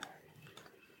should.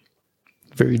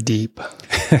 Very deep.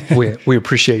 We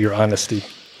appreciate your honesty.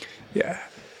 Yeah.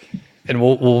 And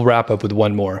we'll wrap up with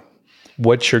one more.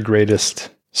 What's your greatest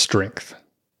strength?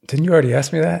 Didn't you already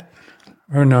ask me that?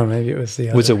 Or no, maybe it was the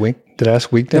other. Was it did I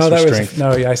ask weakness or strength?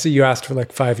 I see you asked for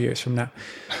like 5 years from now.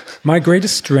 My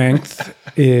greatest strength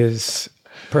is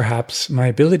perhaps my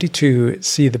ability to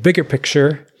see the bigger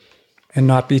picture and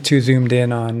not be too zoomed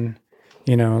in on,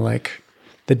 like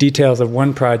the details of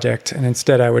one project. And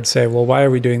instead I would say, well, why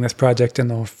are we doing this project in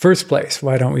the first place?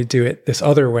 Why don't we do it this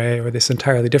other way or this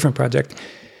entirely different project?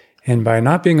 And by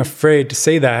not being afraid to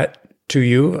say that to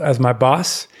you as my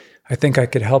boss, I think I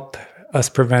could help us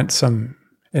prevent some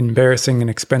embarrassing and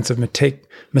expensive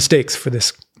mistakes for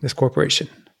this corporation.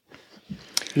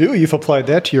 You've applied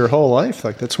that to your whole life.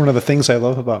 Like, that's one of the things I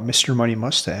love about Mr. Money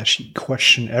Mustache. You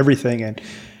question everything, and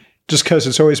just because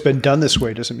it's always been done this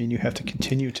way doesn't mean you have to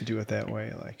continue to do it that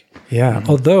way. Yeah.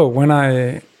 Although when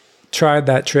I tried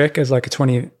that trick as like a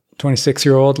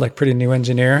 26-year-old, like pretty new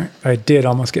engineer, I did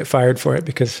almost get fired for it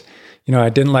because I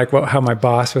didn't like how my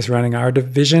boss was running our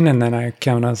division. And then I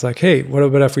was like, hey, what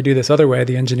about if we do this other way?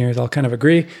 The engineers all kind of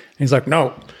agree. And he's like,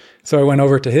 no. So I went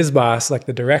over to his boss, like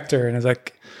the director, and I was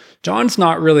like, John's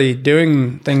not really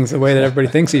doing things the way that everybody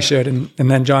thinks he should. And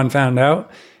then John found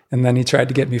out, and then he tried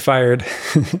to get me fired.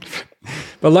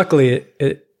 But luckily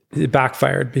it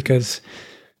backfired because,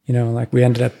 we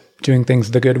ended up doing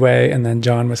things the good way. And then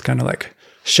John was kind of like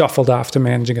shuffled off to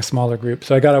managing a smaller group.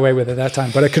 So I got away with it that time,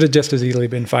 but I could have just as easily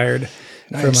been fired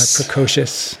for my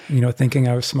precocious, thinking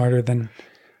I was smarter than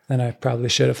I probably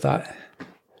should have thought.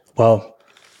 Well,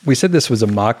 we said this was a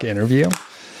mock interview.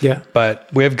 Yeah. But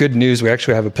we have good news. We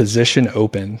actually have a position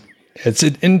open. It's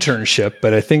an internship,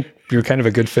 but I think you're kind of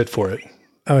a good fit for it.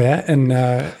 Oh yeah. And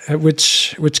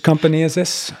which company is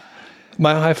this?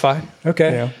 Mile High Fi.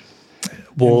 Okay.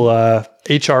 We'll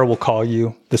HR will call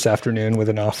you this afternoon with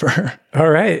an offer. All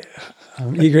right.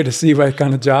 I'm eager to see what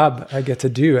kind of job I get to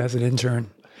do as an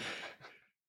intern.